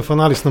впускаме в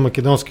анализ на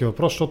македонски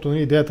въпрос, защото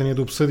идеята ни е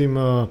да обсъдим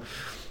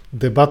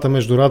дебата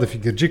между Радев и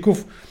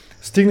Герджиков.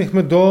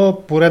 Стигнахме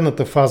до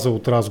поредната фаза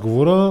от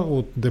разговора,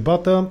 от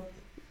дебата.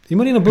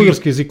 Има ли на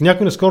български език?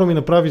 Някой наскоро ми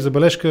направи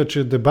забележка,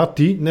 че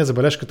дебати, не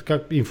забележка, така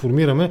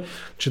информираме,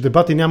 че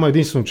дебати няма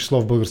единствено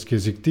число в български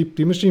език. Ти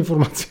имаш ли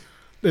информация?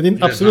 Един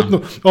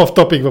абсолютно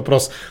оф-топик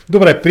въпрос.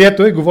 Добре,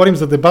 прието е, говорим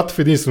за дебат в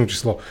единствено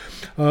число.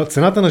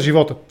 Цената на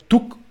живота.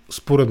 Тук,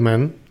 според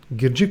мен,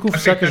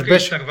 Герджиков сякаш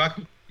беше...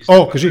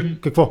 Кажи,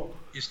 какво?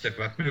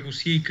 Изтървахме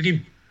Русия и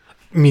Крим.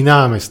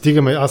 Минаваме,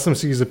 стигаме. Аз съм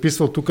си ги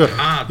записвал тук.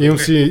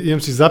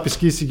 Имам си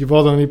записки и си ги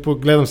вода,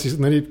 гледам си,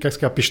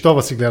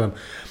 пищова си гледам.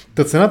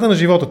 Та цената на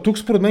живота. Тук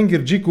според мен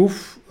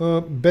Герджиков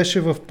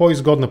беше в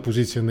по-изгодна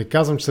позиция. Не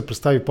казвам, че се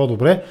представи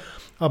по-добре,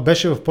 а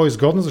беше в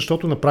по-изгодна,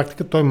 защото на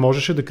практика той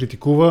можеше да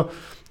критикува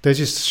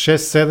тези 6,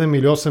 7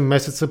 или 8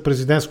 месеца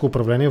президентско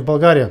управление в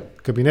България.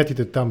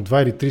 Кабинетите там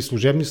 2 или 3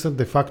 служебни са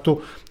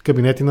де-факто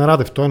кабинети на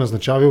Радев. Той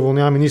назначава и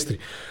уволнява министри.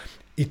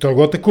 И той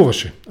го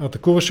атакуваше.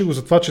 Атакуваше го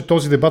за това, че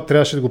този дебат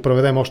трябваше да го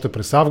проведем още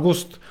през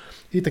август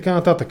и така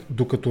нататък.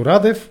 Докато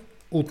Радев,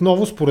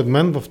 отново според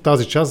мен в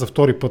тази част, за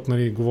втори път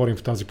говорим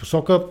в тази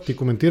посока, ти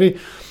коментирай,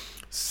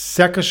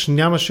 сякаш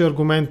нямаше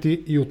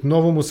аргументи и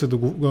отново му се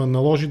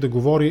наложи да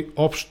говори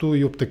общо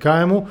и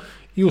обтекаемо.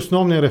 И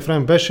основният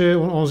рефрен беше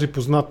онзи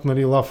познат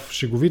лав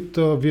шеговит,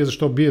 вие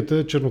защо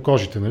биете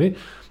чернокожите.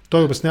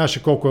 Той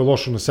обясняваше колко е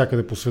лошо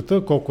навсякъде по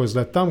света, колко е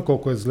зле там,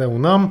 колко е зле у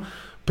нам.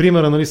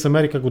 Примера с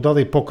Америка го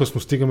даде и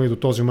по-късно стигаме и до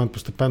този момент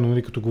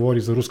постепенно, като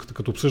говори за руската,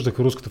 като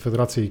обсъждаха Руската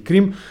федерация и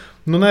Крим.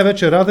 Но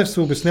най-вече Радев се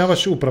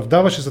обясняваше,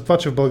 оправдаваше за това,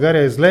 че в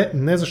България е зле,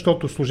 не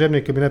защото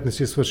служебният кабинет не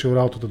си е свършил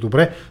работата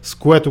добре, с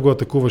което го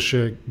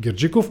атакуваше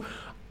Герджиков,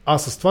 а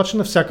с това, че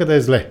навсякъде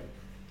е зле.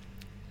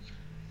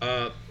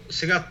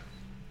 Сега,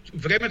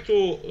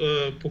 времето,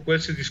 по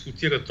което се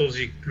дискутира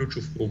този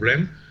ключов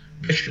проблем,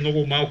 беше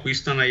много малко и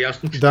стана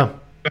ясно, че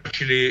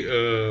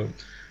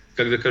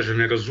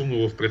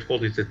неразумно в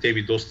предходните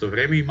теми доста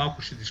време и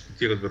малко ще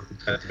дискутират върху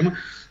тази тема.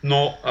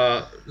 Но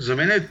за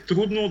мен е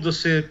трудно да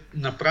се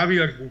направи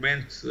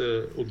аргумент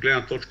от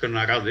гледна точка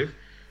на Радев,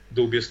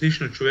 да обясниш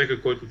на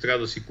човека, който трябва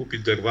да си купи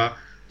дърва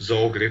за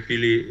огрев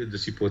или да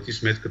си плати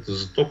сметката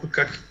за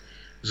тока,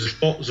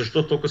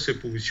 защо тока се е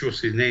повишил в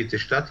Съединените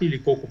щати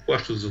или колко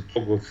плащат за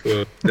ток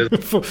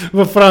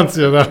в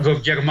Франция, да.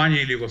 В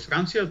Германия или във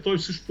Франция. Той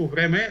в същото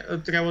време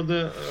трябва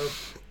да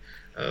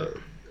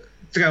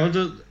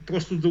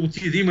просто да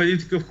отиде. Да има един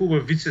такъв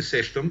хубав вид, се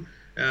сещам.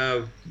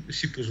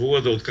 Си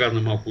позволя да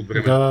открадна малко от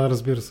време. Да,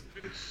 разбира се.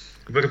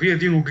 Върви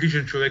един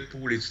огрижен човек по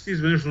улицата,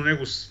 изведнъж до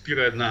него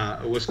спира една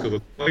лъскава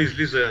кола,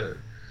 излиза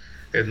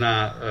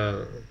една,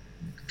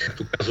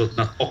 както казват,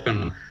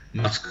 натокана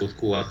маска от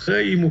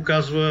колата и му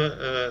казва: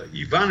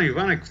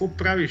 Иване, какво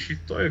правиш? И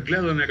той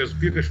гледа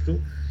неразбиращо.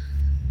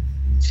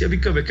 Сега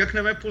вика: как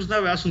не ме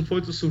познава? Аз съм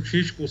твоята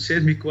съученичка от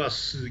 7-ми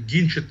клас,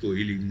 Гинчето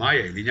или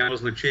Майя, или няма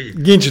значение.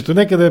 Гинчето,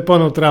 нека да е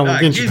по-неутрално.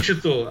 Да,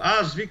 Гинчето.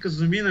 Аз,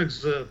 заминах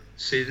за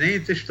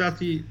Съединените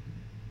щати,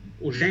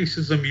 ожених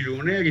се за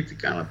милионер и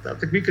така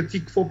нататък. Вика: ти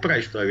какво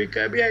правиш? Той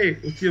вика: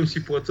 отивам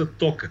си плата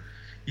тока.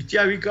 И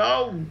тя вика: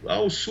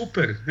 ау,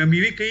 супер.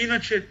 Ами вика,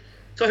 иначе,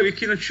 той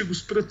вика, иначе го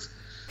спрат.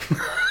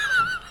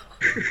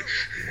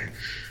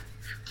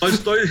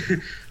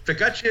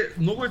 Така че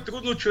много е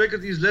трудно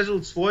човекът да излезе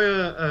от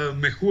своя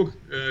мехур,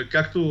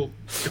 както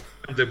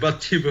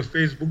дебати във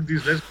Фейсбук, да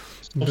излезе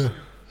от своя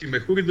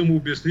мехур и да му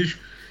обясниш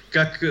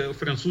как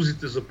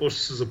французите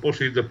са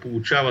започнали да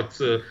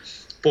получават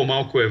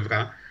по-малко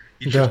евра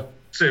и че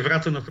са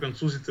еврата на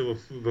французите в...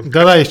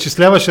 Да,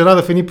 изчисляваше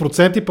Радев едни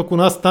проценти, пък у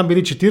нас там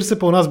били 40,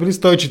 пък у нас били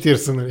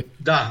 140, нали?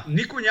 Да,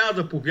 никой няма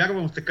да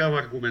повярва в такава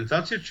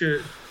аргументация, че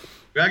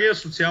в България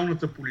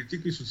социалната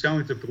политика и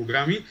социалните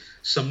програми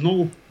са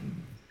много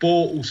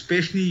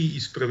по-успешни и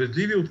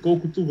справедливи,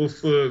 отколкото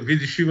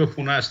видиш и в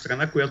оная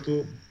страна,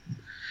 която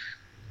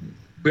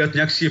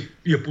някакси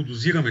я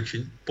подозираме,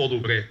 че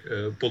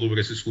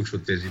по-добре се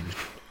случват тези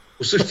неща.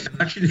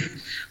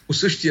 По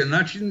същия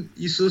начин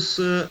и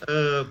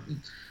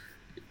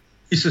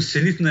с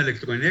цените на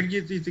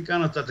електроенергията и така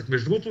нататък.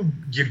 Между другото,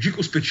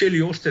 Герджиков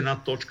спечели още една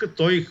точка.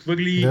 Той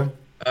хвърли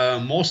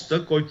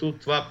моста, който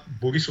това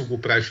Борисов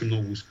го правеше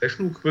много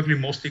успешно, хвърли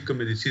моста и към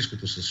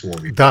медицинското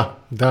съсловие. Да.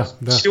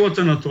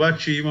 Силата на това,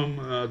 че имам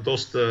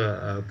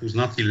доста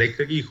познати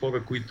лекари и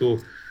хора, които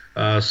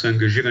са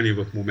ангажирани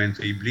в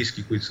момента и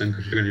близки, които са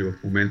ангажирани в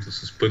момента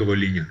с първа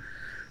линия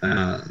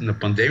на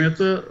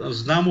пандемията.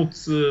 Знам от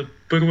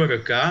първа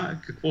ръка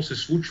какво се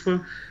случва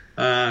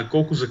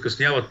колко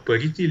закъсняват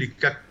парите или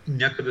как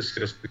някъде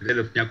се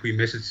разпределят, в някои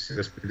месеци се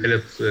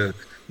разпределят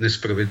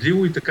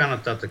несправедливо и така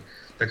нататък.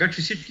 Така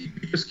че всички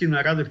приказки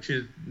на Радев,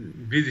 че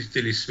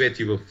видите ли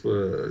свети в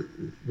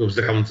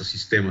здравната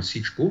система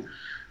всичко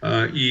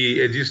и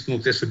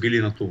единствено те са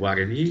били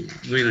натоварени,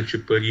 но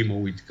иначе пари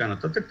имало и така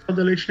нататък, това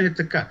далеч не е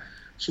така.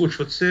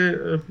 Случват се,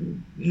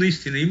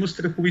 наистина има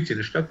страховити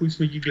неща, които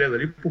сме ги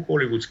гледали по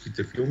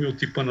холивудските филми от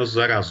типа на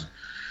зараза.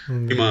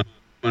 Има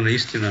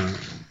наистина,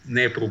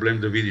 не е проблем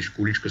да видиш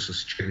количка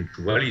с черни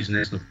чували,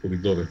 изнесна в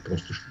коридора,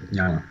 просто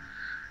защото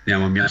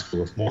няма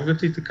място в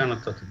моргата и така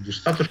нататък.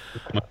 Достатъчно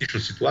драматична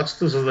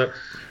ситуацията, за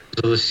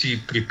да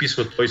си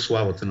приписва той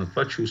славата на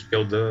това, че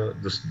успял да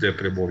я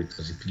пребори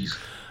тази криза.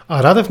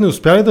 А Радев не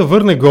успя ли да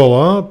върне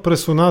гола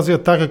през онази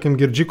атака към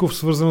Герджиков,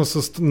 свързана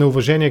с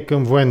неуважение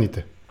към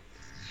военните?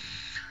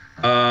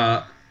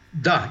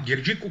 Да,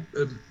 Герджиков...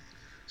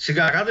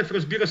 Сега, Радев,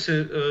 разбира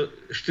се,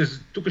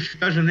 тук ще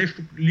кажа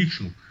нещо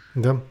лично.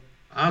 Да.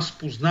 Аз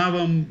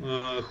познавам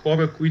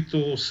хора,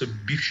 които са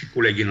бивши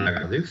колеги на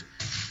Радев,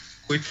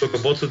 които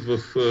работят в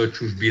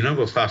чужбина,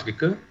 в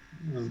Африка,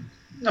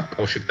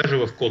 направо ще кажа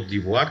в Кот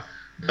д'Ивуар,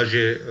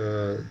 даже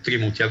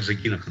 3 от тях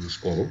загинаха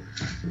наскоро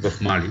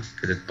в Мали,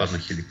 където падна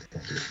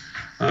хеликоптер.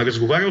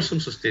 Разговарял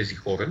съм с тези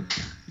хора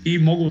и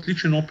мога от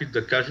личен опит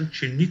да кажа,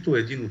 че нито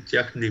един от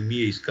тях не ми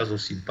е изказал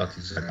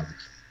симпатии за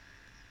Радев.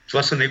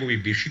 Това са негови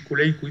бивши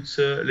колеги, които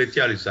са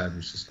летяли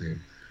заедно с него.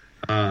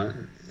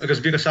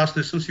 Разбира се, аз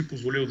не съм си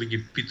позволил да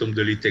ги питам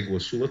дали те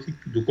гласуват и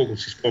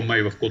доколкото си спомня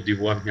и в Кот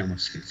д'Ивуар няма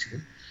секция,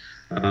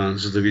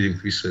 за да видим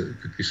какви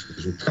са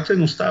резултати,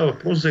 но става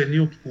въпрос за едни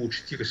от около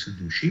 40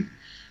 души,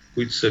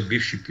 които са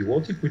бивши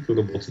пилоти, които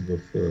работят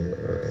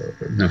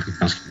на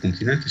африкански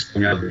континент,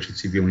 изпълняват вече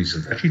цивилни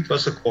задачи. И това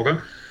са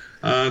хора,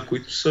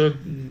 които са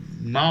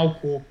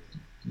малко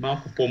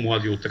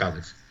по-млади от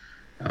Радев,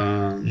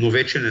 но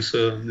вече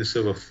не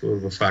са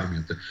в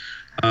армията.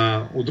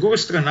 От друга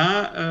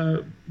страна,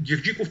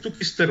 Герджиков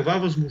тук изтърва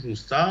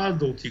възможността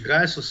да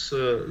отиграе с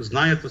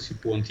знанията си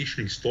по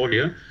антична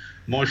история,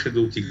 можеше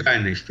да отиграе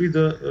нещо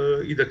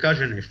и да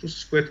каже нещо,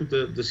 с което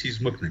да се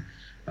измъкне.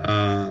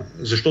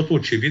 Защото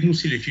очевидно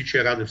си личи,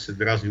 че Радев се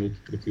дразни от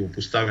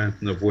противопоставянето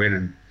на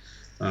военен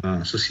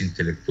с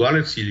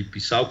интелектуалец или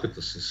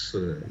писалката с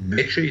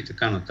меча и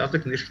така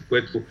нататък, нещо,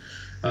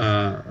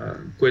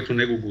 което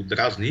него го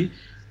дразни,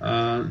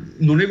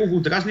 но него го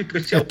дразни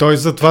през цялото. Той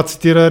затова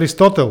цитира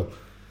Аристотел.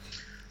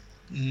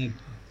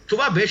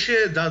 Това беше,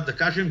 да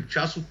кажем,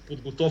 част от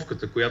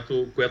подготовката,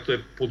 която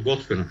е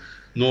подготвена.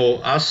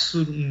 Но аз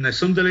не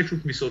съм далеч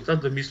от мисълта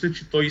да мисля,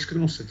 че той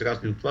искрено се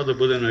дразни от това да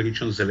бъде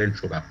наричан зелен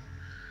чорап.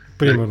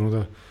 Примерно,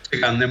 да.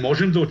 Сега, не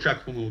можем да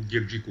очакваме от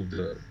Герджиков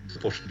да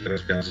почне да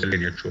разбява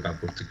зеления чорап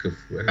в такъв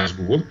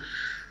разговор.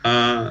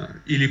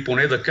 Или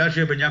поне да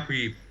каже,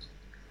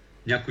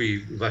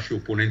 някои ваши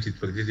опоненти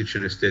твърдите, че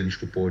не сте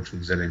нищо повече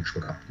от зелен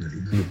чорап. Нали?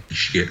 Да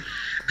напиши.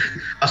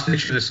 Аз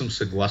не съм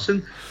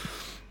съгласен.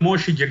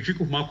 Можеше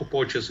Герджиков малко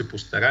повече да се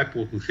постарае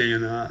по отношение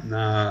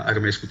на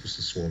армейското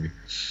съсловие.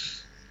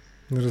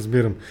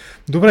 Разбирам.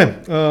 Добре,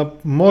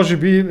 може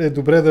би е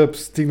добре да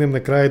стигнем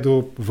накрая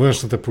до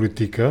външната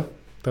политика,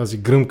 тази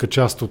гръмка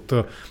част от...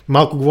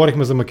 Малко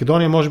говорихме за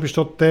Македония, може би,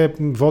 защото те,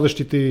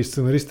 водещите и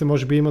сценаристите,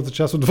 може би имат за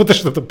част от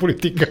вътрешната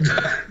политика.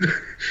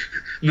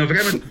 На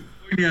времето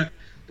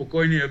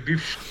покойният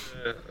бивш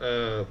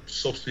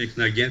собственик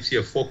на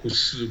агенция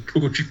Фокус,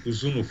 Поручик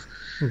Озунов,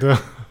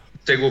 да.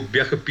 Те го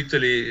бяха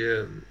питали,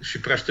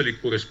 ще пращали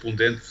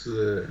кореспондент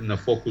на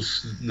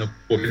Фокус на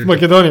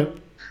Македония.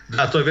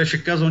 Да, той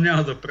беше казал,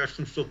 няма да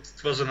пращам, защото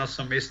това за нас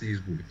са местни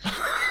избори.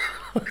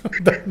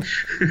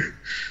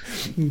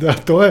 Да,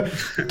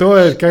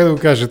 той е, как да го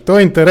кажа,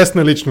 той е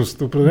интересна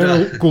личност.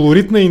 Определено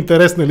колоритна и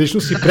интересна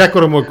личност и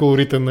прякора му е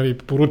колоритен, нали,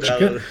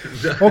 поручика.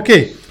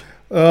 Окей,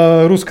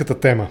 руската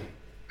тема.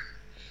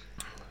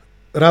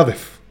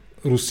 Радев.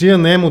 Русия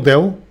не е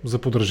модел за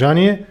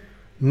подражание,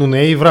 но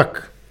не е и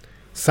враг.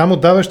 Само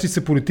даващи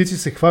се политици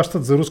се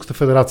хващат за Руската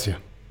федерация.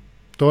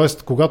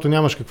 Тоест, когато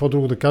нямаш какво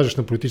друго да кажеш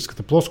на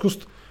политическата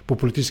плоскост, по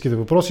политическите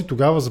въпроси,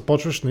 тогава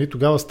започваш, нали,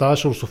 тогава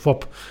ставаш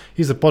русофоб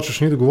и започваш,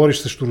 нали, да говориш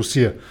срещу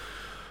Русия.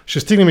 Ще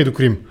стигнем и до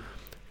Крим.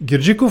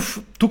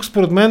 Герджиков тук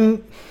според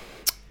мен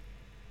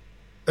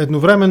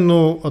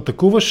едновременно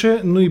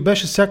атакуваше, но и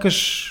беше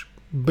сякаш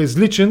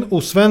безличен,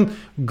 освен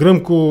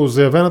гръмко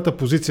заявената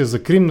позиция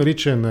за Крим, нали,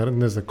 че е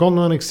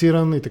незаконно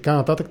анексиран и така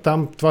нататък.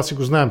 Там това си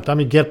го знаем. Там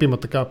и ГЕРБ има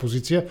такава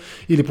позиция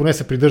или поне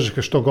се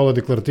придържаха що гола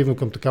декларативно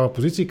към такава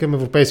позиция и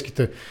към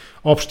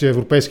общия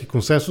европейски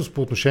консенсус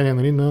по отношение,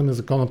 нали, на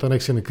незаконната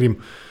анексия на Крим.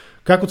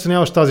 Как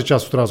оценяваш тази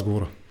част от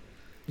разговора?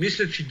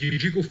 Мисля, че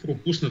Герджиков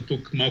пропусна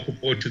тук малко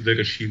повече да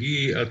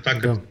разшири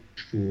атаката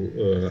срещу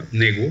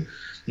него.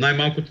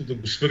 Най-малкото да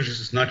го свържи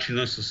с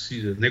начина с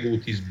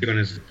неговото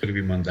избиране за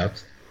първи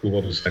мандат.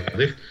 Говоря за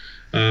Радев.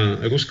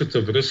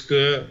 Руската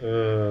връзка,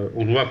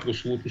 онова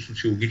прословото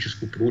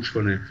социологическо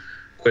проучване,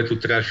 което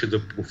трябваше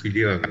да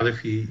профилира Радев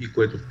и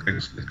което в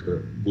крайна сметка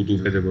го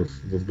доведе в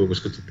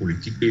българската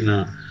политика и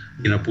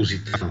на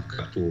Позитано,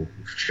 както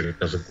вчера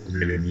каза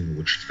Корнелия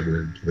Нинова, че тя го е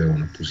довела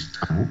на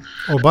Позитано.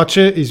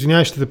 Обаче,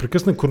 извинявай, ще те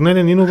прекъсна,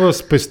 Корнелия Нинова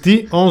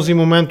спести онзи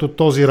момент от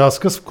този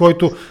разказ, в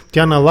който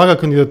тя налага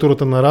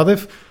кандидатурата на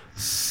Радев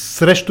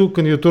срещу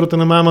кандидатурата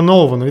на Мая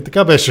Манолова, нали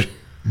така беше?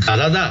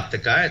 Да,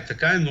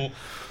 така е, но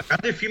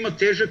Радев има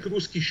тежък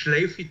руски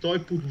шлейф и той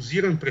е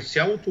подозиран през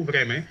цялото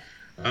време,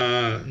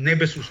 не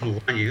без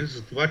основание,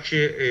 за това,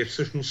 че е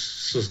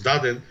всъщност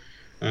създаден,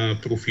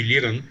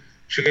 профилиран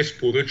чрез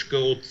поръчка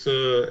от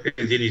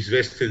един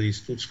известен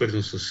институт,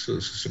 свързан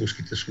с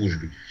руските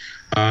служби.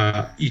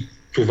 И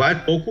това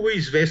е толкова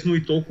известно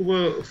и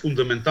толкова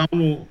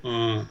фундаментално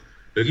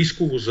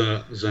рисково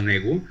за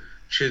него,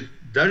 че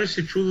даже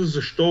се чуда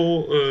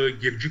защо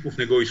Герджиков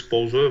не го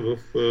използва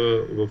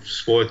в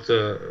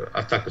своята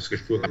атака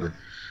срещу Радев.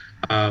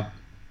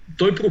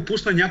 Той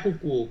пропусна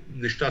няколко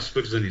неща,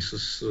 свързани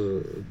с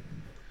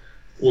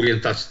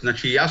ориентацията.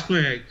 Значи ясно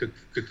е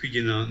какви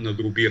ги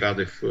надроби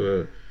Радев,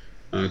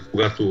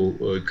 когато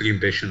Крим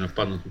беше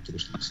нападнат от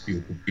руснаците и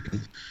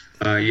окупиран.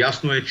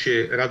 Ясно е,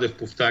 че Радев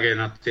повтаря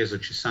една теза,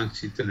 че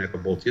санкциите не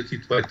работят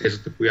и това е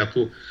тезата,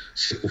 която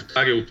се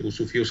повтаря от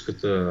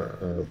русофилската,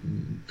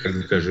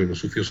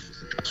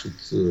 русофилската част от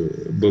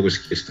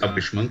българския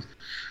естаблишмент,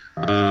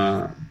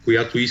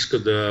 която иска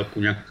да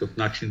по някакъв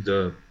начин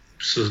да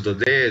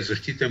създаде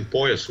защитен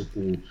пояс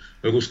около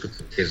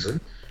руската теза,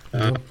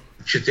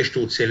 че те ще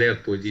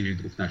оцелеят по един или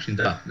друг начин.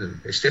 Да,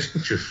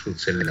 естествено, че ще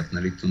оцелеят.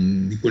 Нали?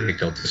 Никой не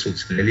казва, те са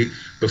оцелели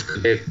в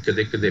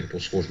къде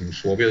по-сложни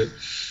условия.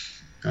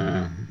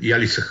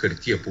 Яли са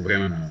хартия по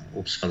време на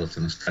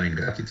обсадата на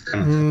Сталинград и така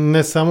нататък.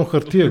 Не само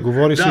хартия,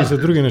 говори се и за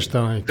други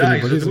неща. Да,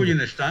 и за други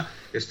неща.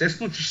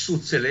 Естествено, че ще се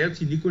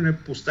оцелеят и никой не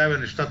поставя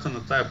нещата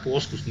на тая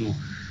плоскост,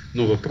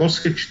 но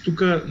въпросът е, че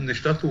тук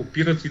нещата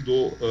опират и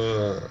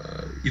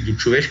до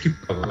човешки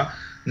права,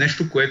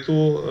 нещо,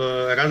 което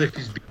Радев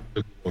избира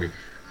да говори.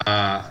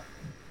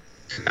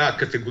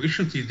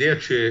 Категоричната идея,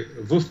 че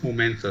в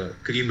момента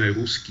Крим е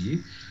руски,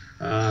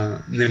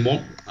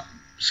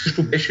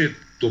 също беше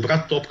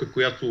добра топка,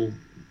 която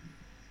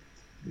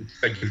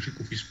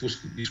Герджиков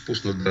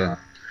изпусна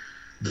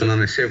да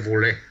нанесе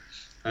воле,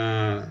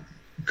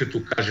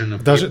 като каже на...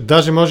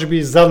 Даже може би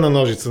и задна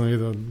ножица. Нали?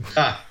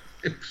 Да,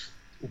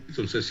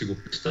 опитвам се да си го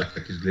представя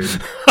как изглежда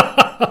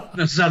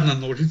на задна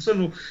ножица,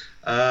 но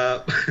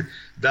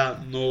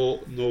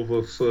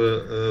в...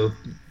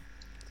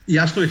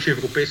 Ясно е, че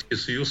Европейския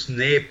съюз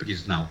не е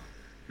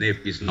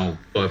признал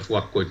този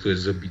флаг, който е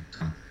забит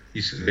там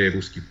и сега е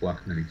руски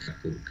флаг, нали,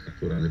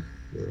 както Радев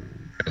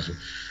казва.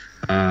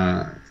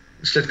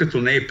 След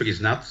като не е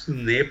признат,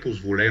 не е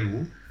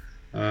позволено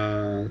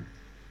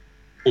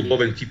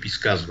подобен тип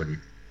изказвания.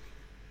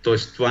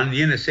 Тоест, това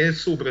ние не се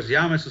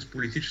съобразяваме с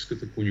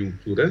политическата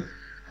конюнктура,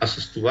 а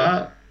с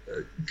това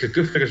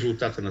какъв е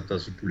резултата на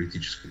тази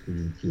политическа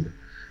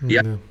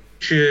конюнктура.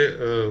 Че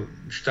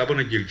щаба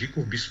на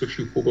Герджиков би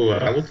свършил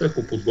хубава работа,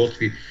 ако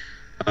подготви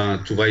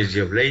това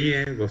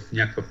изявление в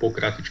някаква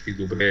по-кратичка и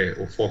добре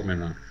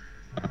оформена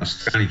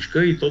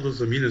страничка и то да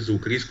замине за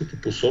украинското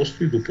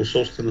посолство и до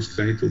посолства на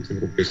страните от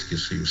Европейския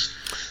съюз.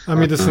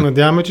 Да се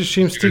надяваме, че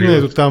ще им стигне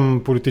до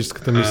там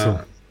политическата мисъл.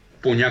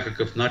 По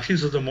някакъв начин,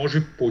 за да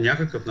може по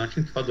някакъв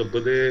начин това да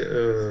бъде...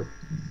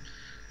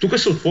 Тук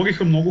се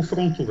отвориха много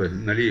фронтове,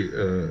 нали?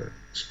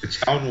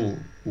 Специално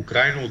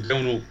Украйна,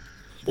 отделно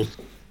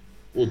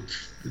от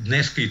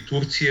днеска и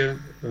Турция,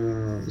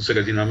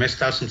 заради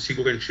наместа. Аз съм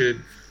сигурен, че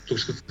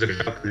турската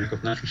държава по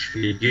някакъв начин ще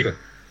реагира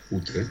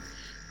утре.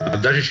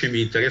 Даже ще ми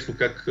е интересно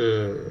как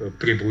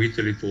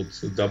преброителите от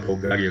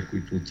България,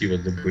 които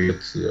отиват да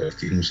броят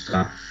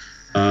активността,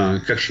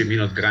 как ще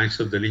минат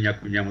граница, дали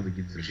някой няма да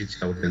ги държи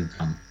цял ден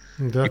там.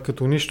 Да,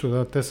 като нищо,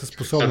 да. Те са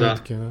способни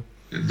такива.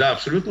 Да,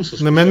 абсолютно са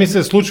способни. На мен ми се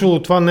е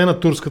случвало това не на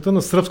турската,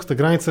 на сръбската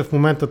граница в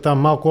момента там,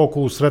 малко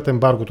около сред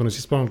ембаргото, не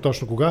си спомням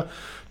точно кога.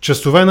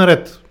 Часове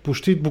наред,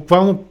 почти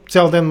буквално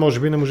цял ден може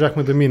би не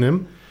можахме да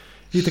минем.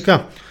 И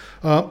така.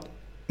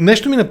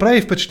 Нещо ми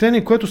направи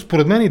впечатление, което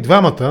според мен и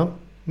двамата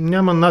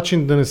няма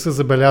начин да не са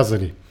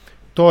забелязали.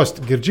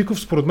 Тоест, Герджиков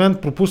според мен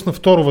пропусна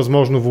второ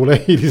възможно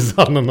воле или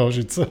задна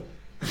ножица.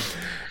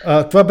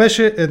 Това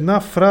беше една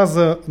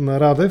фраза на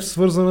Радев,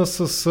 свързана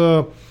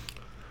с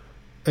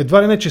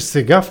едва ли не, че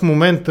сега в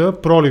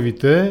момента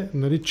проливите,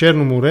 нали,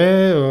 Черно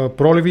море,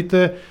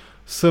 проливите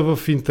са в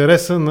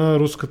интереса на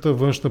руската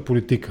външна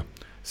политика.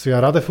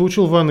 Сега Радев е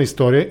учил военна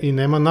история и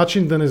няма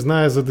начин да не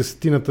знае за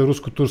десетината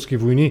руско-турски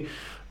войни,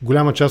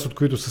 голяма част от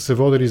които са се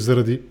водили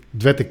заради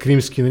двете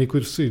кримски, нали,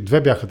 които са и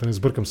две бяха, да не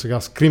сбъркам сега,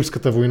 с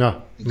Кримската война,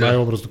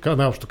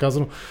 най-общо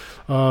казано,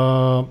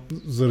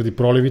 заради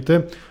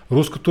проливите.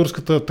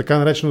 Руско-турската така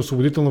наречена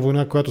освободителна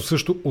война, която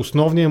също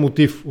основният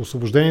мотив,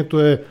 освобождението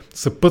е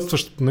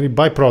съпътстващ, нали,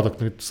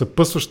 byproduct, нали,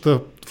 съпътстваща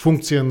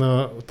функция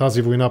на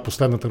тази война,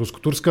 последната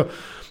руско-турска.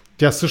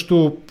 Тя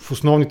също в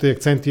основните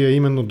акценти е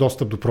именно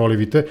достъп до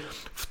проливите.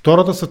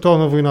 Втората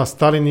световна война,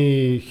 Сталин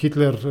и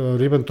Хитлер,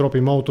 Рибентроп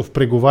и Молотов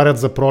преговарят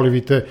за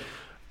проливите,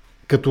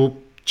 като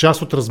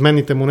част от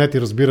разменните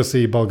монети, разбира се,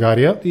 и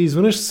България. И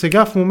изведнъж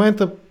сега в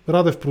момента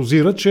Радев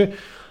прозира, че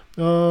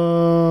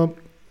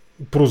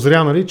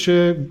прозря, нали,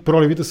 че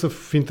проливите са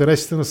в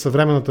интересите на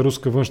съвременната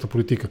руска външна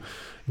политика.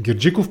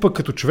 Герджиков пък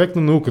като човек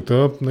на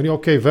науката, нали,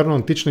 окей, верно,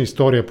 антична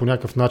история по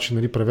някакъв начин,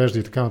 нали, превежда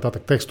и така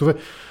нататък текстове,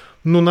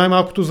 но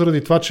най-малкото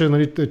заради това, че,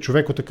 нали,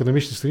 човек от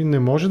академични страни не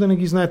може да не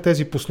ги знае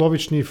тези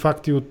пословични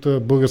факти от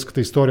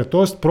българската история.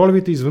 Тоест,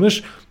 проливите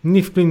изведнъж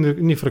ни в клин,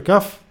 ни в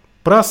ръкав,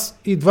 прас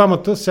и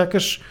двамата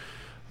сякаш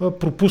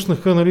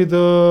пропуснаха, нали,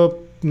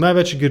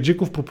 най-вече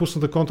Герджиков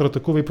пропусна да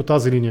контратакува и по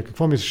тази линия.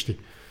 Какво мислиш ти?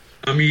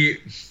 Ами,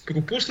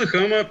 пропуснаха,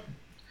 ама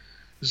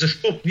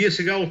защо? Ние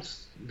сега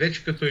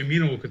вече като е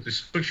минало, като е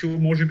свършило,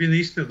 може би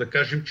наистина да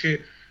кажем, че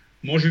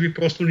може би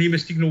просто не им е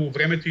стигнало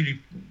времето или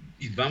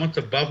и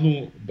двамата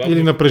бавно...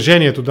 Или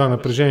напрежението, да.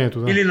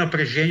 Или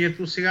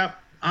напрежението. Сега,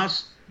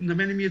 на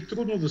мен ми е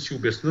трудно да си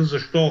обясня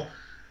защо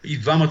и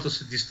двамата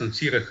се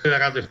дистанцираха,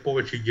 Радев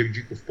повече и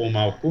Герджиков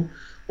по-малко,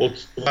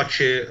 от това,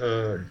 че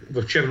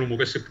в Черно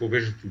море се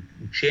провеждат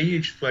учения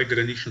и че това е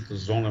граничната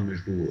зона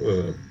между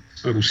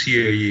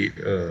Русия и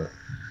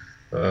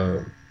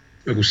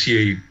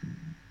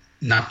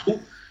НАТО.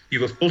 И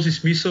в този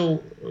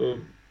смисъл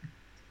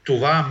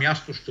това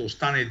място ще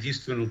остане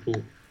единственото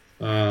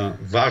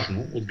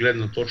важно от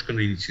гледна точка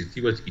на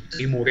инициативата и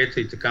три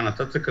морета и така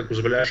нататък. Ако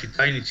забеляваш, и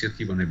тази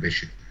инициатива не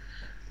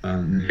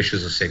беше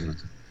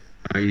засегната.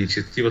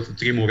 Инициативата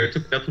Три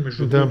морета, която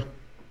между другото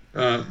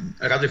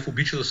Радев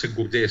обича да се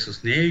гордее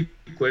с нея,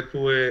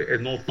 което е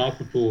едно от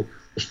малкото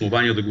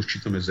основания да го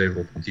считаме за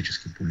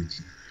евроатлантически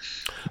политик.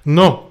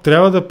 Но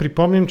трябва да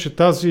припомним, че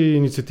тази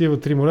инициатива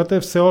Три морета е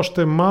все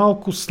още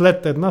малко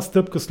една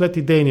стъпка след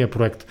идейния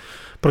проект.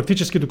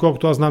 Практически,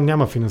 доколкото аз знам,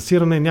 няма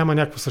финансиране, няма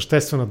някаква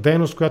съществена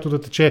дейност, която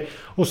да тече,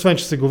 освен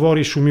че се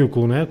говори и шуми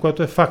около нея,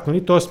 което е факт.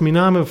 Нали? Тоест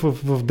минаваме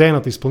в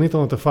дейната,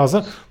 изпълнителната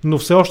фаза, но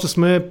все още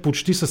сме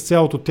почти с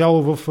цялото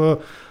тяло в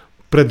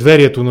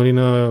предверието, нали,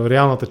 на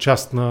реалната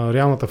част, на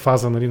реалната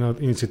фаза, нали, на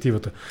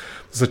инициативата.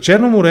 За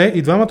Черно море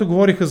и двамата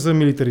говориха за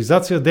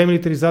милитаризация,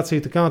 демилитаризация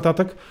и така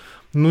нататък,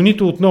 но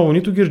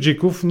нито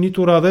Герджиков,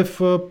 нито Радев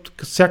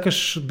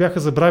сякаш бяха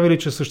забравили,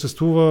 че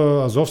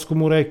съществува Азовско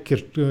море,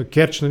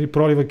 Керч, нали,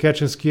 пролива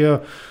Керченския,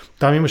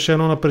 там имаше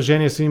едно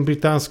напрежение с един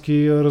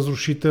британски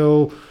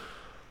разрушител.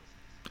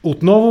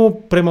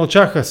 Отново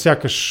премълчаха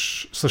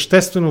сякаш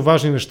съществено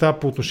важни неща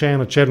по отношение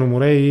на Черно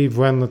море и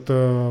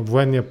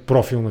военния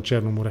профил на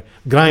Черно море.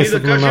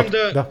 Границата на НАТО.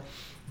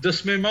 Да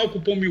сме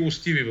малко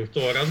по-милостиви в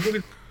този разговор,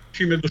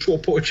 че им е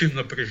дошло повече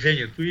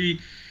напрежението и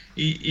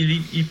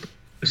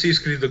са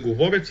искали да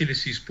говорят или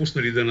са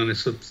изпуснали да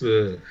нанесат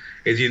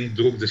един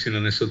друг, да си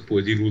нанесат по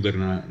един удар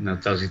на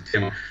тази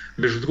тема.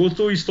 Между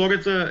другото,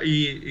 историята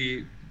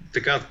и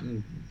така,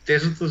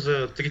 тезата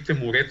за Трите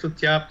морета,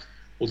 тя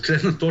от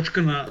гледна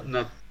точка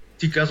на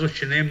ти казваш,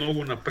 че не е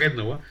много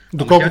напреднала.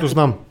 Доколкото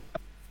знам.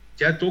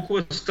 Тя е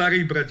толкова стара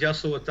и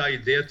брадясала тази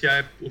идея, тя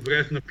е от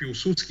времето на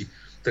Пилсудски.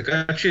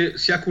 Така че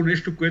всяко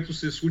нещо, което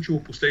се е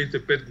случило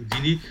последните 5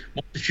 години,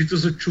 може да се счита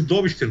за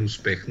чудовищен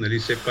успех. Нали?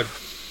 Все пак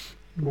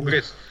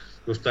прогрес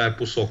в тая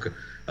посока.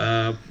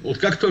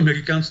 Откакто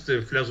американците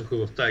влязоха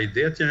в тая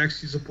идея, тя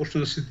някакси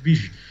започна да се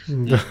движи.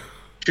 Да.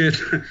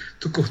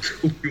 Тук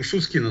от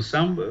Пилсудски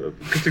насам,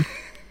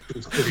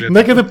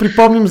 Нека да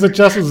припомним за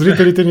част от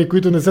зрителите ни,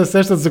 които не се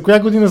сещат, за коя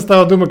година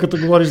става дума, като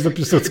говориш за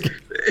Пилсудски.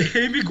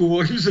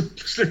 Говорим за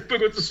след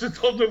Първата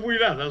световна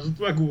война, за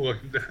това говорим,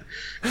 да.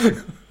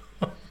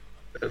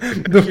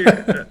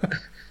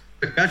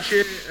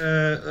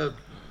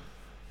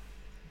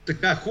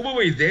 Така,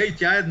 хубава идея и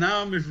тя е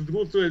една, между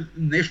другото, е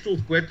нещо,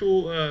 от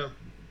което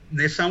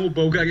не само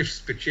България ще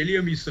спечели,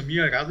 ами и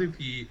самия Радев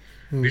и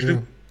виждам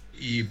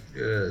и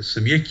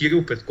самия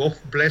Кирил Петков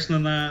блесна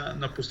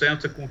на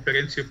последната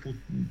конференция по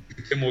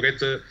Трите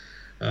морета,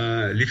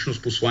 лично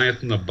с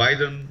посланието на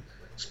Байден,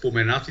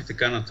 споменат и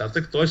така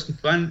нататък. Тоест,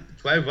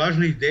 това е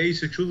важна идея и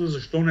се чуда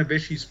защо не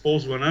беше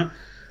използвана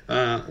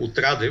от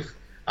Радев.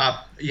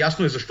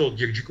 Ясно е защо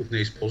Герджиков не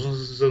е използван,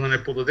 за да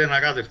не подаде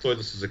на Радев той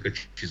да се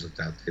закачи за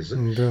тази теза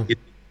и да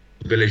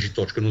отбележи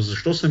точка. Но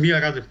защо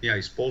самия Радев не я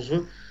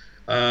използва?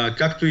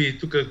 Както и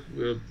тук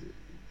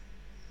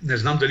не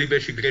знам дали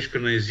беше грешка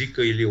на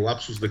езика или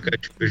лапсус да каже,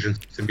 че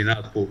бежанците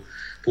минават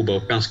по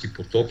Балкански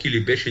поток,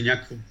 или беше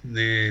някакво,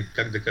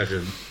 как да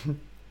кажа,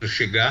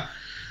 шега.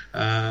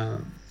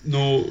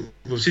 Но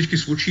във всички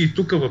случаи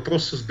тук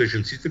въпрос с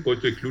бежанците,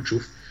 който е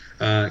ключов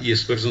и е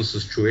свързан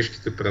с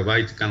човешките права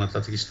и така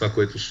нататък и с това,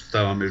 което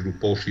става между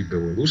Полша и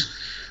Беларус.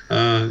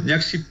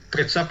 Някакси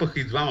прецапаха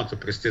и двамата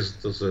през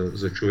тезата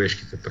за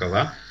човешките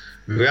права.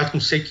 Вероятно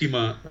всеки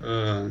има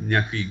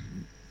някакви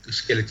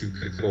скелети в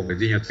гардероба.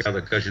 Единият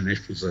трябва да каже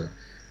нещо за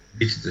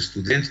битите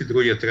студенти,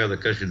 другия трябва да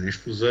каже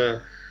нещо за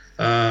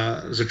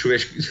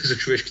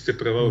човешките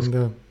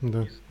права.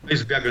 Да.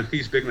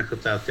 Избегнаха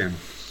тази тема.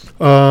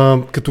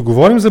 Като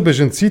говорим за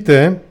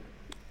бежанците,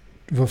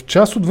 в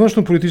част от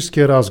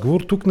външно-политическия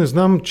разговор, тук не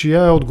знам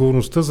чия е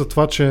отговорността за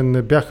това, че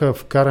не бяха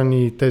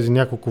вкарани тези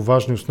няколко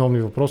важни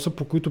основни въпроса,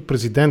 по които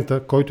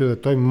президента, който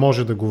той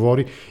може да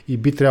говори и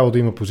би трябвало да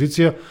има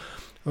позиция,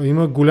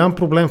 има голям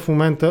проблем в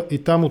момента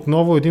и там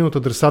отново един от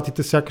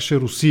адресатите сякаш е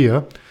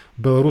Русия,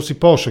 Беларус и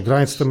Полша,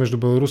 границата между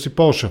Беларус и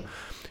Полша.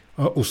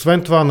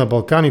 Освен това на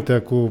Балканите,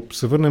 ако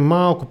се върнем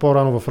малко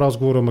по-рано в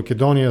разговора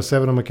Македония,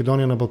 Северна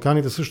Македония на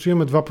Балканите, също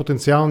имаме две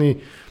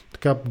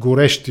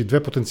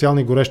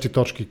потенциални горещи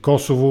точки.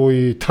 Косово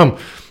и там,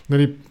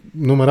 нали,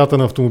 номерата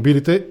на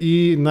автомобилите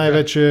и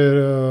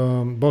най-вече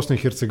Босна и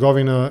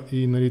Херцеговина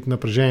и, нали,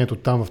 напрежението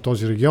там в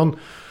този регион.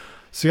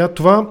 Сега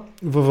това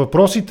във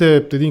въпросите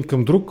един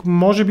към друг,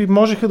 може би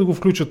можеха да го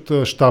включат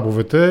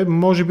щабовете,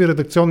 може би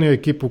редакционният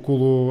екип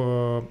около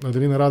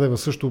Аделина Радева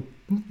също,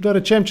 да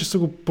речем, че са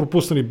го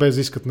пропуснали без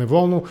да искат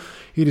неволно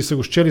или са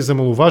го счели за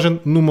маловажен,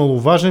 но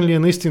маловажен ли е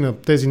наистина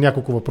тези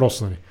няколко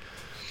въпроса? Нали?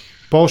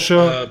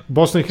 Полша,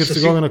 Босна и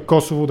Херцеговина,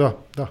 Косово, да.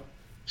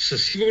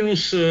 Със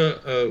сигурност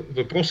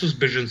въпросът с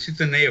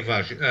бежанците не е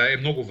важен, е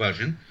много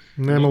важен.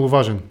 Не е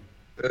маловажен.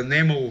 Не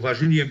е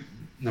маловажен и е,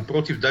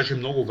 напротив, даже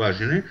много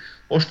важен е.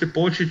 Още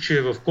повече,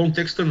 че в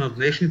контекста на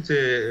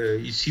днешните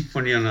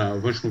изсипвания на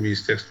Външно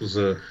министерство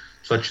за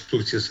това, че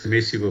Турция се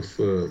меси в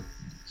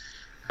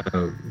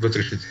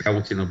вътрешните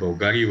работи на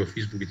България и в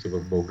изборите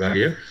в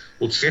България,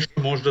 от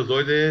среща може да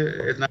дойде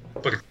една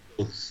партия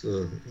от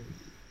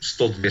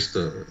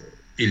 100-200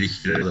 или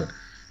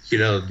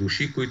 1000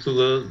 души, които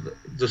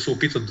да се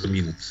опитат да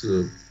минат.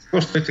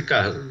 Просто е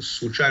така,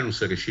 случайно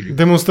са решили.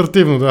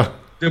 Демонстративно, да.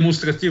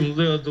 Демонстративно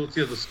да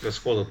отидат да се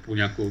разходят по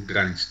някои от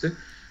границите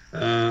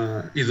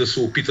и да се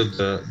опитат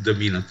да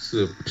минат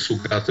през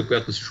оградата,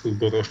 която на всичко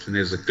отбора още не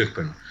е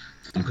закърпена.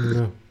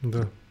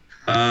 Да.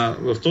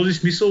 В този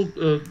смисъл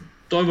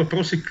този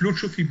въпрос е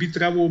ключов и би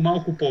трябвало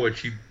малко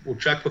повече, и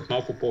очакват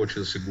малко повече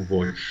да се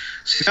говори.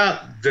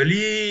 Сега,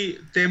 дали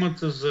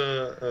темата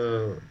за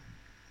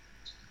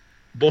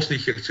Босна и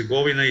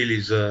Херцеговина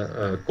или за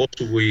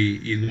Косово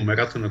и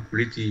номерата на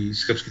колите и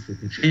сръбските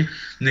отношения,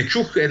 не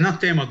чух една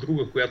тема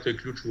друга, която е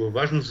ключова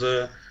важна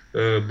за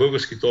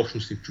българските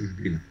общности в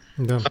чужбина.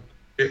 Да.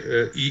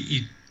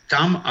 И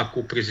там,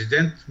 ако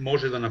президент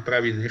може да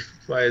направи нещо,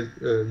 това е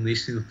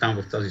наистина там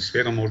в тази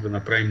сфера може да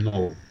направи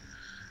много.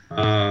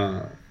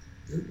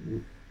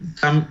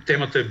 Там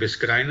темата е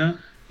безкрайна,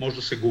 може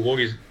да се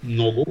говори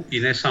много и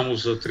не само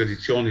за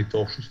традиционните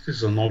общности,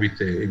 за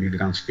новите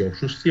емигрантски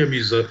общности,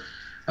 ами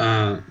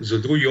за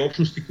други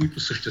общности, които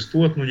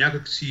съществуват, но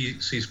някак си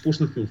са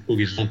изпуснати от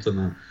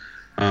хоризонта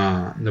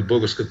на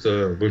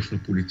българската външна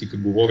политика.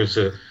 Говоря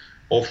за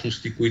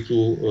общности,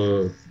 които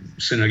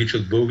се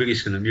наричат българи,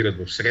 се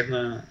намират в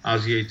Средна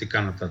Азия и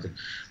така нататък.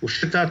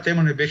 Въобще тази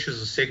тема не беше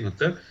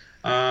засегната,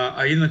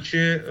 а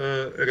иначе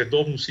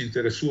редовно се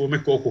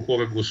интересуваме колко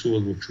хора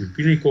гласуват в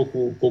чужбина и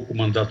колко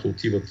мандата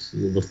отиват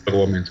в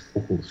парламента,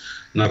 колко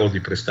народни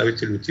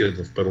представители отиват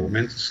в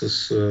парламента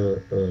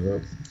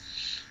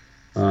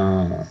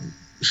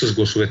с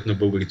гласовете на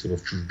българите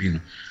в чужбина.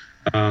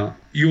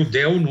 И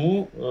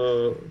отделно,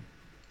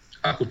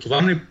 ако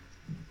това не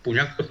по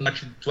някакъв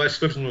начин, това е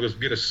свързано,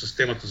 разбира се, с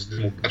темата за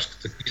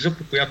демографската криза,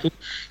 по която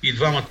и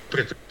двамата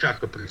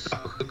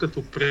пресапаха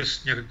като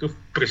през някакъв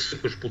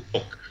пресъпващ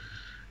поток.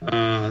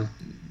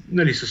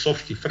 Нали, с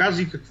общи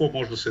фрази, какво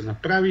може да се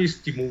направи,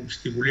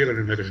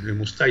 стимулиране на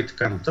раждаемостта и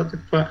така нататък.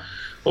 Това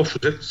общо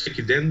взето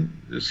всеки ден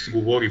се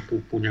говори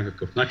по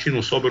някакъв начин,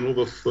 особено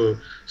в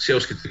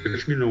селските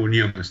кръчми на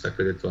уния места,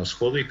 където аз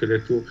ходя и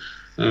където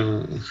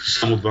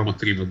само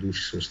 2-3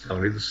 души са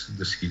оставали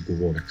да си ги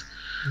говорят.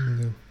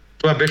 Да.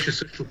 Това беше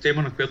също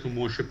тема, на която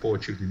можеше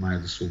повече внимание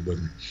да се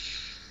обърне.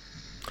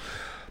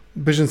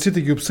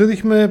 Бежанците ги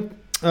обсъдихме.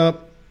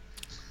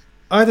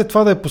 Айде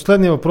това да е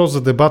последния въпрос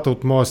за дебата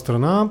от моя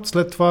страна.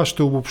 След това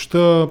ще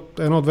обобща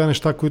едно-две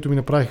неща, които ми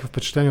направиха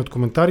впечатление от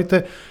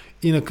коментарите.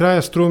 И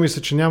накрая струва ми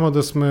се, че няма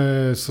да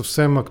сме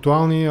съвсем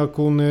актуални,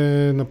 ако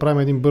не направим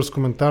един бърз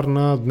коментар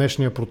на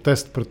днешния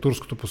протест пред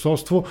турското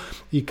посолство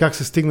и как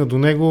се стигна до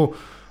него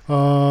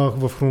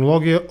в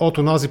хронология от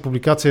онази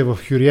публикация в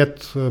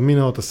Хюриет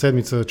миналата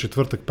седмица,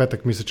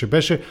 четвъртък-петък, мисля, че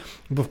беше,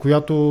 в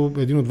която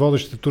един от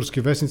водещите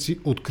турски вестници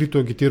открито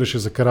агитираше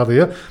за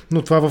Карадая,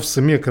 но това в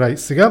самия край.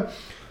 Сега,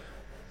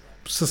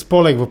 с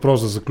по-лег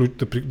въпрос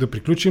да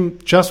приключим.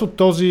 Част от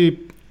този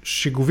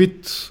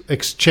шеговит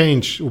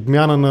екшейндж,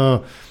 обмяна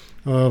на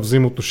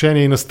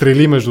взаимоотношения и на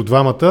стрели между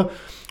двамата,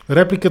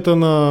 репликата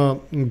на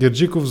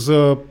Герджиков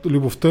за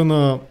любовта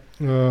на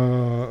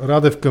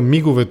Радев към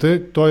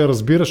миговете, той я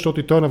разбира, защото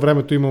и той на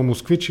времето имал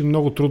москвич и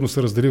много трудно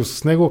се разделил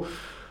с него.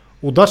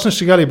 Удачна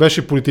шега ли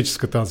беше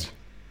политическа тази?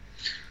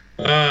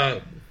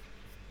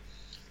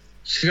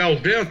 Сега,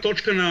 от гледна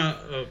точка на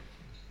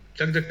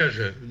как да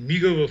кажа,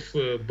 мига в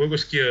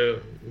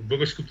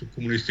българското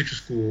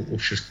комунистическо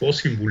общество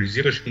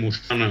символизираше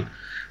мощта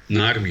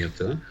на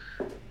армията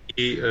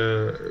и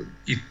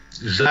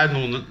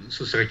заедно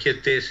с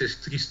ракет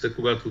ТСС-300,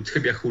 когато те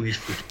бяха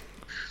унищожени.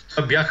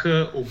 Това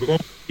бяха огромни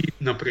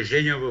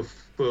напрежения в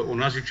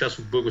онази част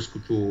от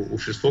българското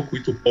общество,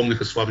 които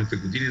помняха славните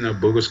години на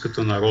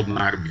Българската народна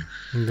армия.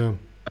 Да.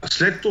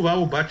 След това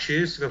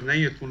обаче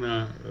сравнението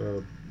на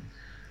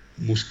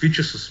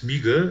москвича с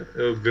мига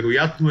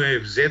вероятно е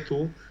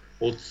взето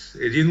от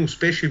един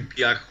успешен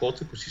пиар ход,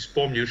 ако си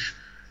спомняш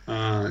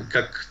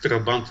как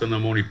трабанта на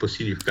Мони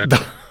Пасини в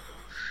Да.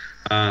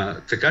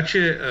 Така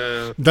че...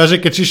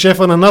 Даже качи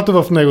шефа на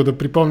НАТО в него, да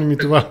припомним и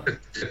това.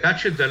 Така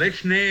че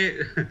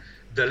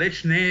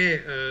далеч не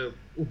е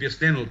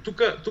обяснено.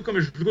 Тук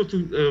между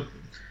другото,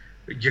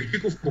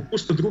 Герджиков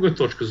пропусна друга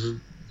точка.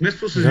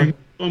 Вместо да се занимава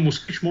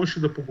Москвич, можеше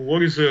да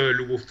поговори за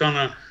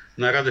любовта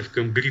на Радев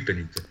към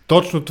грипените.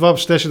 Точно това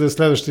щеше да е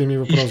следващия ми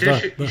въпрос.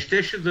 И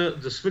щеше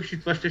да свърши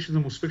това, щеше да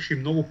му свърши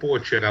много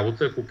повече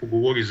работа, ако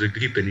поговори за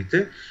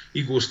грипените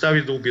и го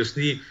остави да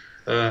обясни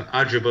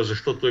аджеба,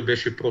 защо той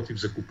беше против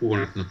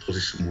закупуването на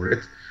този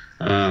самолет,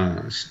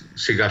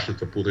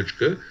 сегашната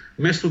поръчка,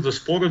 вместо да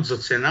спорят за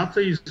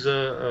цената и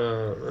за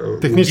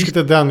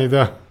техническите данни,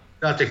 да.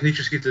 Да,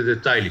 техническите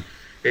детайли.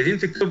 Един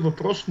такъв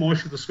въпрос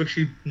можеше да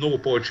свърши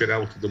много повече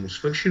работа да му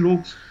свърши,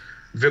 но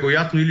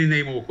вероятно или не е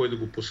имало кой да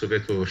го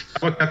посъветва в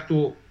щаба,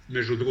 както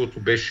между другото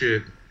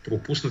беше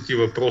пропуснати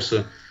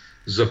въпроса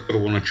за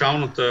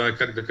първоначалната,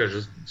 как да кажа,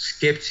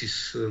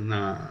 скепсис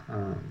на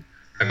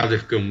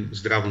Радев към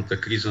здравната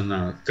криза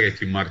на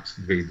 3 март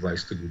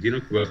 2020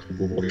 година, когато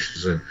говореше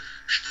за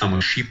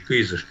щама Шипка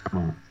и за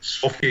щама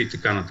София и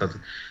така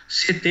нататък.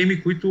 Все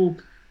теми, които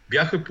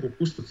бяха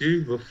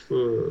пропуснати в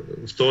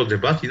този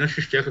дебат,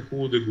 иначе щяха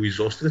хубаво да го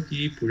изострят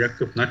и по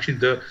някакъв начин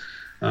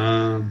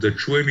да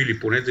чуем или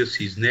поне да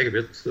се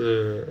изнервят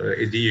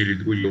един или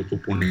други от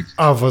опонентите.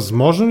 А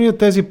възможно ли е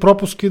тези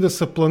пропуски да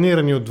са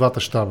планирани от двата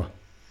щаба?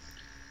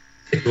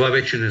 Това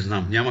вече не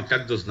знам. Няма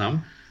как да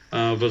знам.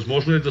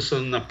 Възможно е да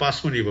са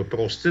напасвани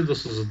въпросите, да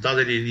са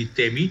зададени едни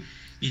теми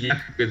и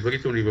някакви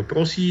предварителни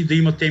въпроси и да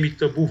има теми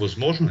табу.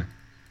 Възможно е.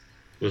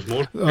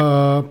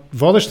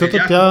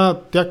 Водещата,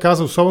 тя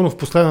каза, особено в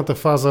последната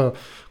фаза,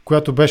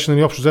 която беше,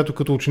 нали, общо взето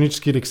като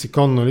ученически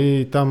лексикон,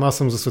 нали, там аз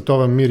съм за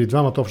световен мир и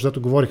двамата общо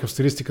взето говориха в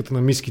стилистиката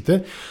на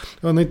миските.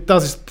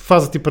 Тази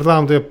фаза ти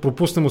предлагам да я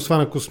пропуснем, освен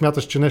ако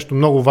смяташ, че нещо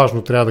много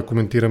важно трябва да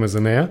коментираме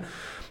за нея.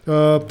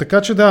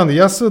 Така че да, и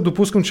аз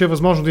допускам, че е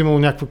възможно да имало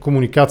някаква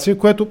комуникация,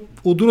 което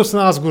от друга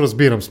страна аз го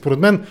разбирам. Според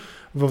мен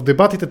в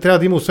дебатите трябва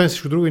да има освен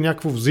всичко друго и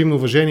някакво взаимно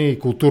уважение и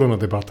култура на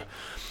дебата.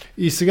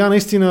 И сега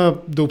наистина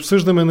да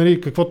обсъждаме,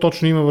 нали, какво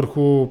точно има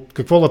върху,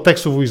 какво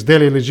латексово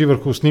изделие лежи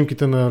върху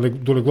снимките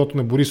до леглото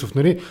на Борисов,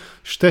 нали,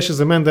 щеше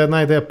за мен да е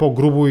една идея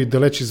по-грубо и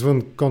далеч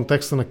извън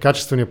контекста на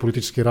качествения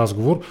политически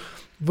разговор.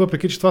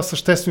 Въпреки че това са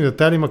съществени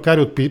детайли, макар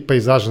и от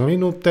пейзажа, нали,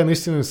 но те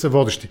наистина не са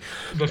водещи.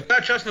 В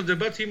тази част на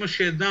дебата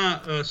имаше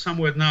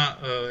само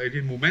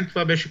един момент.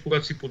 Това беше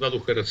когато си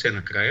подадоха ръце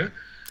накрая.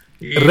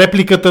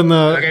 Репликата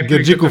на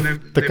Герджиков.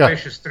 Не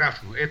беше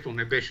страшно. Ето,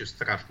 не беше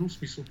страшно. В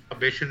смисъл, това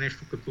беше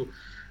нещо като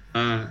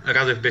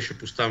Радев беше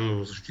поставен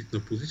в защитна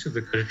позиция,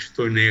 да каже, че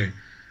той не е...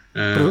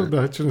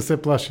 че не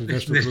се плаши.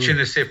 Че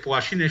не се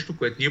плаши, нещо,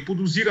 което ние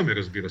подозираме,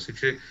 разбира се,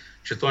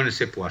 че той не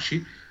се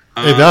плаши.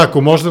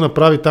 Ако може да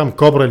направи там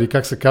кобра или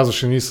как се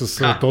казваше ни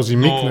с този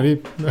миг,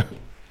 нали...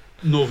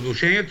 Но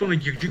внушението на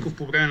Герджиков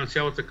по време на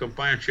цялата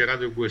кампания, че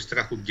Радев го е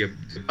страх от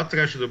дебат,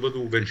 трябваше да бъде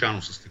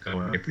увенчано с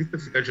такава реплика,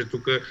 така че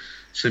тук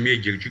самия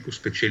Герджиков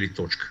спечели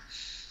точка.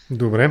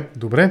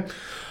 Добре.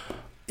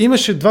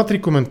 Имаше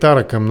 2-3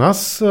 коментара към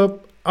нас.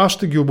 Аз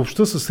ще ги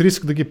обобща с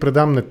риск да ги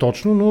предам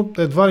неточно,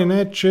 но едва ли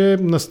не, че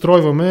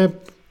настройваме,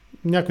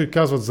 някои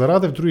казват за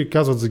Радев, други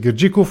казват за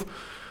Герджиков.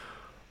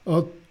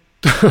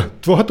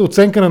 Твоята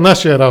оценка на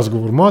нашия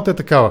разговор, моята е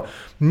такава.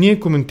 Ние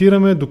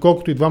коментираме,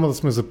 доколкото и двамата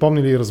сме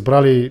запомнили и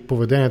разбрали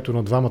поведението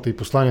на двамата и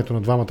посланието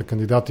на двамата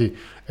кандидати,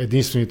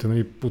 единствените,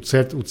 нали,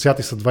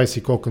 отсяти са 20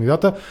 и колко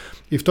кандидата,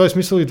 и в този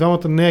смисъл и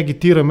двамата не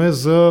агитираме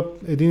за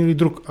един или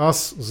друг.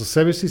 Аз за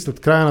себе си след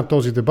края на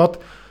този дебат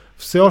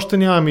все още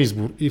нямам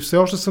избор и все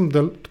още съм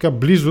така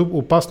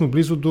опасно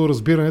близо до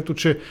разбирането,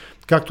 че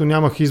както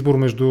нямах избор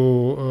между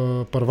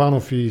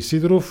Първанов и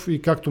Сидоров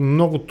и както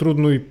много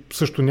трудно и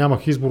също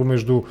нямах избор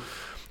между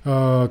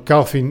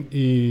Калфин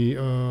и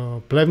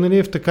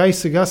Плевнелиев, така и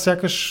сега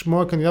сякаш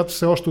моя кандидат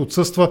все още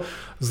отсъства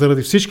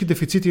заради всички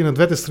дефицити на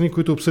двете страни,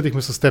 които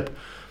обсъдихме с теб.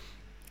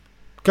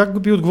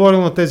 Как би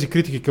отговорил на тези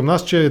критики към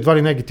нас, че едва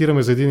ли не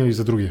агитираме за един или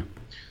за другия?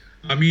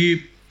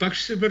 Пак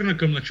ще се върна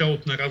към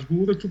началото на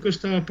разговора. Тук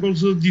става въпрос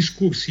за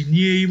дискурси.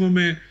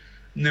 Ние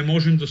не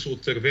можем да се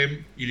отървем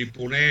или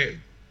поне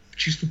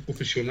чисто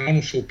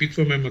професионално се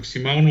опитваме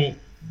максимално,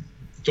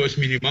 т.е.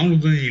 минимално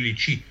да ни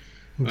личи,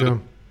 да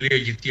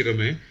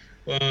агитираме.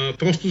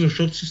 Просто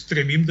защото се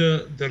стремим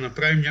да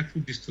направим някакво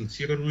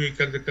дистанцирано и,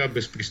 как да кажа,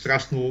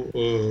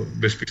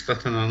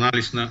 безпристрастен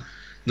анализ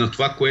на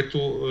това,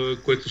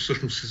 което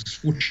всъщност се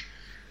случи.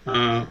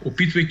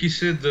 Опитвайки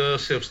се да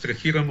се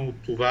абстрахираме от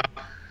това,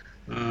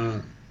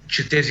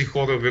 че тези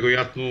хора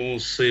вероятно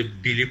са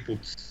били под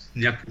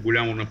някакво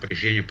голямо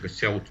напрежение през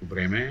цялото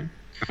време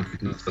в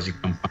рамките на тази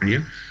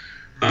кампания,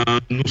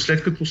 но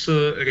след като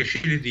са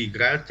решили да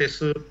играят,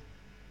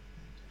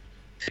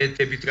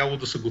 те би трябвало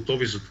да са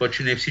готови за това,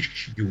 че не всички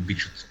ще ги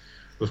обичат.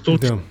 В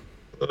този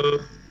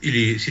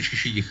или всички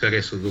ще ги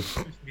харесват. В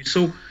този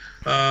смисъл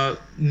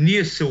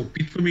ние се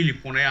опитваме, или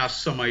поне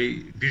аз сама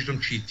и виждам,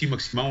 че и ти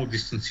максимално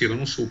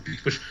дистанцирано се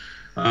опитваш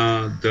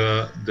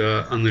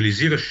да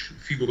анализираш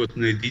фигурата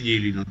на единия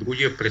или на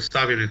другия,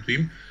 представянето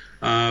им,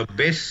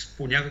 без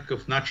по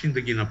някакъв начин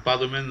да ги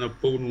нападаме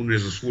напълно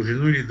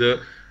незаслужено или да...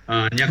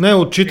 Не,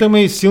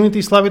 отчитаме и силните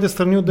и слабите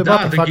страни от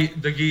дебата.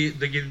 Да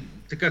ги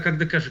така как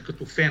да кажа,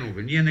 като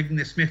фенове. Ние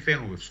не сме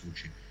фенове в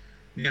случай.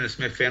 Ние не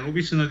сме фенове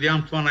и се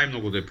надявам това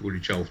най-много да е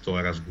проличало в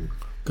този разговор.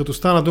 Като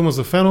стана дума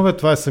за фенове,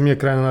 това е самия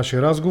край на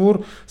нашия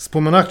разговор.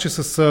 Споменах, че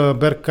с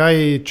Беркай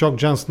и Чок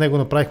Джан с него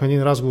направихме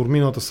един разговор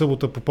миналата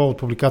събота по повод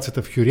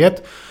публикацията в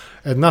Хюриет.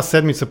 Една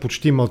седмица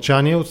почти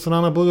мълчание от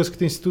страна на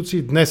българските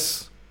институции.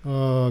 Днес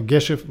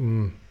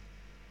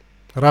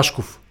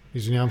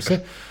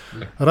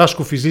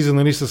Рашков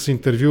излиза с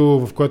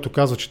интервю, в което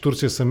казва, че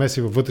Турция се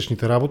меси във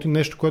вътрешните работи.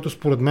 Нещо, което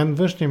според мен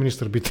външния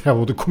министър би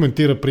трябвало да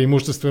коментира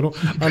преимуществено,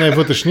 а не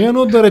вътрешния,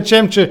 но да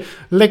речем, че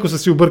леко са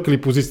си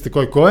объркали позициите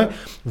кой е.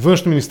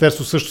 Външно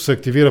министерство също се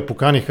активира,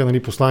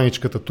 поканиха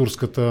посланичката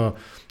турската,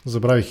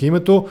 забравих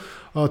името.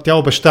 Тя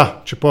обеща,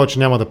 че повече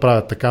няма да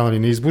правят така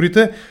на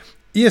изборите.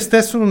 И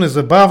естествено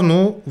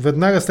незабавно,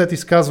 веднага след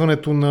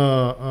изказването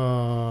на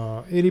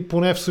или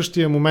поне в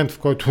същия момент, в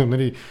който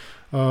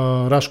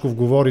Рашков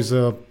говори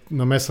за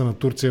намеса на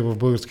Турция в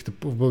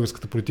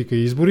българската политика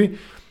и избори,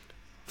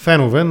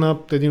 фенове на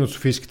един от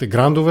софийските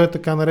грандове,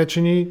 така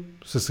наречени,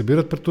 се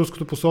събират пред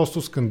турското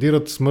посолство,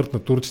 скандират смърт на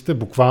турците,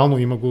 буквално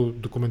има го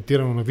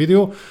документирано на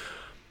видео.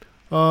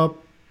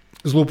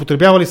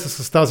 Злоупотребявали се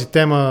с тази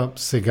тема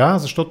сега,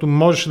 защото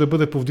можеше да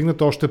бъде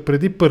повдигната още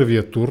преди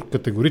първия тур,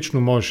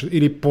 категорично можеше,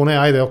 или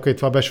поне,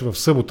 това беше в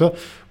събота,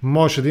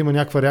 можеше да има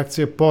някаква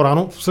реакция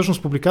по-рано.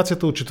 Всъщност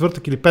публикацията от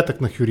четвъртък или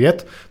петък на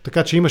Хюриет,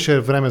 така че имаше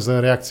време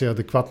за реакция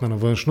адекватна на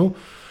външно.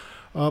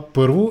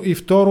 Първо. И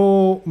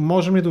второ,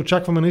 можем ли да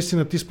очакваме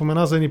наистина, ти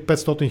спомена за едни 500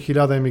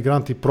 000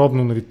 емигранти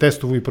пробно,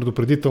 тестово и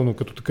предупредително,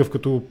 като такъв,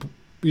 като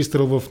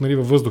изстрел във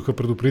въздуха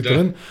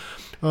предупредителен. Да.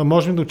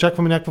 Можем да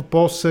очакваме някаква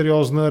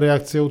по-сериозна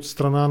реакция от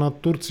страна на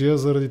Турция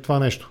заради това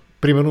нещо.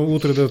 Примерно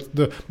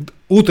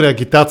утре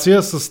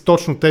агитация с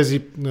точно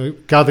тези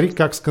кадри,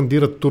 как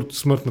скандират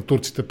смърт на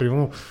турците,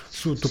 примерно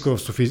тук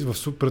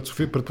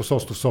пред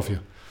посолство в София.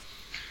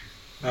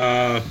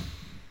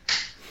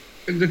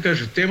 Как да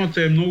кажа,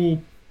 темата е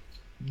много,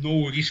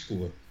 много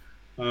рискова.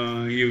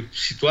 И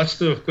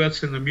ситуацията, в която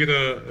се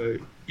намира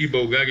и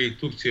България, и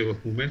Турция в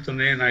момента,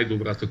 не е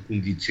най-добрата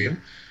кондиция.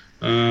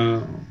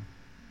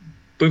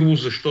 Първо,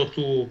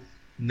 защото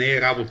не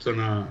е работа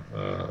на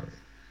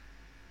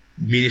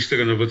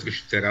министъра на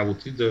вътрешните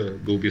работи да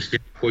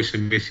обяснява кой се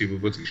меси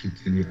във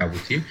вътрешните ни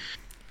работи.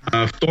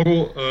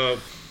 Второ,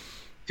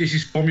 ти си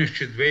спомняш,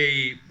 че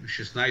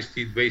 2016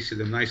 и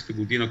 2017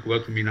 година,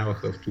 когато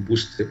минаваха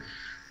автобусите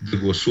да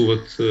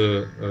гласуват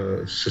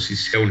с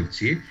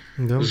изселници,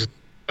 за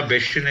това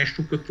беше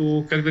нещо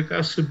като,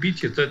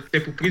 събитие.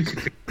 Те по принцип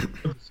да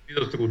се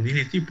видят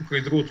роднините и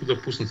покрай другото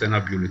да пуснат една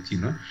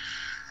бюлетина.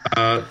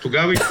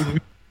 Тогава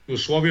икономическите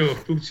условия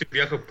в Турция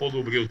бяха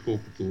по-добри,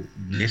 отколкото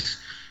днес.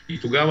 И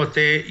тогава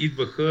те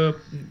идваха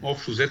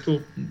общо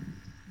взето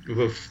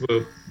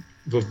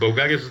в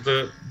България, за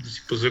да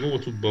си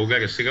пазаруват от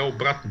България. Сега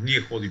обратно,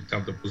 ние ходим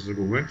там да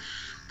пазаруваме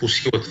по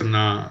силата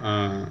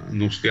на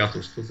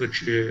обстоятелствата,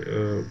 че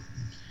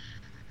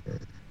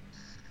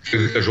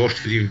да кажа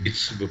още един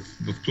виц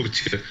в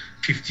Турция.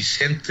 50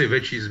 цент е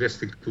вече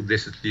известен като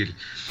 10 лири.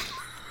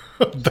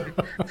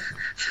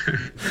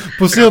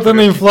 По силата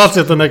на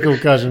инфлацията, нека го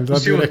кажем. По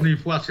силата на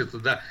инфлацията,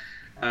 да.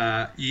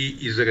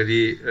 И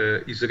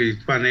заради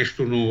това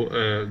нещо, но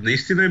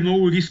наистина е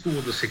много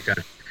рисково да се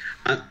каже.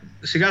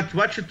 Сега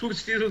това, че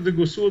турците идват да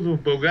гласуват в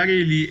България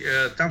или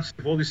там се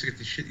води сред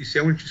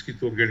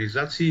изселническите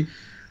организации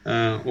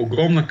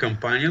огромна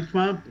кампания,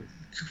 това,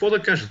 какво да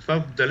кажа,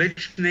 това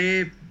далеч не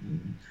е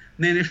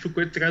нещо,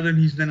 което трябва да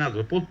ни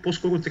изненадва.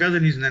 По-скоро трябва да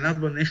ни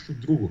изненадва нещо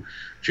друго.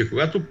 Че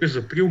когато през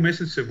април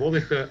месец се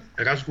водеха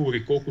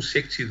разговори колко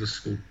секции да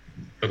са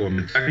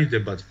парламентарни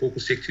дебати, колко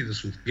секции да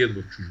се открият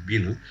в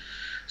чужбина,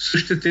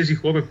 същите тези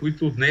хора,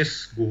 които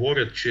днес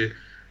говорят, че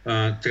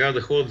трябва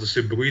да ходят да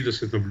се брои, да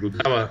се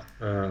наблюдава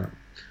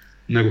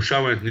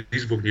нарушаването на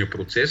изборния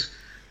процес,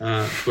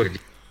 твърди.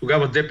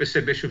 Тогава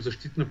ДПС беше в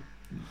защитна.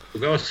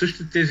 Тогава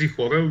същите тези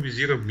хора,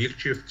 визира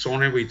Мирчев,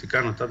 Цонева и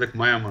така нататък,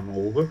 Мая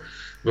Манолова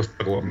в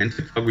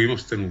парламента, това го има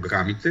в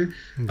стенограмите,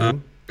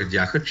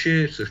 твърдяха,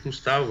 че всъщност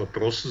става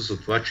въпрос за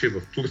това, че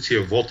в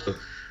Турция вота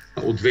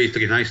от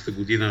 2013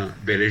 година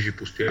бележи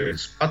постоянен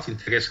спад.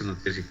 Интереса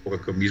на тези хора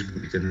към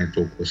изборите не е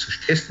толкова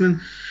съществен.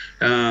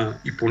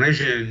 И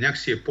понеже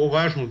някакси е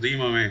по-важно да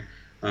имаме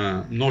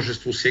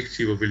множество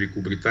секции в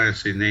Великобритания,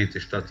 Съединените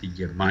щати и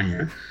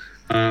Германия,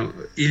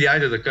 или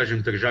айде да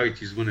кажем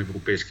държавите извън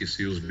Европейския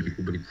съюз,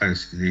 Великобритания,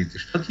 Съединените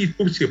щати и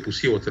Турция по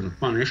силата на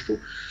това нещо,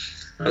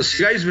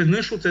 сега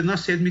изведнъж от една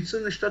седмица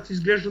нещата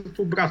изглеждат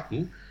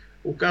обратно.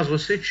 Оказва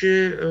се,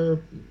 че...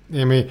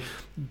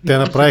 те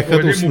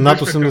направиха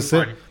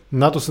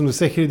над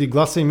 80 хиляди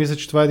гласа и мисля,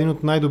 че това е един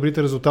от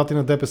най-добрите резултати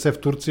на ДПС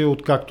в Турция,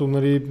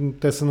 откакто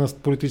те са на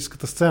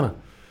политическата сцена.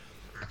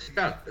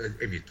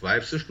 Това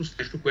е всъщност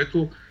нещо,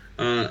 което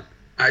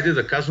айде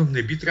да казвам,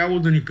 не би трябвало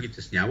да ни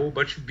притеснява,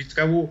 обаче би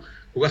трябвало,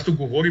 когато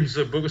говорим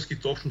за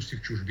българските общности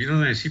в чужбина,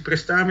 да не си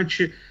представяме,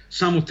 че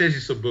само тези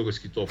са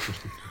българските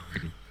общности в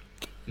чужбина.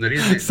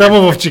 Нали,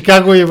 само в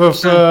Чикаго и в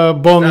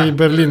Бон и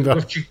Берлин,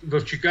 да.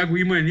 В Чикаго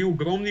има едни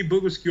огромни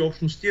български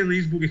общности, а на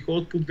избори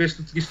ходят по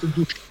 200-300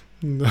 души.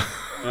 Да.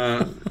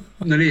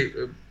 Нали,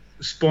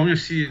 спомня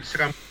си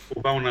срам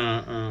провал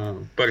на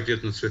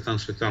партията на Цветан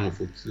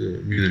Цветанов от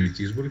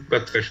миналите избори,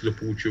 когато трябваше да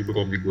получи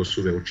огромни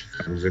гласове от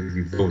Чикаго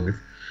заради Вълнев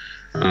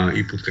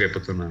и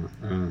подкрепата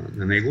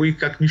на него, и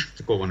как нищо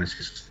такова не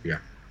се състоя.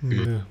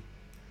 Да.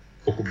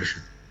 Колко беше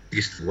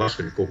 300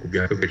 гласа или колко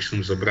бяха, вече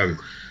съм забравил.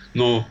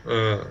 Но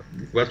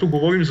когато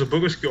говорим за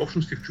български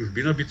общности в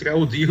чужбина, би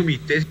трябвало да имаме и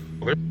тези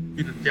хора,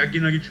 и на тях ги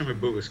наричаме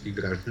български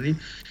граждани,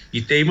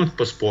 и те имат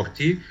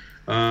паспорти.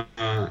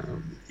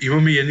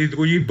 Имаме и едни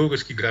други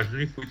български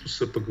граждани, които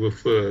са пък в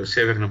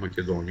Северна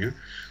Македония,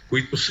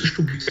 които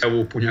също би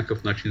трябвало по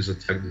някакъв начин за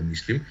тях да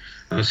мислим.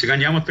 Сега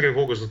няма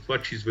тревога за това,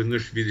 че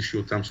изведнъж видиш и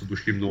оттам са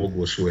дошли много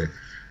гласове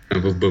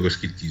в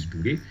българските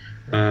избори.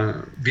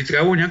 Би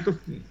трябвало някакъв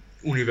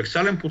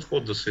универсален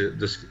подход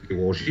да се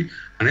приложи,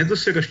 а не да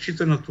се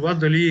разчита на това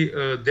дали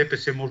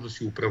ДПС може да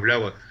си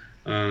управлява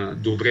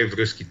добре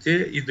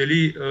връзките и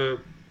дали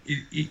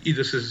и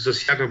да се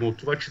засягаме от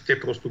това, че те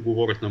просто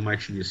говорят на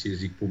майчиния си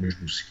език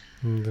помежду си.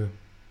 Да.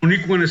 Но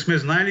никога не сме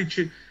знаели,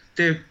 че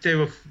те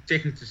в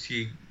техните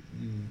си,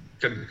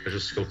 как да кажа,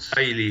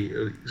 селца или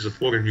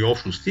затворени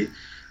общности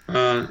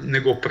не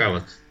го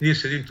правят. Ние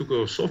седим тук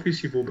в София и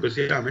си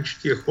въобразяваме, че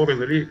тия хора,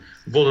 нали,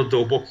 водят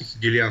дълбоки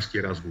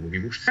хегелиански разговори.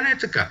 Въобще не е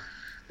така.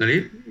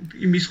 Нали?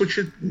 И мисля,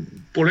 че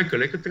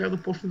полека-лека трябва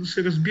да почне да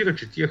се разбира,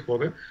 че тия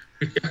хора,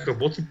 при тях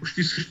работи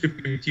почти същите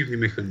примитивни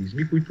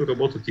механизми, които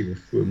работят и в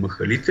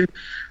махалите,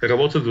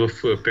 работят в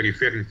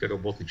периферните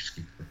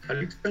работнически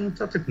квартали и така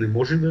нататък. Не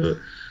може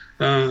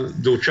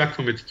да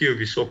очакваме такива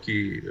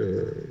високи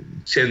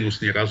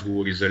ценностни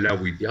разговори за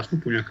ляво и дясно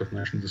по някакъв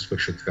начин да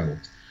свършат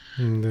работа.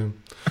 Да.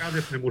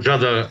 Радев не можа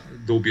да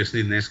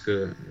обясни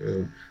днеска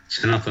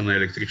цената на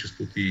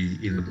електричеството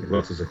и на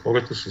дебата за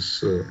хората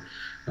с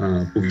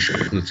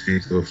повишението на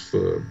цените в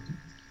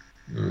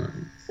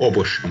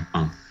област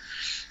Шампан.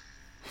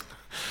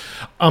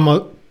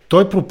 Ама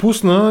той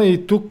пропусна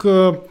и тук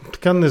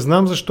така не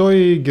знам защо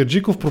и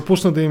Герджиков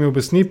пропусна да им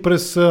обясни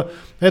през...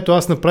 Ето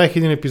аз направих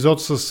един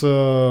епизод с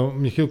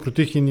Михаил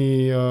Крутихин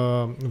и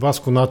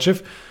Васко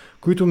Начев,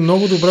 които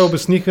много добре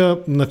обясниха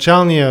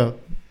началния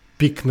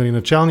пик, нали,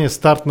 началния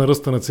старт на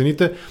ръста на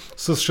цените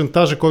с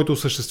шантажа, който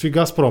осъществи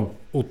Газпром.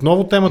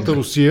 Отново темата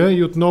Русия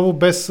и отново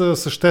без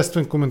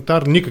съществен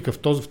коментар, никакъв.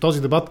 В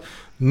този дебат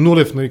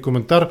нулев, нали,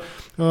 коментар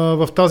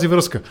в тази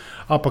връзка.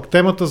 А пък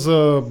темата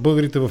за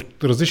българите в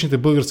различните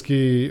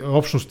български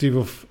общности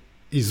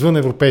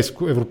извън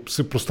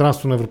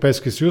пространство на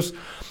Европейския съюз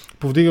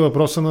повдига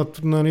въпроса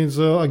нали,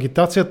 за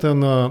агитацията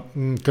на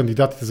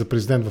кандидатите за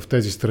президент в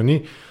тези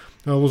страни.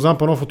 Лозан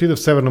Панов отиде в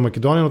Северна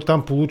Македония, но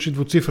там получи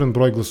двуцифрен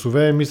брой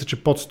гласове, мисля,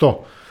 че под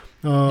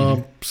 100.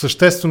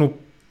 Съществено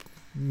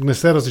не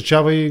се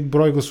различава и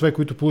брой гласове,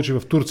 които получи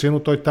в Турция, но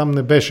той там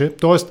не беше.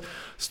 Тоест,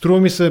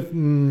 струва ми се,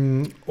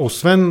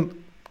 освен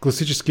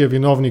класическия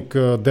виновник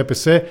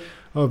ДПС,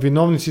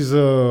 виновници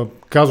за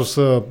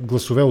казуса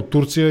гласове от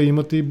Турция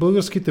имат и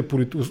българските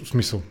политици, в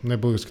смисъл, не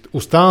българските,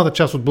 останалата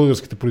част от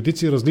българските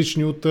политици,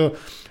 различни от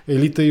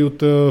елита и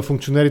от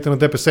функционерите на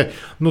ДПС.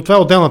 Но това е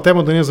отделна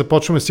тема, да ние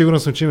започваме. Сигурен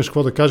съм, че имаш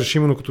какво да кажеш,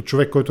 именно като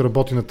човек, който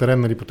работи на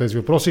терен, нали, по тези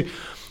въпроси.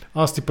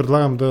 Аз ти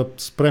предлагам да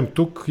спрем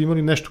тук. Има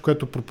ли нещо,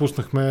 което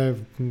пропуснахме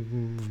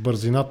в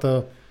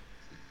бързината?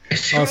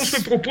 Сигурно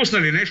сме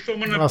пропуснали нещо,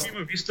 ама на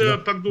прима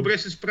виста пак добре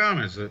се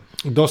справяме за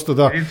доста,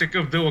 да. Един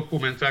такъв дълъг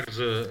коментар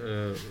за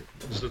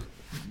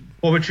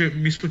повече,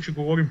 мисля, че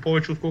говорим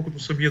повече, отколкото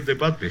самия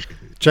дебат беше.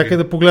 Чакай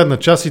да погледна.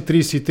 Час и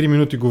 33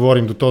 минути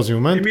говорим до този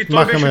момент.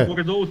 Той беше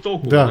горе-долу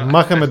толкова.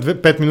 Махаме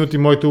 5 минути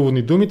моите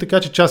уводни думи, така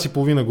че час и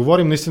половина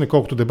говорим, наистина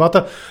колкото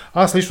дебата.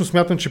 Аз лично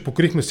смятам, че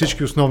покрихме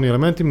всички основни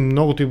елементи.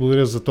 Много ти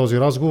благодаря за този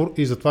разговор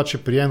и за това, че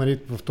прие, нали,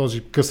 в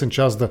този късен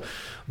час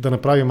да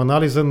направим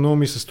анализа, но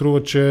ми се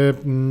струва, че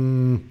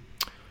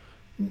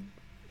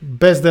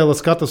без да е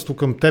ласкателство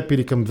към теб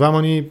или към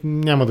двама ни,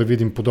 няма да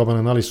видим подобен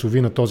анализ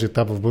на този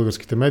етап в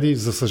българските медии.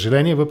 За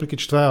съжаление, въпреки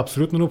че това е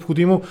абсолютно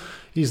необходимо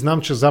и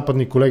знам, че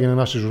западни колеги на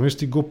наши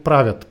журналисти го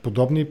правят.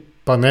 Подобни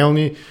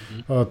панелни,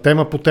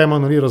 тема по тема,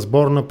 нали,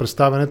 разбор на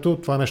представянето.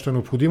 Това нещо е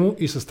необходимо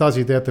и с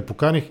тази идея те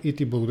поканих и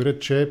ти благодаря,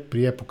 че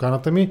прие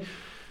поканата ми.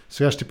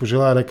 Сега ще ти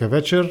пожелая лека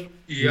вечер.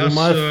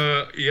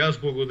 И аз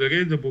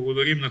благодаря, да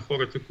благодарим на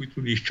хората,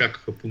 които ни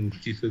изчакаха по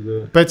нощите.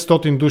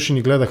 500 души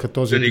ни гледаха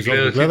този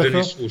епизод. Да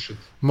ни слушат.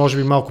 Може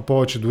би малко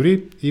повече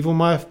дори. Иво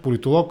Маев,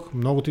 политолог,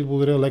 много ти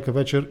благодаря, лека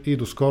вечер и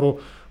до скоро.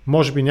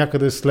 Може би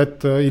някъде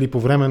след или по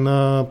време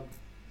на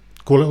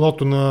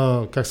колелото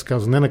на, как се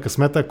казва, не на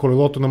късмета, а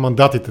колелото на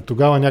мандатите.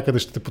 Тогава някъде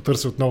ще те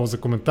потърся отново за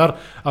коментар,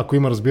 ако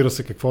има, разбира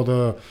се, какво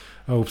да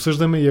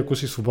обсъждаме и ако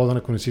си свободен,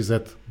 ако не си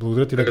зает.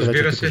 Благодаря ти, лека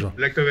вечер. Разбира се,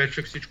 лека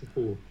вечер, всичко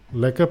хубаво.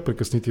 Лека,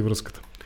 прекъсни ти връзката.